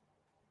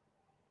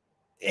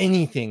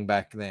anything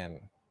back then.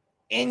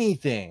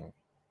 Anything.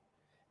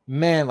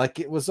 Man, like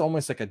it was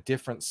almost like a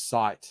different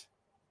site,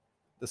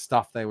 the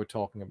stuff they were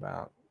talking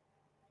about.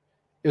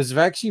 It was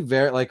actually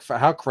very, like, for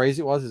how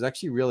crazy it was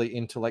actually really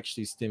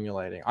intellectually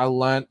stimulating. I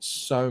learned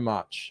so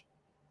much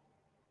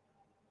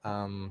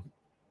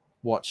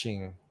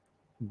watching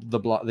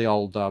the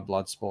old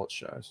blood sports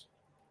shows.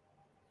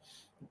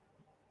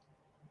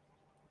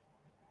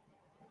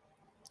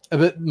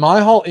 But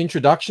my whole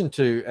introduction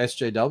to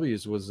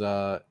SJWs was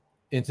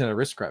Internet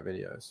Aristocrat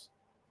videos.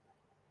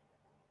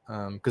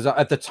 Because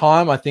at the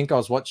time, I think I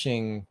was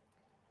watching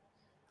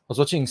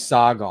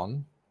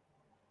Sargon.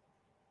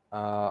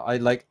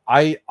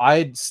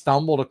 I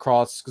stumbled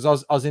across, because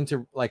I was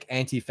into like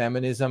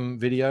anti-feminism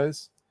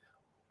videos.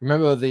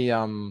 Remember the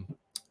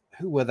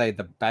who were they?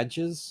 The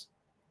Badgers,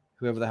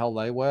 whoever the hell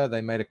they were.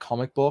 They made a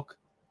comic book,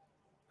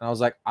 and I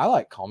was like, I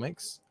like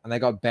comics, and they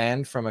got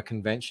banned from a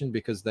convention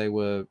because they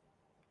were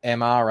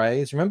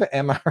MRAs. Remember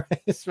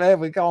MRAs? Man,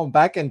 we're going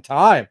back in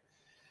time.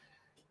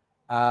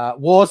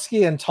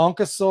 Warski and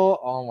Tonkasaw.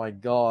 Oh my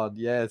god,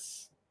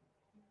 yes.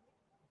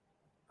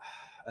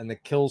 and the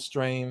kill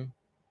stream.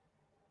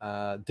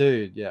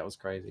 Dude, yeah, it was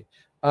crazy.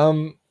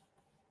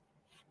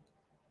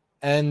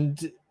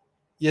 And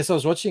yes, I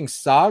was watching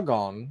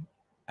Sargon,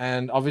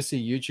 and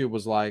obviously YouTube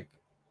was like,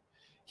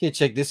 here,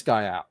 check this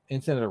guy out,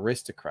 internet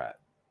aristocrat.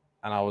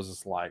 And I was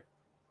just like,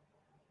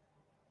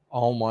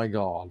 oh my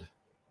God.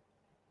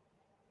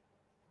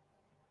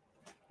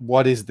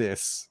 What is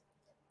this?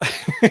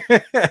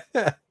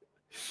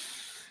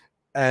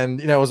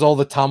 And, you know, it was all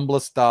the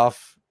Tumblr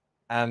stuff,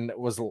 and it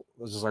was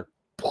just like,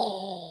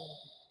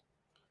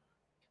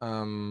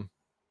 and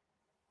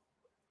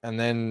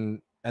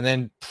then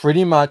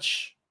pretty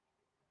much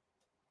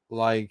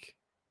like,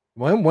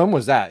 when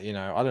was that? You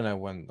know, I don't know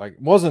when. Like,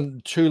 it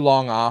wasn't too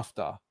long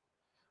after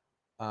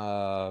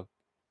Gamergate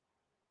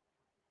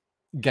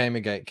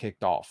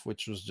kicked off,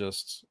 which was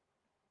just,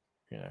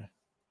 you know,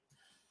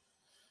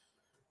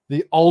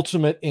 the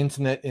ultimate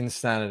internet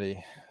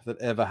insanity that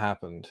ever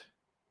happened.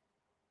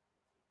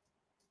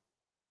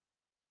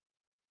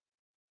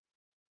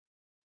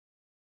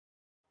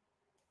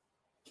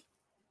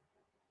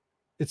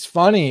 It's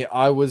funny.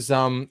 I was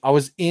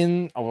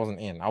listening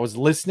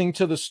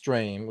to the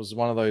stream. It was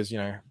one of those, you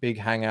know, big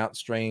hangout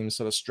streams,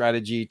 sort of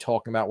strategy,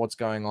 talking about what's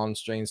going on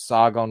streams.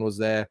 Sargon was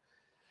there,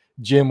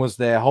 Jim was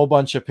there, a whole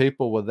bunch of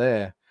people were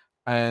there.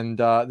 And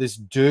this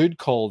dude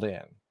called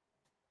in,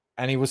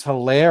 and he was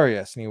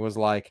hilarious. And he was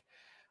like,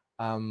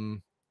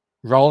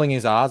 rolling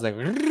his R's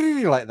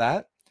like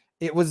that.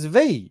 It was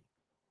V.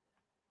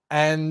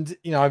 And,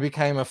 you know, I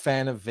became a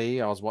fan of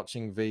V. I was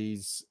watching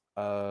V's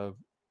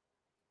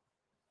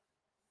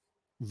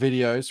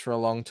videos for a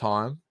long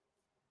time.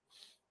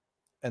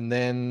 And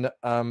then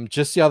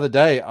just the other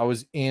day, I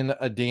was in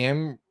a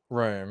DM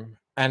room,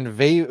 and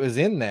V was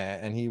in there,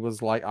 and he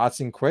was like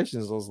asking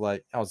questions. I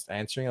was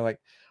answering. I'm like,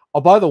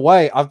 oh, by the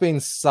way, I've been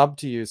subbed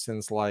to you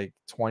since like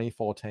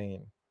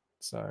 2014.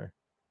 So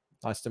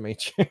nice to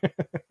meet you. It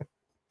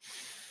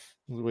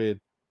was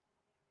weird.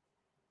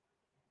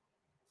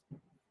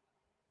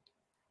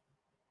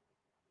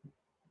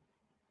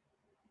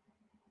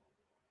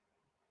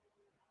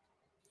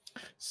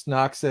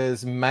 Snark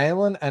says,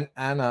 Malin and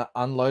Anna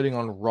unloading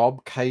on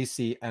Rob,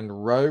 Casey,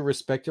 and Roe,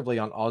 respectively,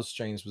 on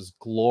Ozstreams was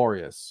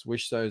glorious.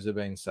 Wish those had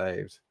been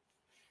saved.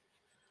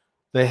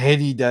 The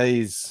heady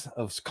days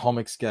of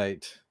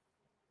Comicsgate.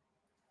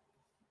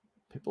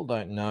 People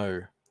don't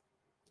know.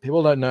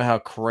 People don't know how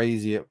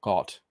crazy it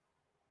got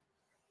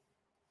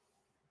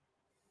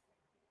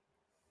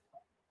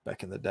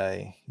back in the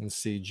day in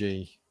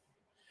CG.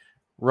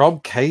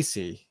 Rob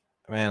Casey.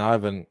 Man, I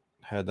haven't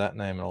heard that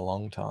name in a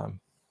long time.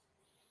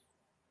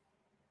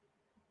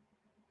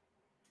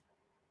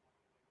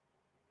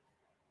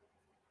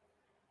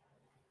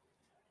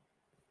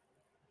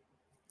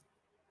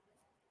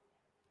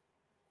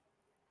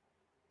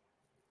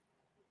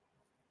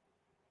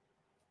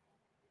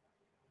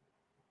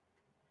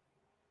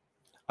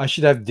 I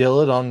should have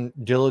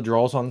Dilla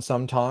draws on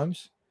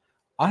sometimes.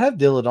 I have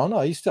Dillard on.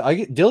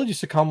 Dillard used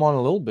to come on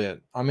a little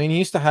bit. I mean, he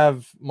used to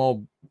have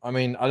more. I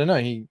mean, I don't know.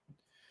 We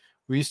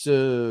used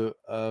to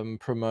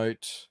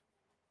promote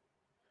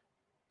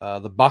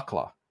the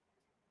Buckler.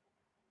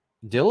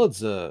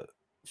 Dillard's a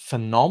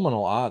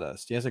phenomenal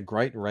artist. He has a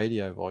great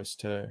radio voice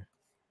too.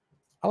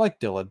 I like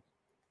Dillard.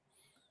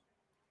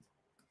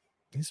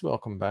 He's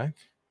welcome back.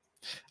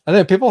 I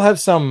know people have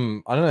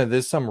some. I don't know.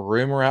 There's some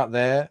rumor out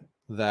there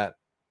that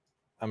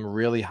I'm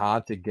really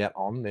hard to get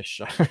on this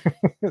show.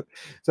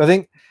 So I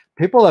think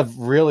people have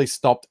really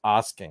stopped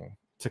asking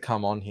to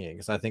come on here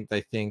because I think they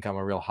think I'm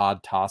a real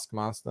hard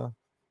taskmaster.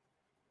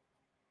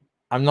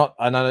 I'm not,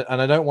 and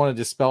I don't want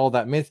to dispel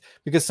that myth,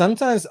 because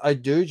sometimes I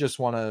do just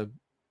want to,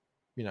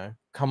 you know,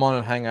 come on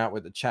and hang out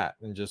with the chat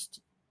and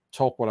just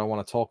talk what I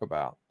want to talk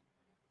about.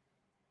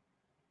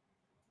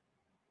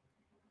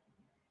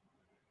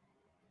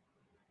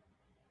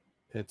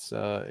 It's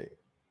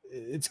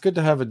good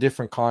to have a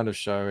different kind of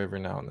show every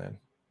now and then.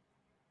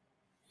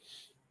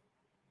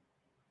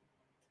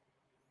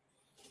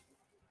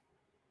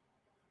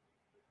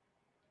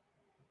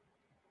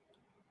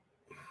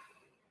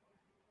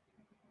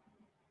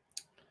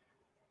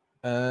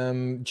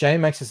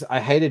 J-Max says,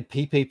 I hated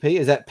PPP.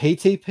 Is that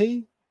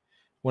PTP?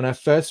 When I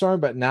first saw him,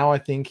 but now I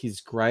think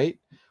he's great.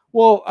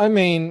 Well, I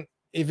mean,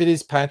 if it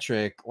is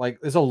Patrick,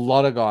 like there's a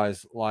lot of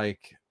guys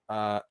like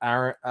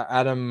Andy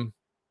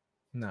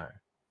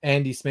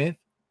Smith.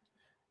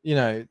 You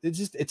know,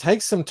 it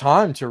takes some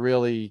time to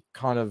really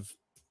kind of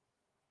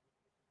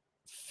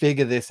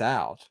figure this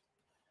out.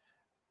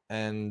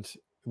 And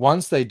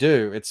once they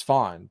do, it's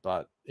fine.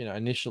 But you know,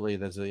 initially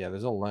there's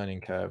a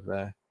learning curve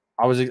there.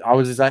 I was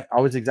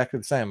exactly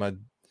the same. I'd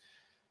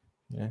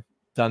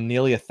done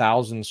nearly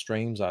 1,000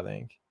 streams, I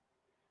think.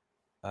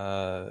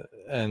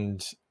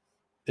 And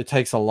it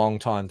takes a long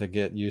time to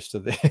get used to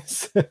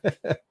this.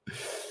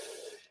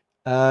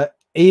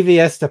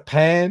 EVS to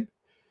Pan.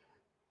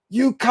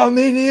 You come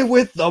in here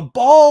with the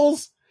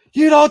balls.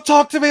 You don't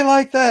talk to me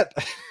like that.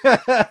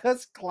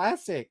 That's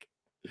classic.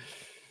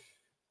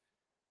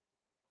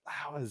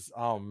 That was,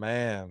 oh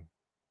man,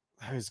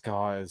 those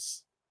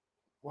guys.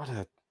 What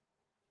a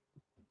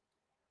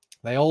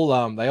They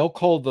all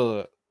call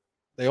the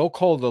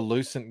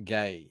Lucent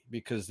gay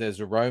because there's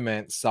a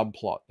romance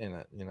subplot in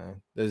it. You know,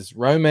 there's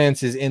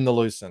romance is in the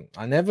Lucent.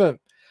 I never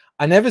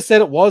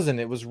said it wasn't.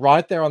 It was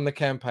right there on the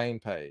campaign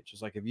page.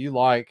 It's like, if you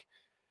like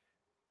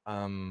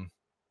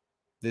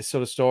this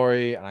sort of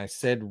story, and I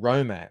said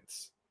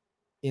romance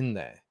in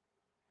there.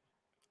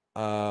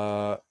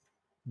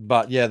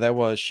 But yeah, they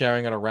were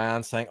sharing it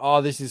around saying,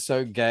 "Oh, this is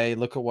so gay.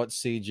 Look at what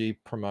CG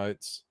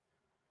promotes."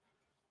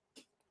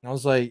 And I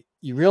was like,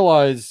 you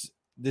realize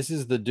this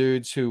is the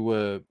dudes who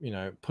were, you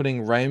know,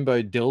 putting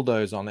rainbow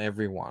dildos on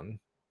everyone,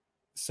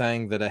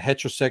 saying that a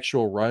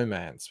heterosexual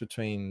romance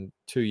between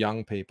two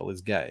young people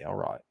is gay. All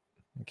right.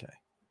 Okay.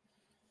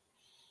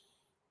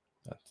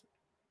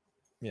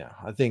 Yeah,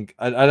 I think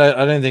I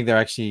don't think they're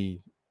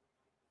actually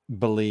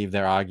believe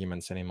their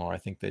arguments anymore. I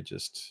think they're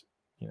just,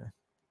 you know,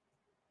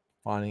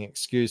 finding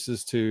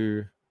excuses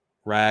to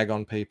rag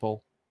on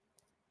people.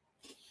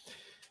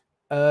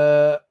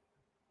 I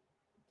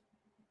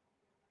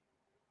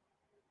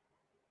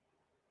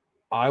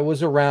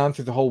was around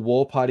through the whole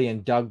war party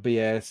and Doug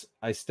BS.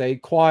 I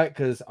stayed quiet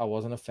because I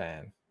wasn't a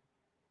fan.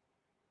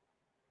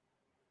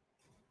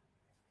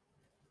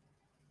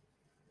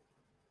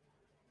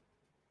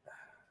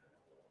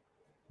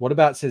 What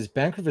about says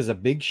Bancroft is a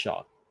big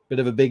shot? Bit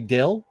of a big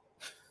deal?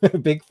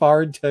 Big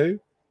forward too?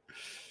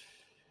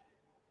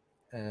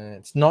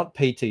 It's not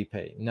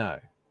PTP. No.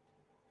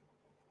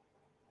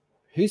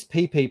 Who's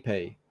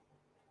PPP?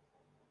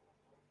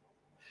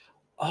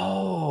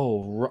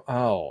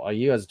 Oh,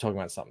 you guys are talking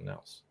about something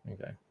else.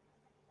 Okay.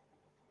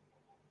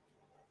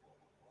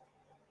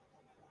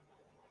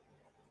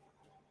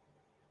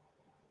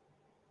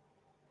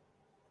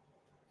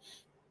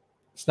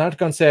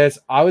 Snarticon says,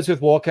 I was with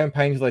War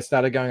Campaign until they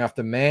started going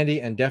after Mandy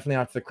and definitely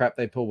after the crap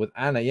they pulled with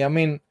Anna. Yeah, I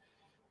mean,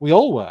 we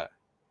all were.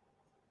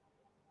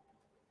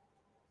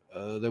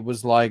 There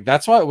was like,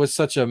 that's why it was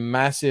such a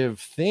massive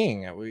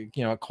thing.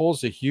 It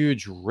caused a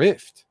huge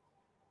rift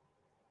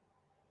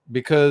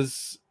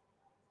because,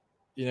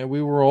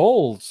 we were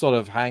all sort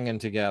of hanging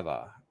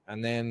together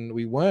and then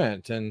we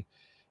weren't. And,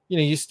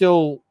 you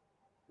still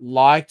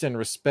liked and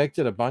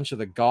respected a bunch of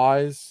the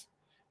guys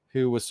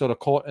who were sort of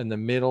caught in the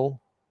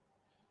middle.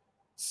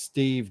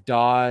 Steve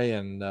Dye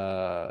and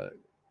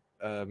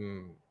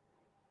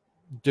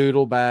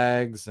Doodle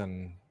Bags,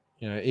 and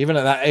even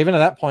at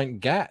that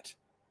point, Gat.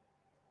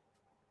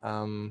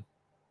 But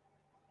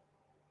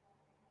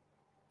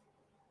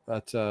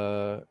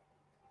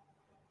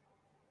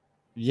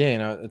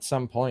yeah, at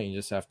some point you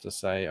just have to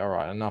say, all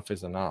right, enough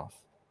is enough.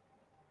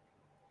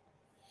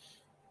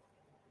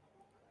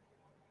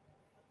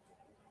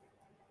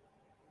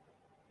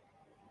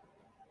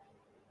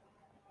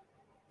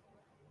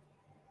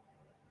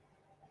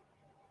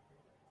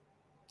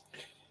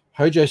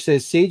 Hojo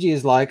says CG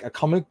is like a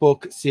comic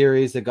book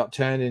series that got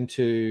turned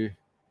into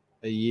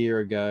a year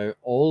ago.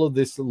 All of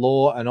this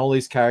lore and all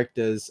these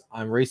characters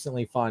I'm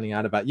recently finding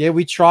out about. Yeah,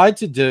 we tried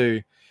to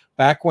do,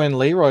 back when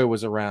Leroy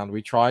was around,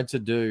 we tried to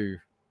do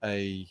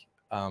a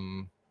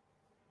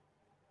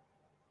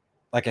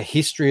like a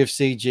history of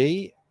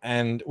CG,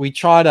 and we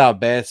tried our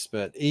best,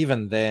 but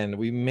even then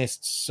we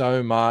missed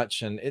so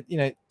much, and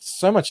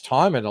so much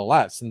time had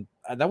elapsed, and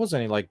that was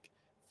only like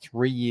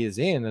 3 years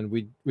in, and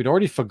we'd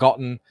already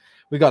forgotten.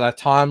 We got our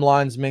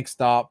timelines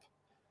mixed up.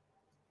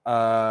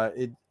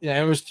 It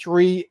was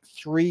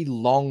three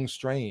long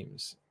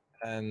streams,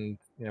 and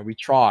we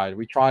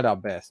tried our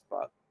best,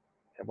 but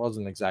it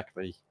wasn't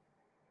exactly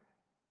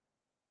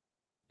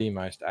the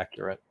most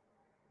accurate.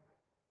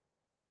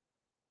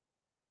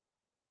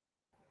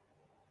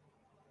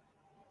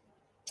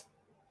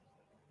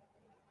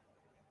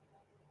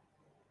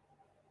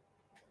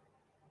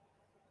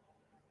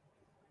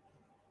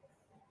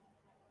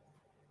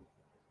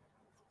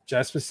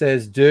 Jasper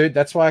says, dude,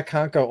 that's why I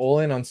can't go all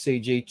in on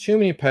CG. Too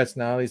many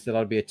personalities that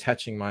I'd be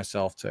attaching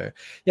myself to.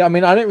 Yeah, I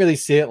mean, I don't really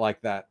see it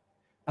like that.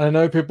 And I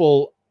know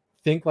people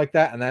think like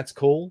that, and that's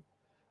cool.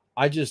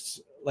 I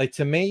just, like,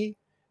 to me,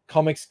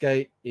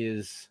 Comicsgate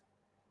is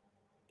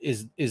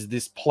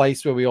this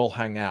place where we all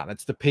hang out.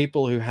 It's the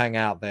people who hang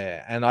out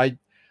there. And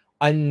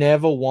I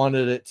never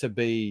wanted it to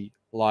be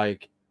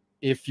like,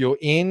 if you're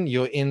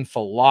in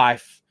for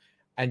life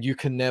and you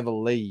can never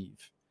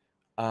leave.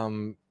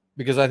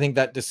 Because I think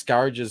that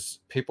discourages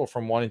people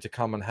from wanting to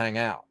come and hang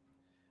out.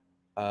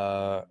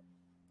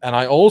 And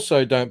I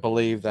also don't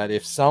believe that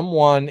if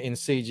someone in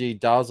CG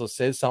does or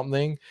says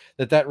something,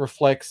 that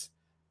reflects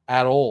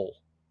at all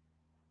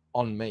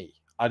on me.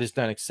 I just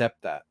don't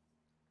accept that.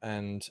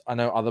 And I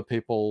know other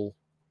people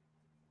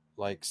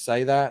like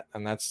say that,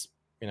 and that's,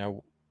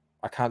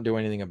 I can't do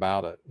anything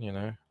about it.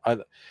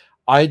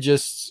 I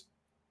just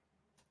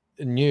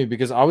knew,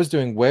 because I was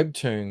doing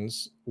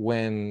webtoons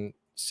when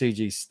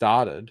CG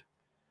started,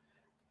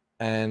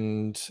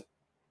 and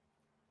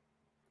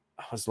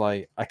I was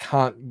like, I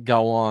can't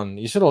go on.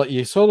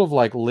 You're sort of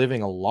like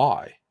living a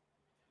lie,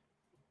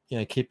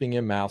 keeping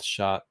your mouth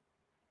shut.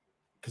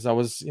 Because I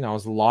was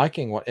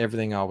liking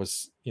everything I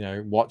was,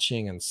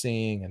 watching and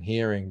seeing and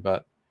hearing,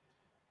 but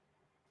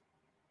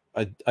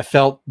I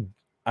felt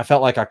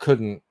like I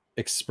couldn't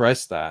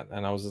express that.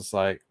 And I was just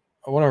like,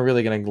 I want to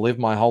really going to live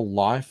my whole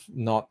life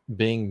not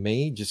being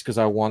me just because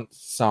I want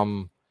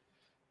some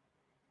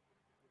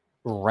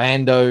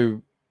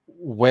rando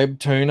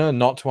webtooner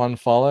not to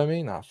unfollow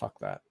me. Nah, fuck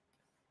that.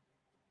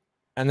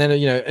 And then,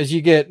 you know, as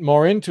you get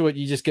more into it,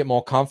 you just get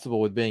more comfortable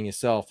with being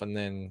yourself, and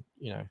then,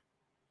 you know,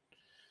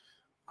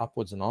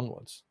 upwards and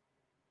onwards.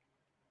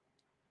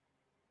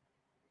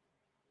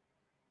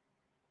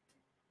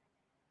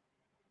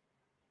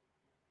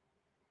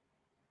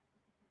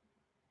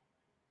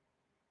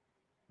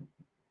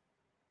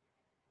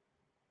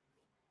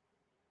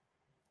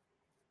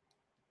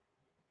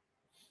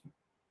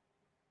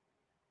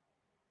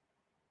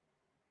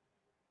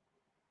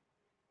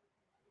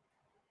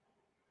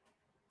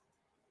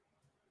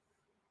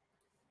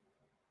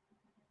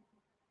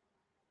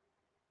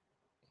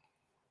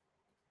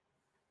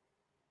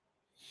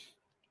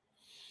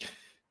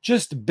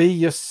 Just be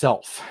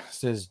yourself,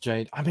 says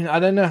Jade. I mean,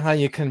 I don't know how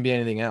you can be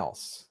anything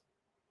else.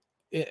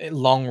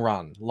 Long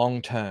run,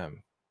 long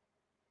term.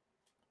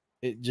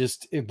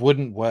 It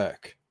wouldn't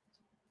work.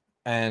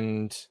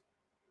 And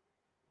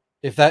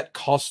if that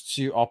costs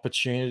you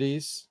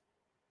opportunities,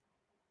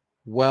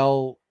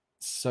 well,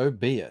 so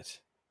be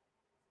it.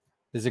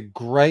 There's a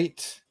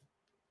great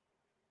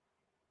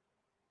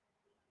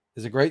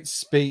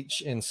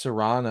speech in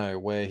Cyrano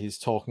where he's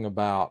talking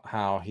about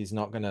how he's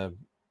not going to,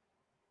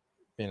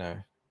 you know,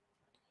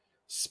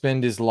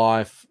 spend his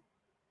life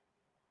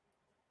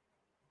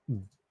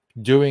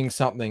doing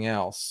something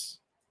else,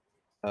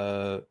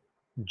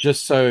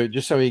 just so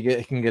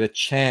he can get a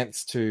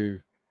chance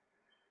to,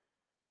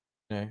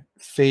 you know,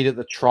 feed at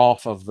the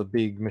trough of the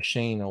big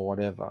machine or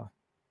whatever.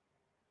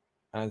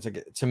 And it's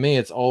like, to me,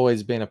 it's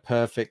always been a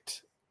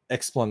perfect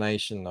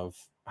explanation of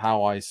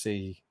how I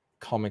see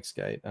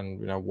Comicsgate, and,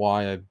 you know,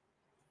 why I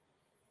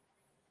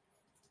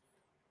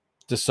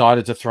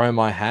decided to throw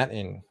my hat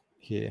in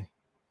here.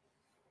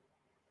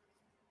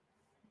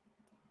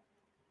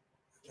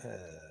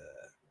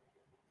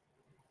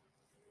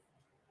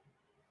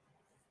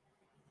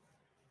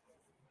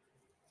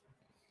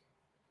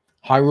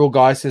 Hyrule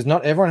Guy says,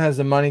 not everyone has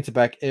the money to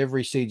back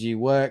every CG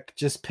work.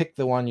 Just pick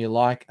the one you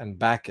like and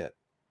back it.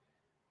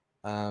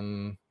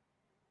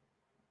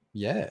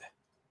 Yeah.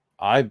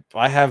 I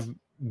have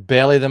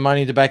barely the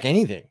money to back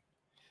anything,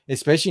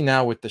 especially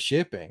now with the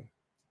shipping.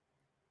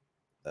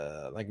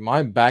 Like,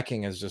 my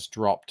backing has just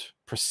dropped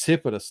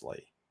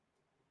precipitously.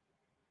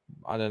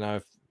 I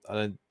don't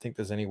think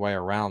there's any way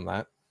around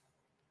that.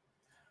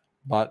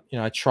 But, you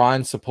know, I try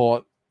and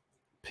support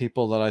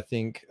people that I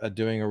think are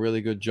doing a really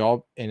good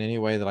job in any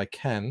way that I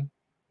can.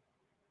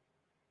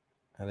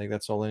 I think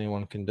that's all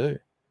anyone can do.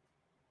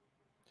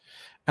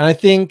 And I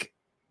think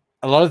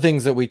a lot of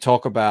things that we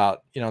talk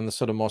about, you know, in the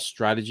sort of more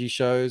strategy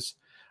shows,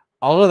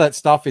 a lot of that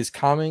stuff is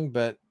coming,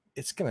 but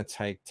it's going to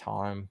take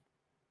time.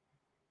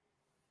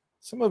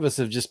 Some of us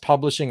are just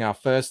publishing our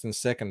first and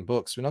second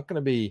books. We're not going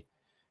to be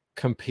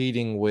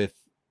competing with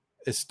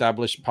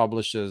established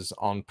publishers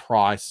on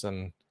price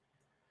and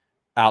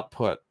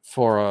output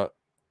for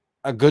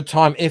a good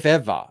time, if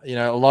ever. You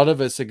know, a lot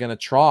of us are going to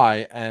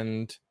try,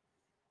 and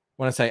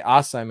when I say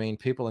us, I mean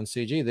people in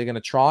CG. They're going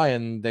to try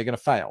and they're going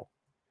to fail.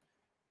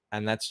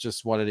 And that's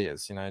just what it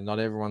is. You know, not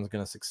everyone's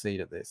going to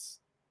succeed at this.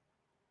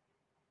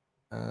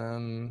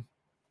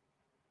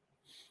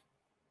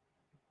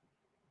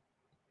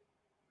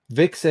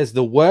 Vic says,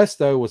 the worst,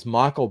 though, was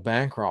Michael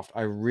Bancroft.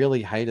 I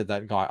really hated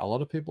that guy. A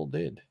lot of people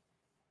did.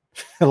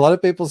 A lot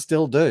of people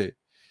still do.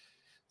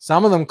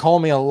 Some of them call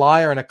me a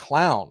liar and a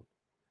clown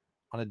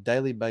on a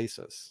daily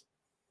basis.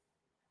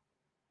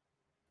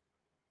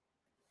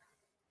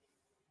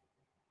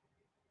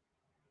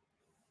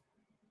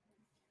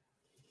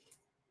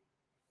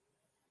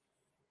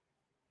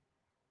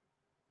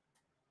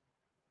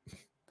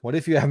 What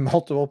if you have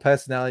multiple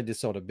personality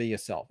disorder? Be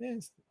yourself. Yeah,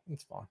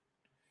 it's fine.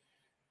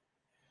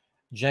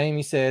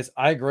 Jamie says,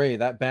 I agree.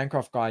 That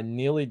Bancroft guy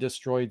nearly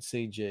destroyed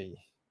CG.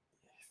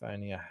 If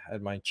only I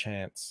had my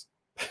chance.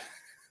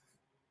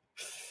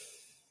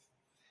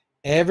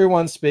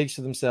 Everyone speaks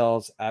for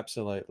themselves.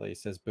 Absolutely,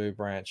 says Boo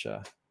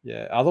Brancher.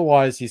 Yeah.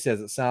 Otherwise, he says,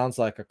 it sounds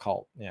like a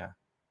cult. Yeah.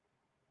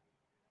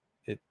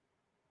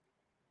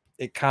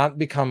 It can't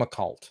become a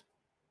cult.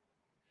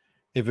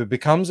 If it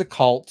becomes a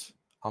cult,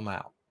 I'm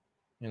out.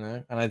 You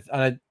know,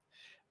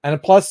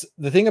 and plus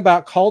the thing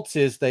about cults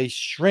is they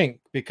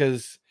shrink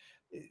because,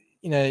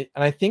 you know,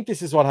 and I think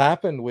this is what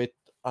happened with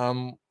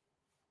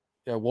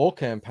War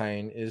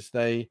Campaign, is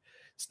they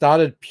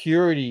started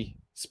purity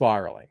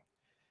spiraling.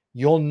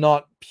 You're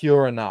not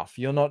pure enough.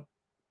 You don't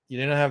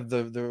have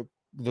the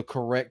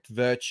correct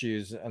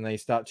virtues, and they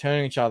start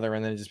turning each other,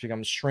 and then it just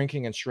becomes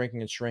shrinking and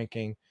shrinking and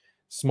shrinking,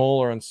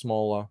 smaller and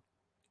smaller,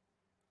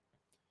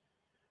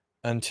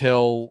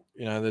 until,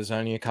 you know, there's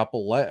only a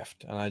couple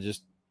left. And I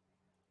just,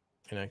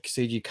 you know,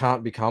 CG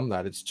can't become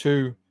that. It's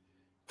too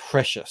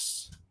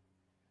precious.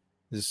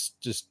 It's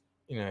just,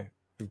 you know,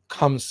 we've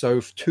come so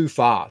too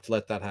far to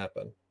let that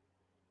happen.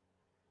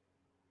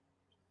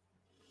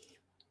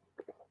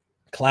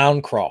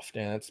 Clowncroft,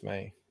 yeah, that's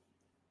me.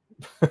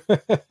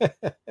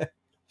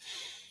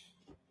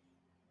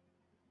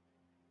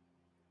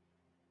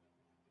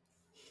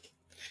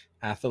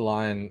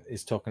 Atherline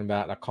is talking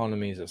about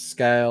economies of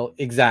scale.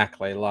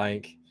 Exactly.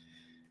 Like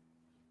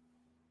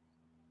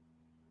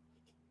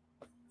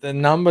the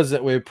numbers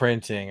that we're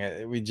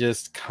printing, we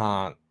just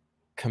can't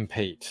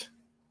compete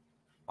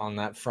on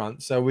that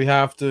front. So we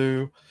have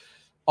to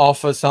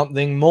offer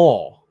something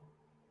more,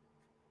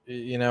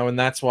 you know, and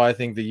that's why I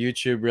think the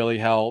YouTube really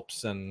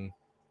helps. And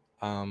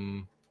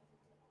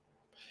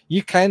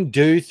you can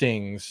do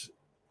things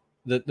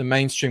that the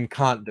mainstream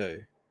can't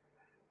do,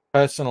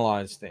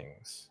 personalized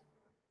things.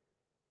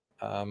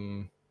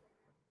 You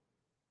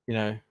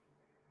know,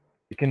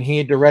 you can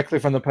hear directly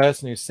from the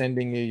person who's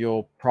sending you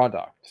your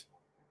product.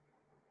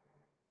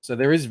 So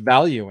there is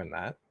value in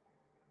that.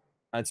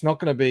 It's not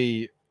going to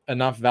be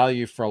enough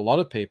value for a lot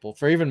of people,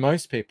 for even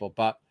most people,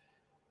 but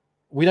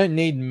we don't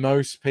need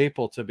most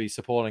people to be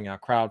supporting our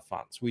crowd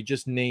funds. We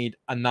just need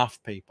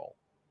enough people.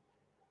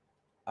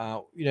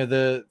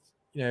 You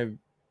know,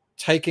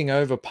 taking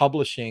over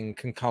publishing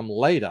can come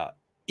later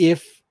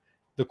if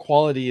the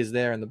quality is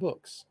there in the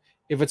books.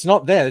 If it's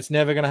not there, it's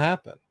never going to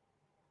happen.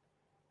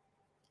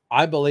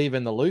 I believe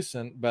in the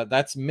Lucent, but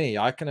that's me.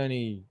 I can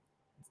only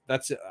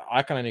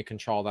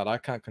control that. I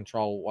can't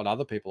control what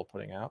other people are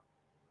putting out.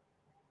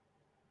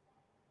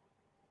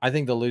 I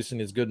think the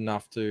Lucent is good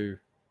enough to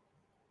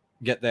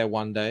get there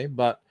one day,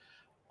 but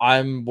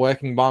I'm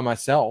working by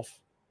myself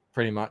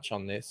pretty much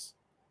on this,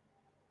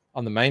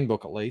 on the main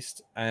book at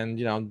least. And,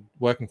 you know, I'm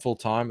working full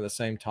time at the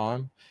same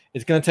time.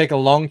 It's going to take a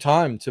long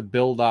time to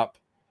build up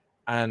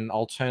an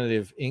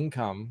alternative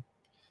income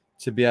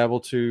to be able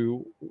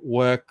to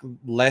work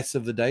less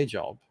of the day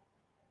job.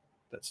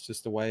 That's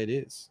just the way it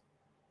is.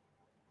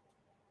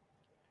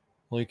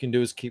 All you can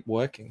do is keep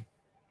working.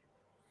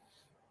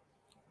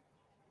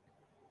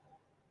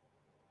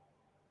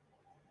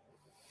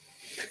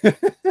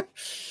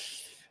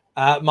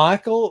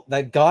 Michael,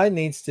 that guy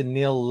needs to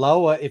kneel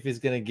lower if he's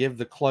going to give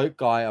the cloak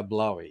guy a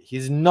blowy.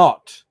 He's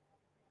not.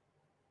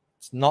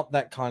 It's not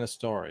that kind of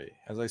story.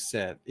 As I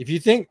said, if you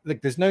think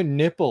like there's no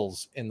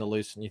nipples in the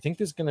Lucent, you think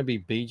there's going to be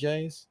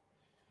BJs?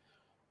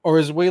 Or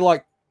as we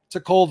like to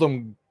call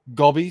them,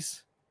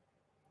 gobbies,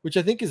 which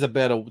I think is a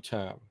better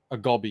term, a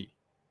gobby.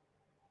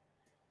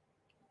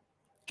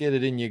 Get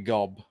it in your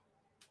gob.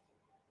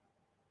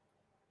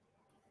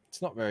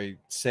 It's not very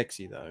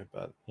sexy though,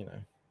 but you know,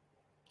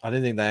 I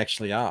don't think they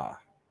actually are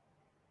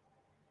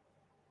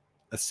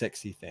a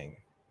sexy thing.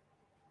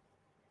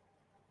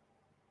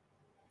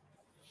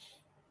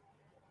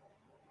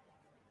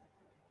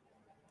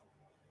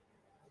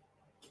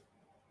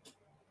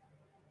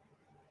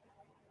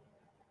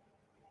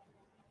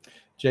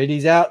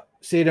 JD's out.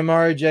 See you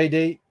tomorrow,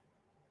 JD.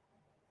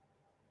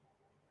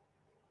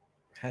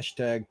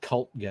 Hashtag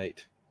Cultgate.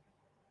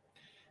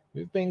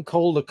 We've been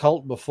called a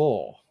cult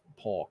before,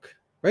 Pork.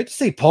 Great to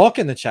see Pork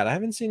in the chat. I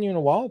haven't seen you in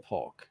a while,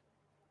 Pork.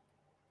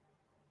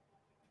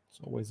 It's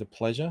always a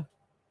pleasure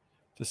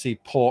to see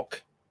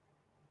Pork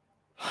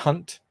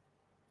Hunt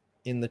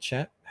in the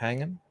chat,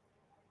 hanging.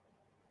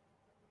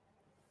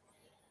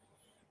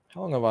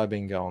 How long have I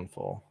been going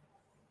for?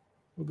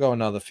 We'll go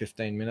another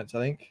 15 minutes, I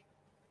think.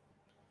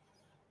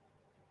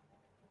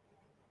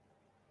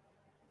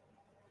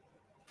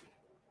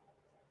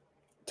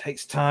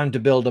 Takes time to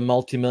build a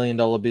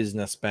multi-million-dollar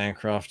business,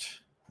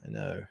 Bancroft. I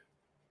know.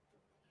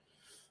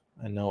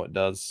 I know it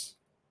does.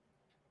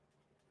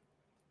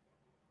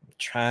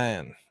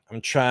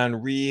 I'm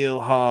trying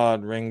real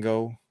hard,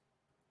 Ringo.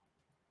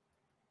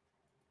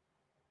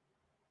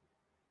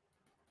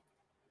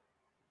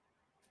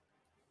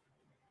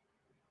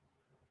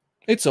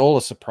 It's all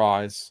a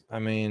surprise. I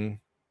mean,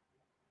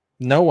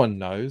 no one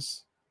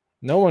knows.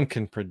 No one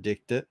can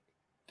predict it.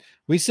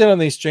 We sit on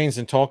these streams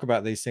and talk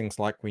about these things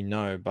like we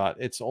know, but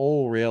it's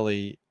all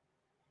really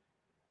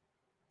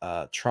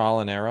trial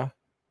and error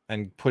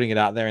and putting it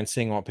out there and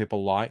seeing what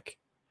people like.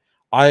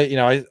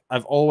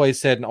 I've always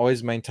said and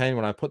always maintained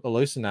when I put the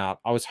Lucent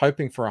out, I was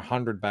hoping for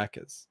 100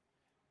 backers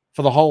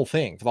for the whole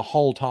thing, for the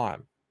whole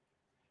time.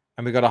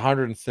 And we got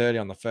 130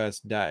 on the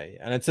first day.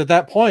 And it's at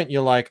that point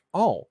you're like,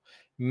 oh,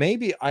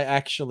 maybe I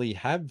actually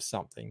have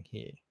something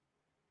here.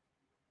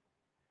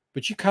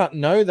 But you can't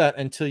know that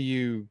until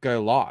you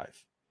go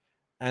live.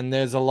 And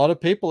there's a lot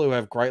of people who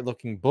have great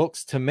looking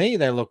books. To me,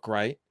 they look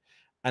great.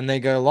 And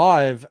they go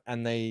live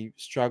and they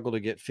struggle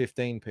to get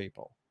 15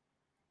 people.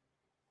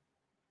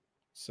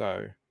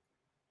 So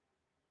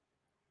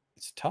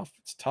it's tough.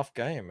 It's a tough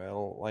game.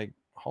 It'll, like,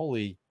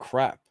 holy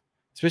crap.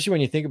 Especially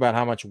when you think about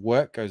how much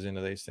work goes into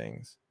these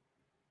things.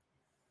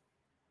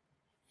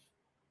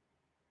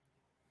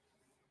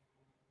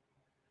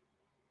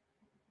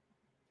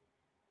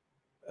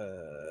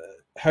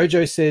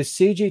 Hojo says,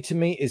 CG to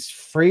me is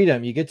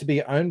freedom. You get to be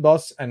your own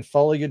boss and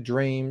follow your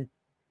dream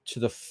to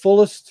the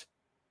fullest.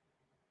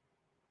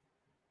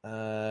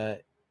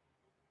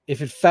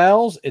 If it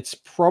fails, it's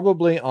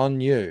probably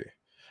on you.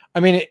 I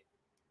mean,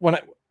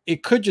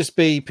 it could just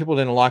be people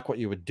didn't like what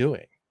you were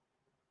doing.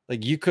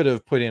 Like you could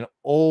have put in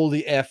all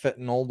the effort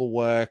and all the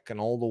work and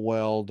all the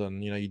world,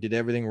 and you did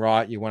everything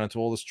right. You went into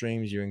all the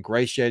streams, you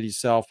ingratiated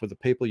yourself with the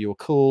people, you were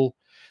cool.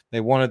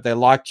 They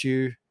liked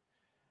you.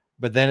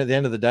 But then at the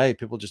end of the day,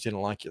 people just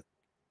didn't like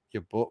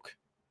your book.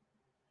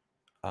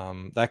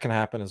 That can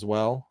happen as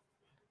well.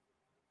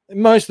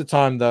 Most of the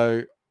time,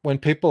 though, when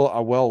people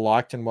are well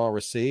liked and well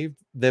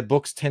received, their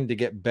books tend to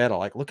get better.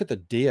 Like, look at the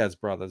Diaz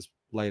brothers'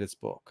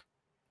 latest book.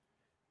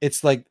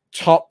 It's like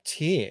top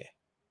tier.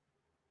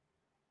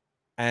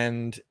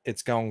 And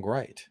it's going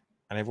great.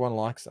 And everyone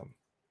likes them.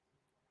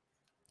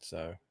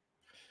 So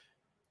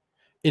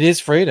it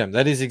is freedom.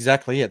 That is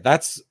exactly it.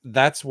 That's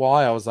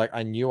why I was like,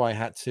 I knew I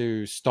had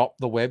to stop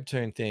the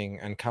webtoon thing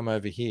and come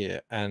over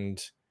here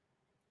and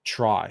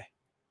try.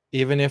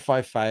 Even if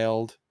I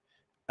failed,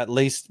 at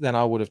least then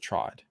I would have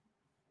tried.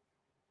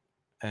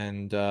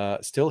 And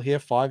still here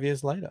 5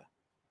 years later.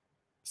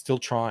 Still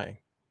trying.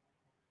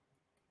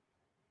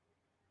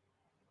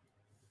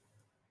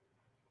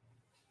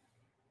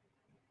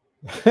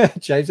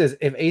 James says,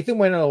 if Ethan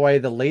went away,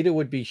 the leader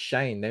would be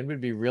Shane. Then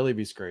would really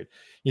be screwed.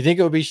 You think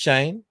it would be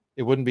Shane?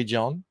 It wouldn't be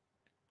John?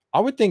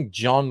 I would think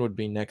John would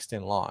be next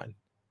in line.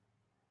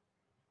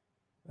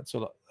 That's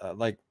what,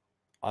 like,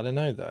 I don't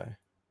know, though.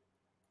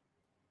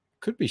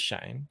 Could be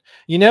Shane.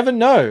 You never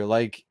know.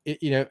 Like,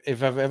 you know,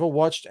 if I've ever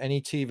watched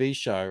any TV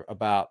show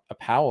about a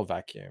power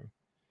vacuum,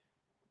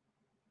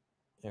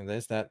 you know,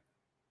 there's that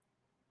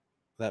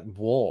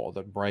war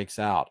that breaks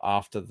out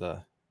after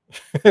the...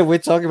 We're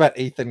talking about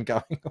Ethan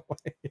going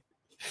away.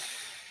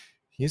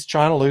 He's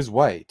trying to lose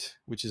weight,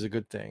 which is a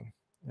good thing.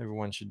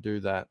 Everyone should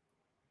do that.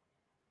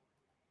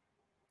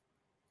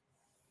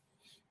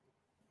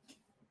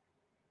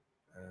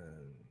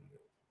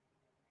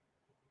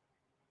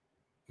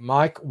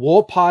 Mike,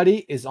 War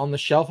Party is on the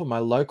shelf of my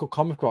local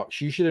comic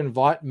box. You should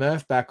invite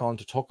Murph back on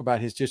to talk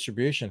about his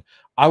distribution.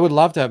 I would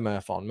love to have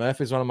Murph on. Murph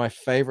is one of my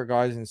favorite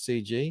guys in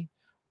CG.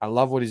 I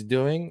love what he's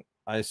doing.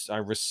 I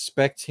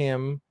respect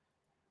him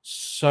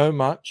so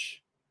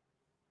much.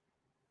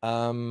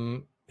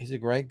 He's a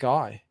great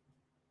guy.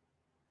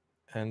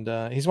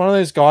 And he's one of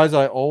those guys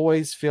I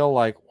always feel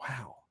like,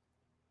 wow,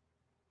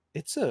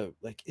 it's a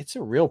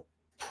real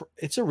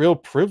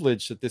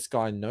privilege that this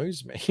guy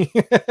knows me.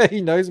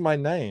 He knows my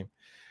name.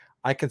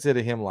 I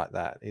consider him like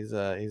that. He's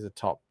a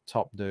top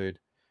dude.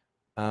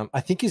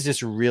 I think he's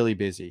just really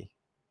busy.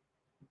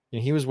 You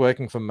know, he was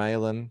working for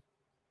Malin.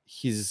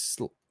 He's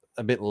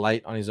a bit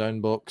late on his own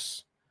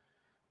books.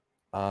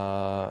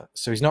 So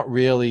he's not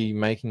really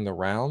making the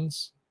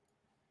rounds.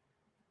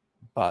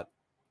 But,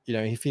 you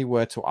know, if he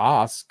were to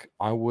ask,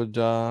 I would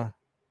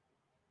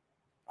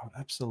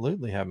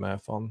absolutely have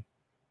Murph on.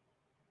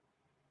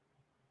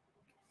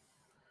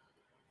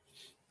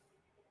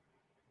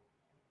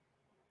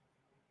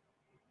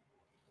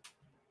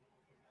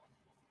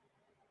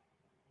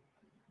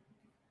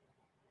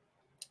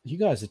 You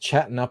guys are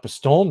chatting up a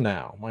storm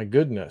now. My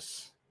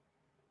goodness.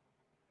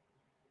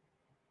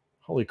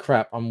 Holy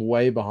crap, I'm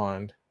way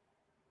behind.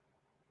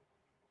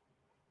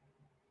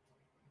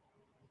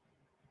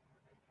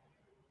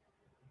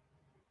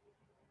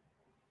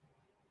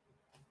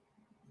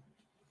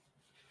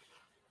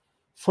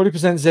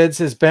 %. Zed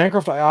says,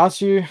 Bancroft, I asked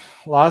you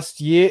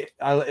last year,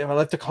 I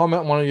left a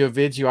comment on one of your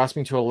vids. You asked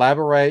me to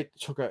elaborate.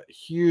 Took a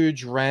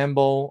huge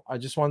ramble. I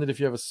just wondered if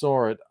you ever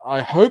saw it.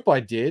 I hope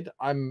I did.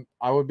 I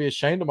would be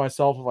ashamed of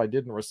myself if I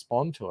didn't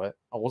respond to it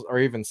or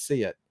even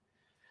see it.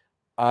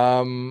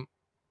 Do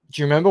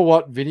you remember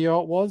what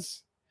video it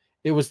was?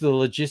 It was the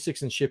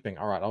logistics and shipping.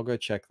 All right, I'll go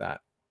check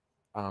that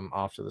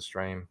after the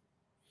stream.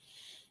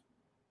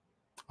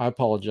 I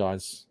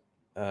apologize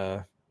if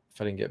I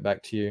didn't get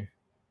back to you.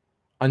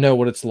 I know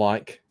what it's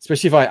like,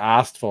 especially if I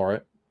asked for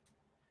it.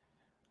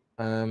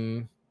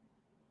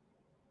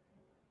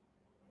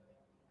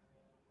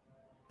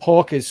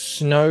 Pork is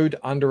snowed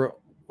under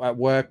at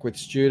work with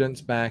students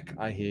back.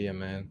 I hear you,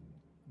 man.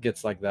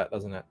 Gets like that,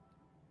 doesn't it?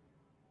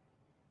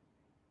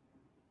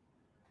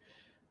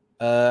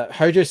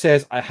 Hojo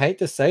says, I hate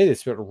to say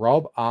this, but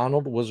Rob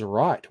Arnold was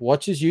right.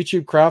 Watch his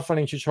YouTube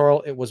crowdfunding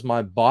tutorial. It was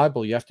my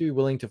Bible. You have to be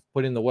willing to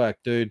put in the work,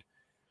 dude.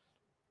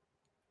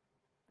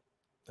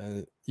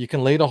 You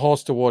can lead a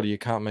horse to water. You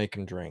can't make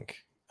him drink.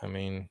 I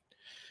mean,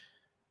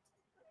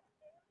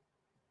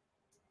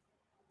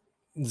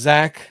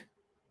 Zach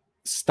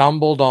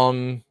stumbled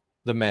on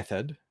the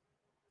method.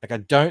 Like, I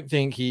don't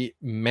think he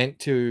meant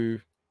to,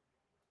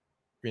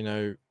 you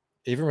know,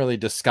 even really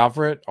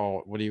discover it,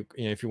 or what do you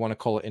know, if you want to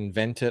call it,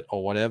 invent it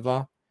or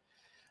whatever.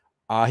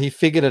 He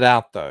figured it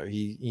out, though.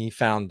 He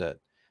found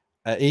it.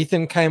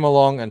 Ethan came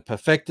along and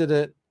perfected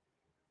it.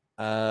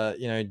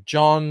 You know,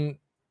 John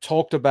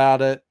talked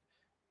about it,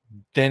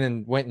 then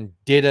and went and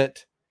did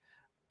it.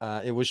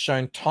 It was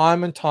shown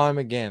time and time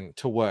again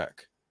to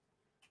work.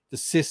 The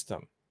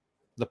system,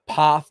 the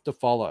path to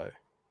follow.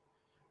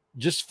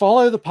 Just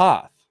follow the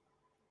path.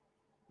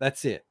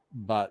 That's it.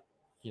 But,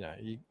 you know,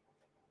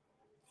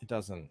 it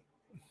doesn't.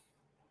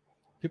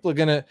 People are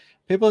gonna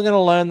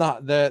learn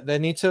that they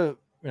need to,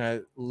 you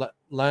know,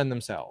 learn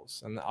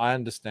themselves, and I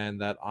understand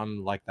that.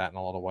 I'm like that in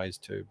a lot of ways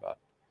too. But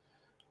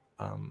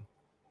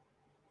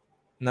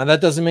now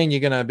that doesn't mean you're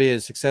gonna be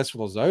as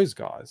successful as those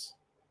guys.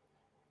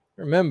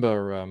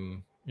 Remember,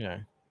 you know,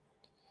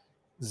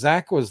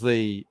 Zach was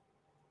the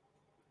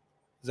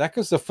Zach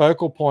was the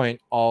focal point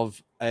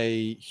of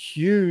a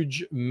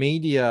huge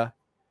media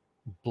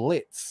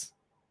blitz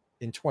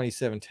in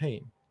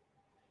 2017.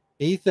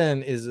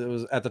 Ethan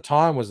was at the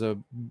time was a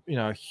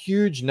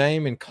huge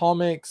name in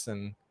comics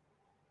and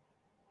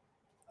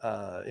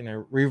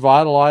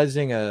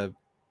revitalizing a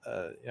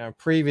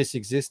previous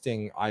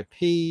existing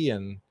IP,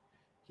 and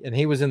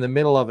he was in the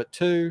middle of it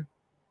too.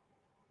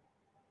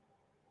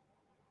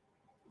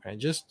 And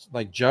just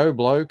like Joe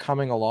Blow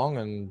coming along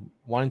and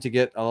wanting to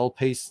get a little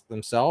piece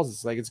themselves,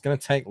 it's like it's going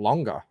to take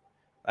longer.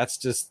 That's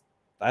just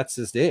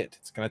it.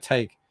 It's going to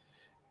take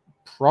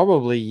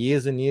probably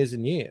years and years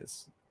and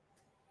years.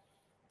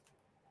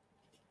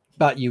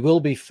 But you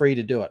will be free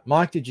to do it.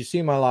 Mike, did you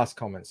see my last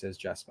comment? Says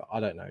Jasper. I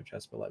don't know,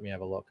 Jasper. Let me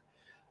have a look.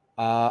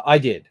 I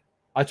did.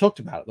 I talked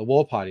about it, the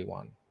War Party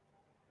one.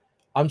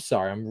 I'm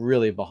sorry. I'm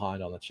really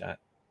behind on the chat.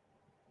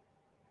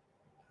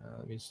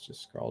 Let me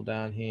just scroll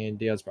down here.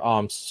 Diaz. Oh,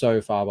 I'm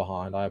so far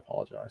behind. I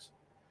apologize.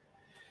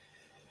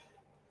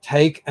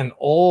 Take an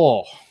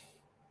ore.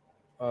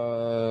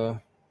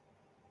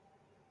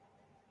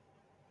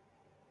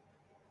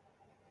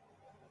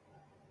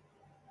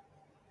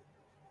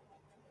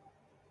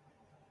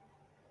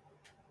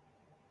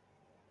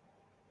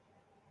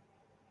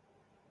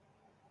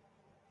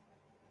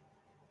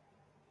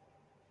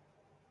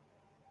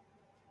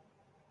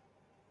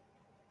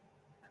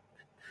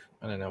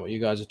 I don't know what you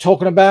guys are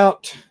talking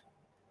about.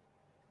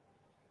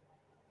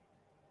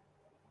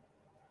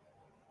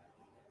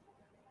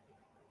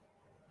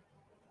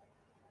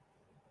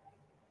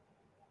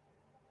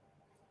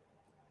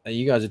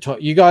 You guys are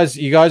talking. You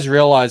guys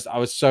realized I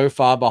was so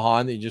far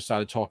behind that you just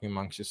started talking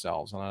amongst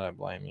yourselves, and I don't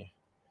blame you.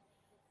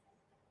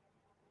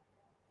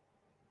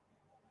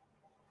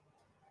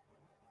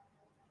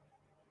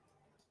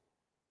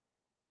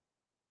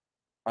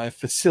 I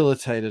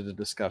facilitated a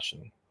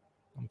discussion.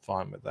 I'm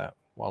fine with that.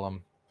 While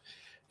I'm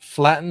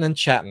flattin and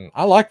chatting,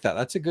 I like that.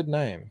 That's a good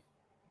name.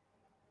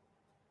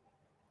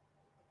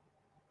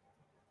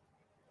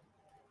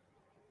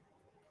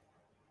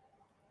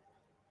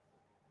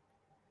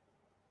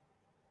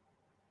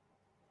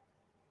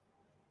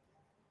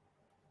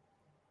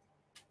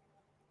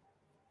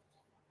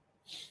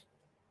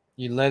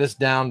 You let us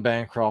down,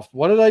 Bancroft.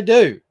 What did I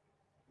do?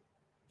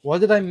 What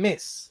did I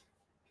miss?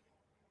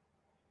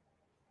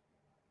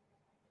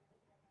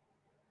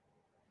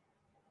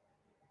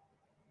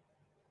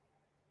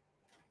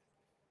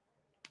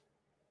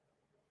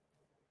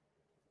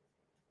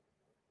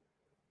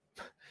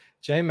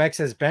 J Max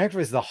says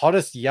Bancroft is the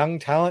hottest young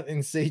talent in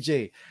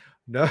CG.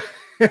 No,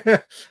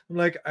 I'm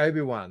like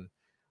Obi-Wan.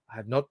 I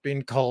have not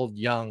been called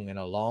young in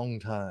a long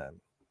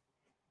time.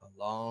 A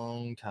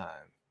long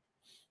time.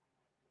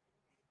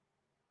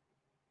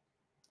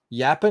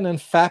 Yapping and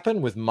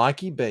fapping with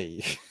Mikey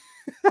B.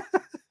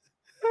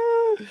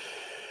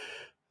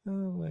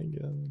 Oh my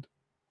god.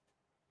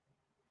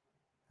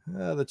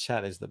 Oh, the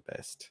chat is the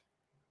best.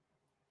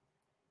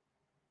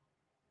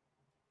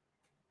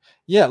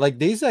 Yeah, like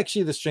these are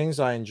actually the streams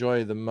I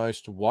enjoy the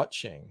most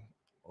watching.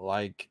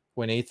 Like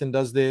when Ethan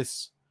does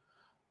this,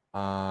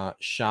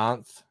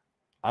 Shanth,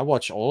 I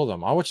watch all of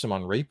them. I watch them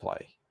on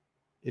replay.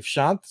 If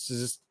Shanth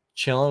is just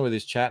chilling with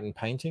his chat and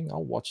painting,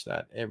 I'll watch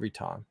that every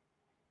time.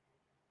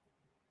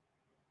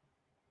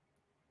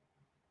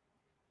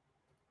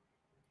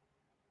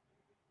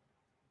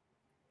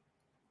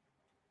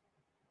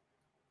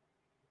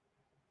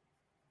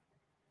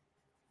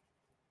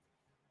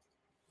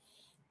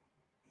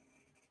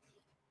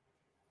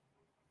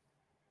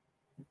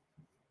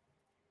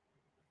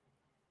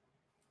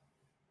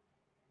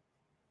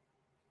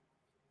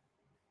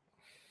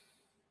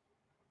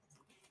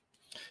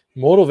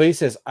 Mortal V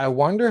says, I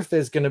wonder if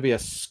there's going to be a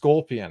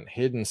scorpion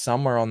hidden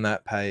somewhere on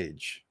that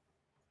page.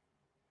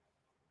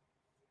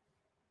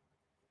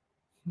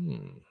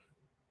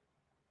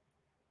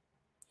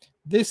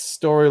 This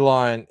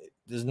storyline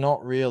is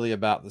not really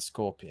about the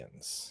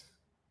scorpions.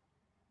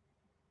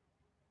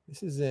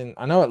 This is in,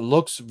 I know it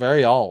looks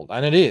very old,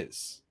 and it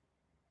is.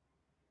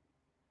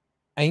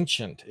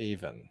 Ancient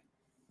even,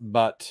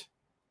 but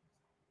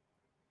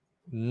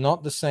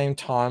not the same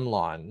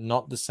timeline,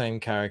 not the same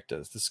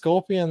characters. The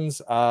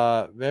scorpions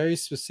are very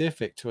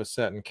specific to a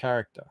certain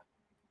character.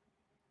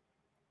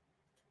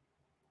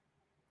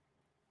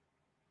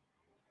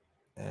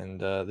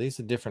 And these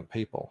are different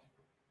people.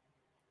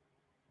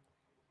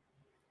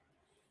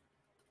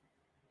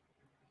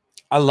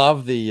 I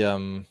love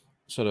the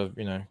sort of,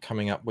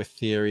 coming up with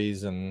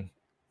theories and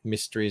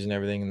mysteries and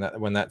everything, and that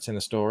when that's in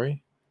a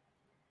story,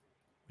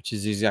 which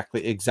is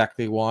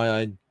exactly why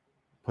I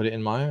put it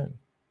in my own.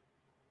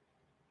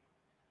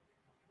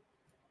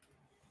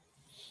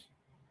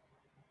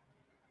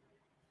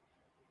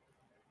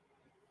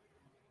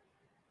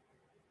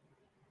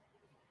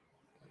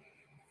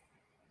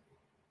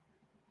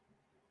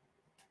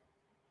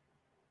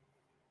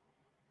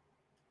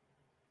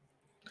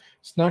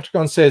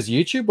 Snarkon says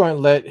YouTube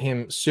won't let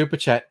him super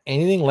chat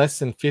anything less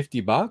than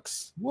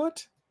 $50. What?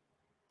 Is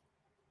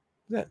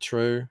that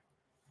true?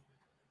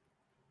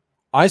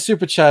 I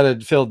super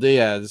chatted Phil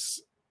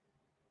Diaz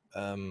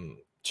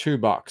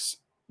 $2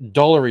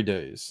 dollary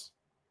dues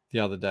the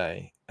other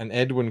day, and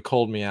Edwin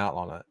called me out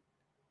on it.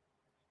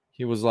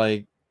 He was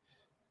like,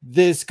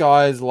 this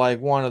guy's like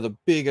one of the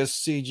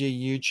biggest CG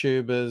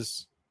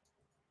YouTubers,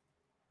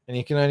 and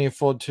he can only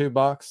afford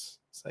 $2.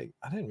 It's like,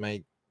 I didn't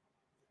make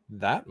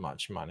that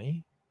much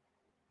money.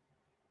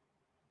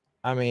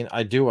 I mean,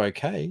 I do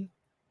okay.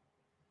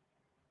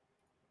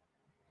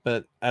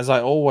 But as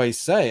I always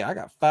say, I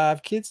got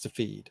 5 kids to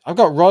feed. I've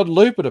got Rod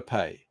Looper to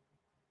pay.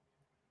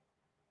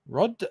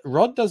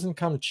 Rod doesn't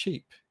come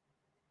cheap.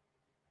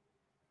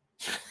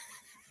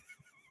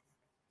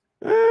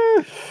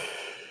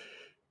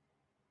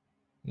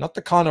 Not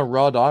the kind of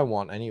Rod I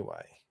want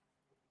anyway.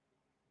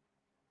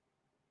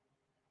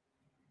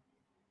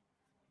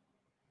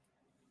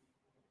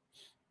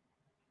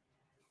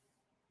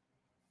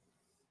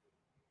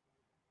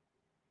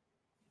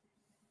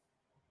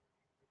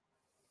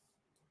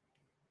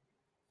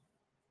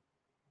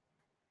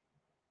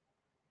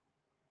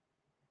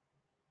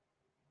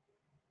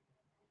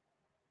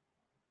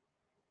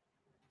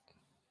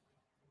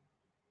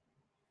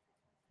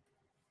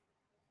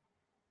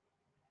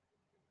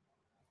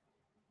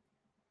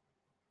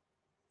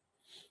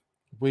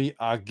 We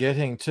are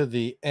getting to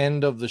the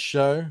end of the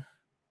show.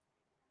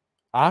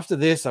 After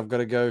this, I've got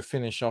to go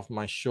finish off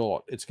my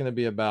short. It's going to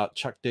be about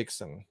Chuck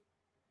Dixon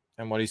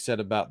and what he said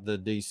about the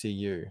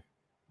DCU,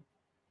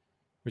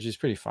 which is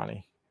pretty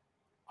funny.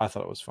 I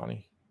thought it was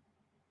funny.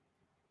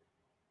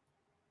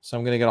 So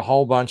I'm going to get a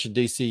whole bunch of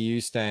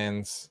DCU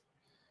stands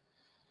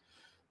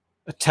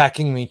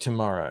attacking me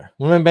tomorrow.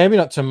 Well, maybe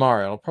not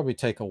tomorrow. It'll probably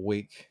take a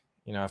week,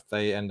 you know, if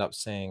they end up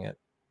seeing it.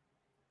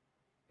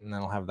 And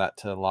then I'll have that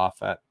to laugh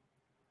at.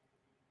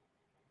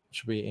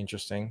 Which will be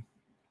interesting.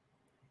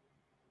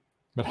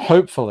 But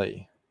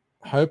hopefully,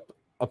 hope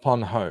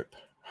upon hope,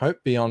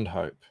 hope beyond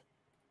hope,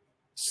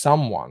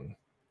 someone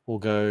will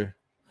go,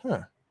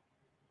 huh,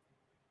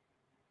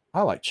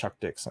 I like Chuck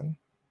Dixon.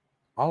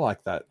 I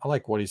like that. I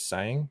like what he's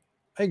saying.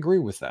 I agree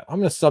with that. I'm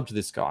going to sub to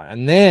this guy.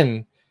 And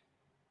then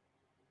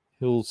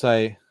he'll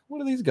say,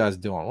 what are these guys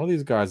doing? What are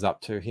these guys up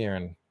to here?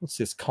 And what's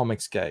this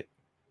Comicsgate?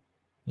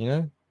 You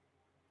know?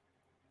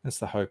 That's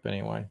the hope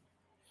anyway.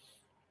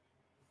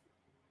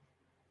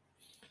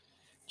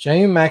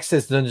 Jamie Max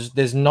says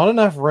there's not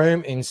enough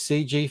room in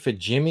CG for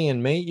Jimmy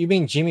and me. You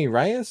mean Jimmy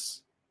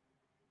Reyes?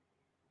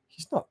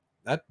 He's not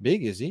that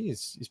big, is he?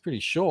 He's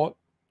pretty short.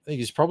 I think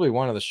he's probably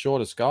one of the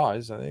shortest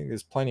guys. I think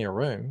there's plenty of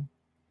room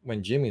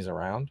when Jimmy's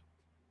around.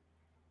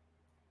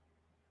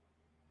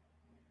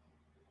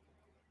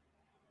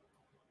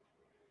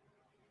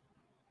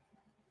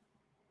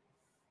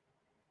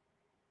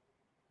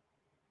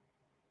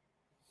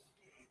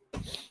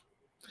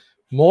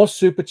 More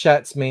super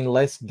chats mean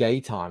less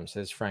gay time,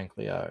 says Frank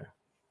Leo.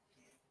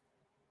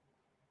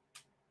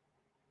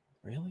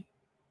 Really?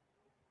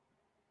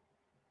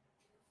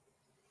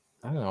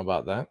 I don't know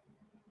about that.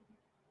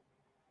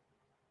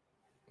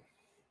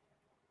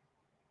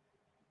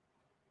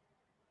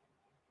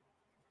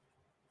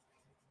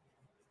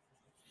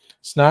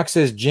 Snark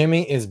says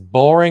Jimmy is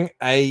boring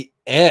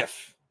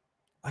AF.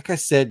 Like I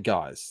said,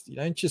 guys, you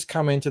don't just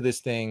come into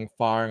this thing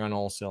firing on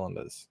all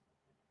cylinders.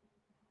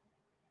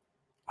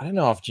 I don't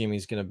know if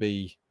Jimmy's going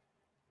to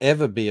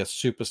ever be a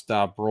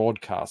superstar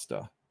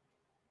broadcaster.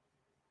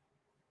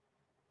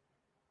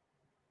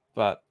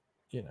 But,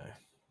 you know,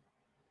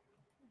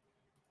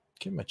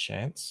 give him a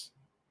chance.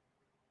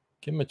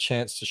 Give him a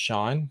chance to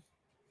shine.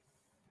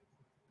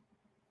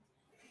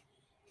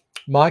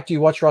 Mike, do you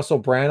watch Russell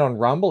Brand on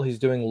Rumble? He's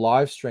doing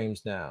live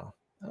streams now.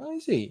 Oh,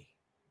 is he?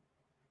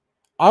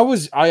 I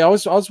was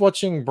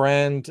watching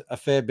Brand a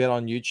fair bit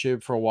on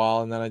YouTube for a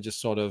while, and then I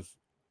just sort of,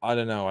 I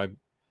don't know,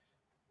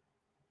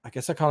 I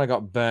guess I kind of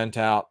got burnt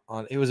out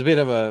on. It was a bit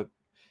of a,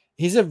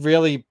 he's a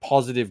really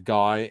positive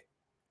guy,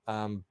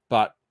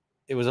 but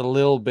it was a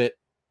little bit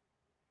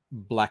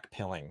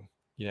blackpilling.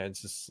 You know,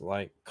 it's just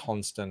like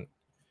constant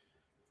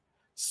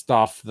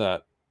stuff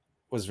that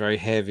was very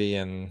heavy,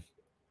 and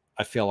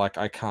I feel like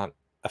I can't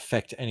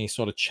affect any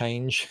sort of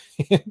change.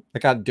 I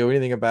can't do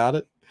anything about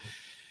it.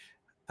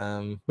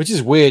 Which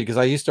is weird because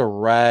I used to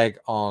rag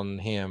on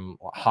him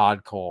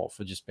hardcore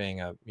for just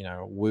being a, you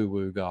know,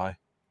 woo-woo guy.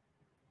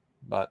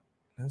 But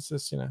that's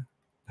just, you know,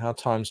 how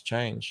times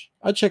change.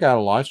 I'd check out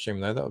a live stream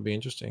though. That would be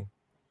interesting.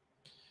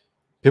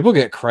 People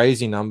get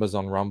crazy numbers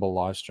on Rumble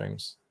live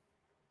streams.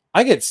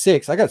 I got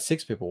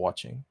 6 people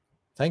watching.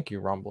 Thank you,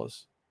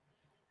 Rumblers.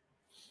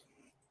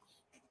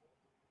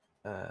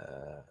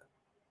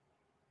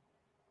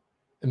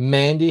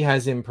 Mandy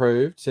has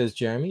improved, says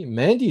Jeremy.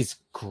 Mandy's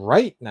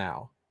great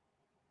now.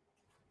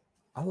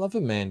 I love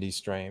a Mandy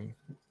stream.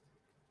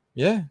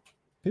 Yeah,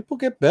 people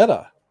get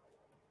better.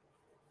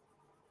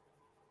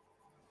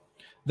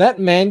 That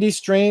Mandy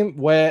stream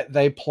where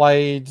they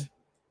played,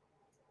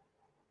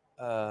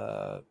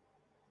 I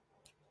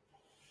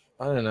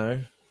don't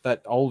know,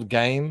 that old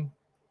game,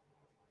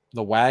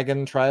 The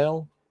Wagon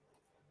Trail.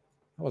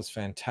 That was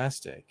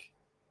fantastic.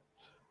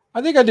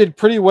 I think I did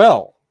pretty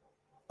well.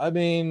 I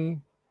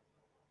mean,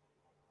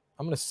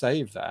 I'm going to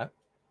save that.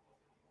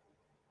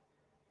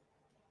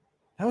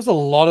 That was a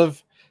lot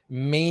of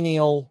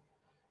menial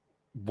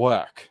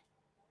work.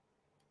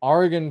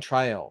 Oregon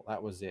Trail,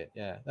 that was it.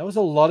 Yeah, that was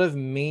a lot of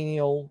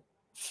menial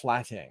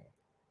flatting.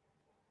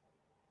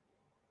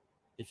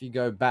 If you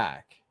go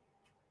back,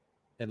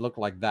 it looked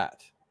like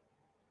that.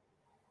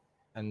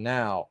 And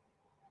now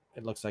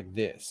it looks like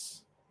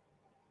this.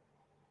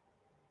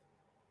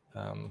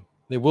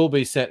 They will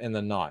be set in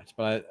the night,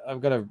 but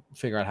I've got to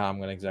figure out how I'm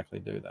going to exactly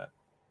do that.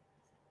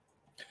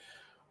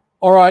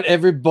 All right,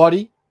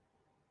 everybody.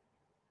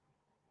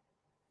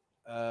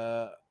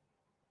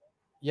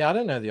 Yeah, I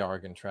don't know the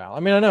Oregon Trail. I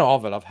mean, I know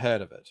of it. I've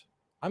heard of it.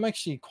 I'm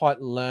actually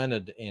quite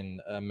learned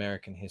in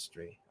American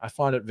history. I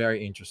find it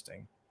very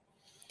interesting.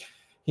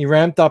 He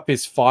ramped up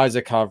his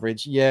Pfizer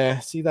coverage. Yeah,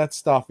 see, that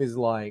stuff is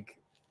like,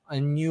 I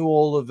knew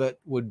all of it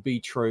would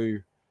be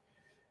true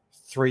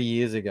 3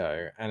 years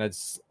ago. And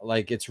it's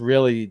like, it's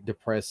really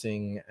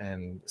depressing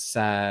and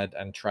sad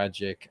and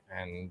tragic.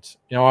 And,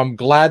 you know, I'm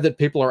glad that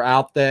people are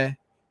out there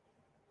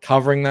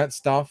covering that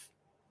stuff.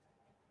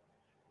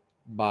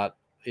 But,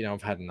 you know,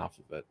 I've had enough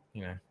of it,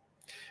 you know.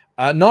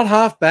 Not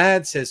half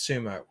bad, says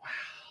Sumo. Wow.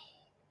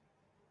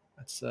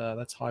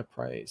 That's high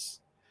praise.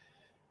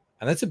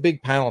 And that's a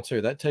big panel too.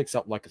 That takes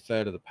up like a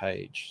third of the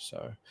page.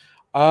 So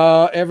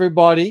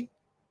everybody,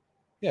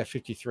 yeah,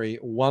 53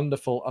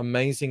 wonderful,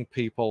 amazing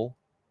people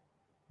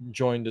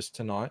joined us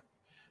tonight.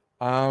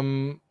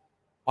 I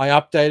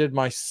updated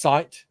my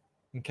site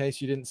in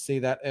case you didn't see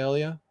that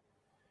earlier.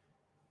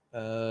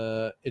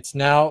 It's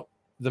now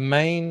the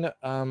main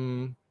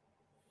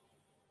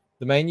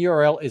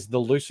URL is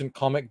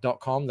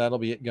thelucentcomic.com. That'll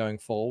be it going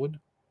forward.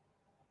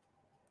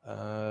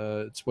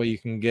 It's where you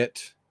can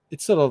get,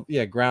 it's sort of,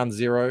 yeah, ground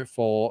zero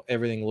for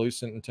everything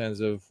Lucent in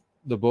terms of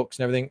the books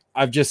and everything.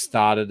 I've just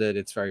started it.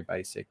 It's very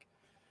basic.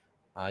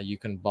 You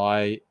can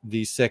buy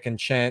the Second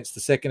Chance, the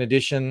second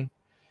edition.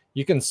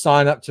 You can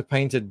sign up to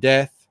Painted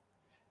Death.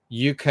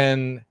 You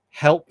can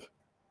help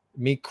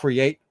me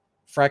create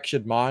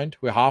Fractured Mind.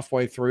 We're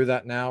halfway through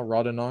that now,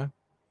 Rod and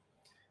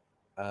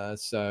I.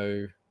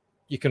 So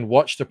you can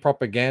watch the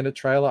propaganda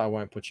trailer. I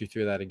won't put you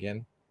through that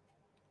again.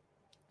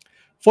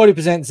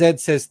 40% Zed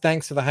says,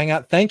 thanks for the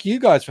hangout. Thank you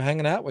guys for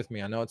hanging out with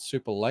me. I know it's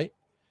super late.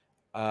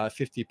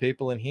 50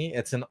 people in here.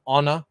 It's an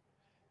honor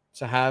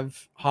to have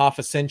half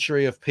a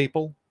century of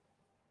people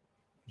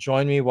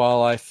join me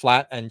while I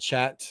flat and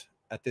chat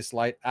at this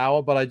late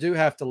hour. But I do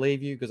have to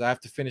leave you because I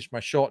have to finish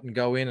my short and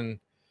go in and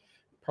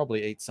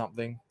probably eat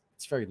something.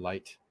 It's very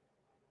late.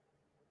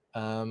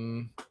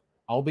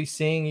 I'll be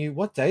seeing you.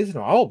 What day is it?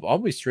 I'll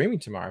be streaming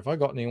tomorrow. Have I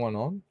got anyone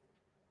on?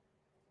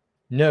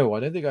 No, I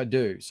don't think I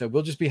do. So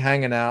we'll just be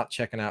hanging out,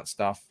 checking out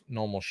stuff.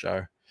 Normal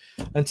show.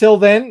 Until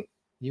then,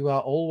 you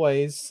are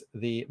always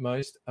the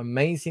most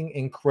amazing,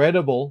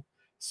 incredible,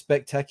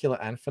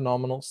 spectacular, and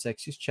phenomenal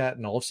Sexiest Chat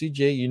and all of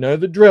CG. You know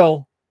the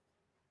drill.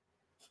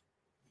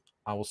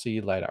 I will see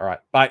you later. All right.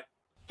 Bye.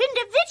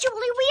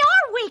 Individually, we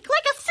are weak,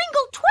 like a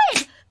single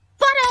twig.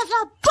 But as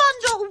a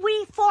bundle,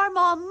 we form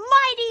a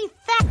mighty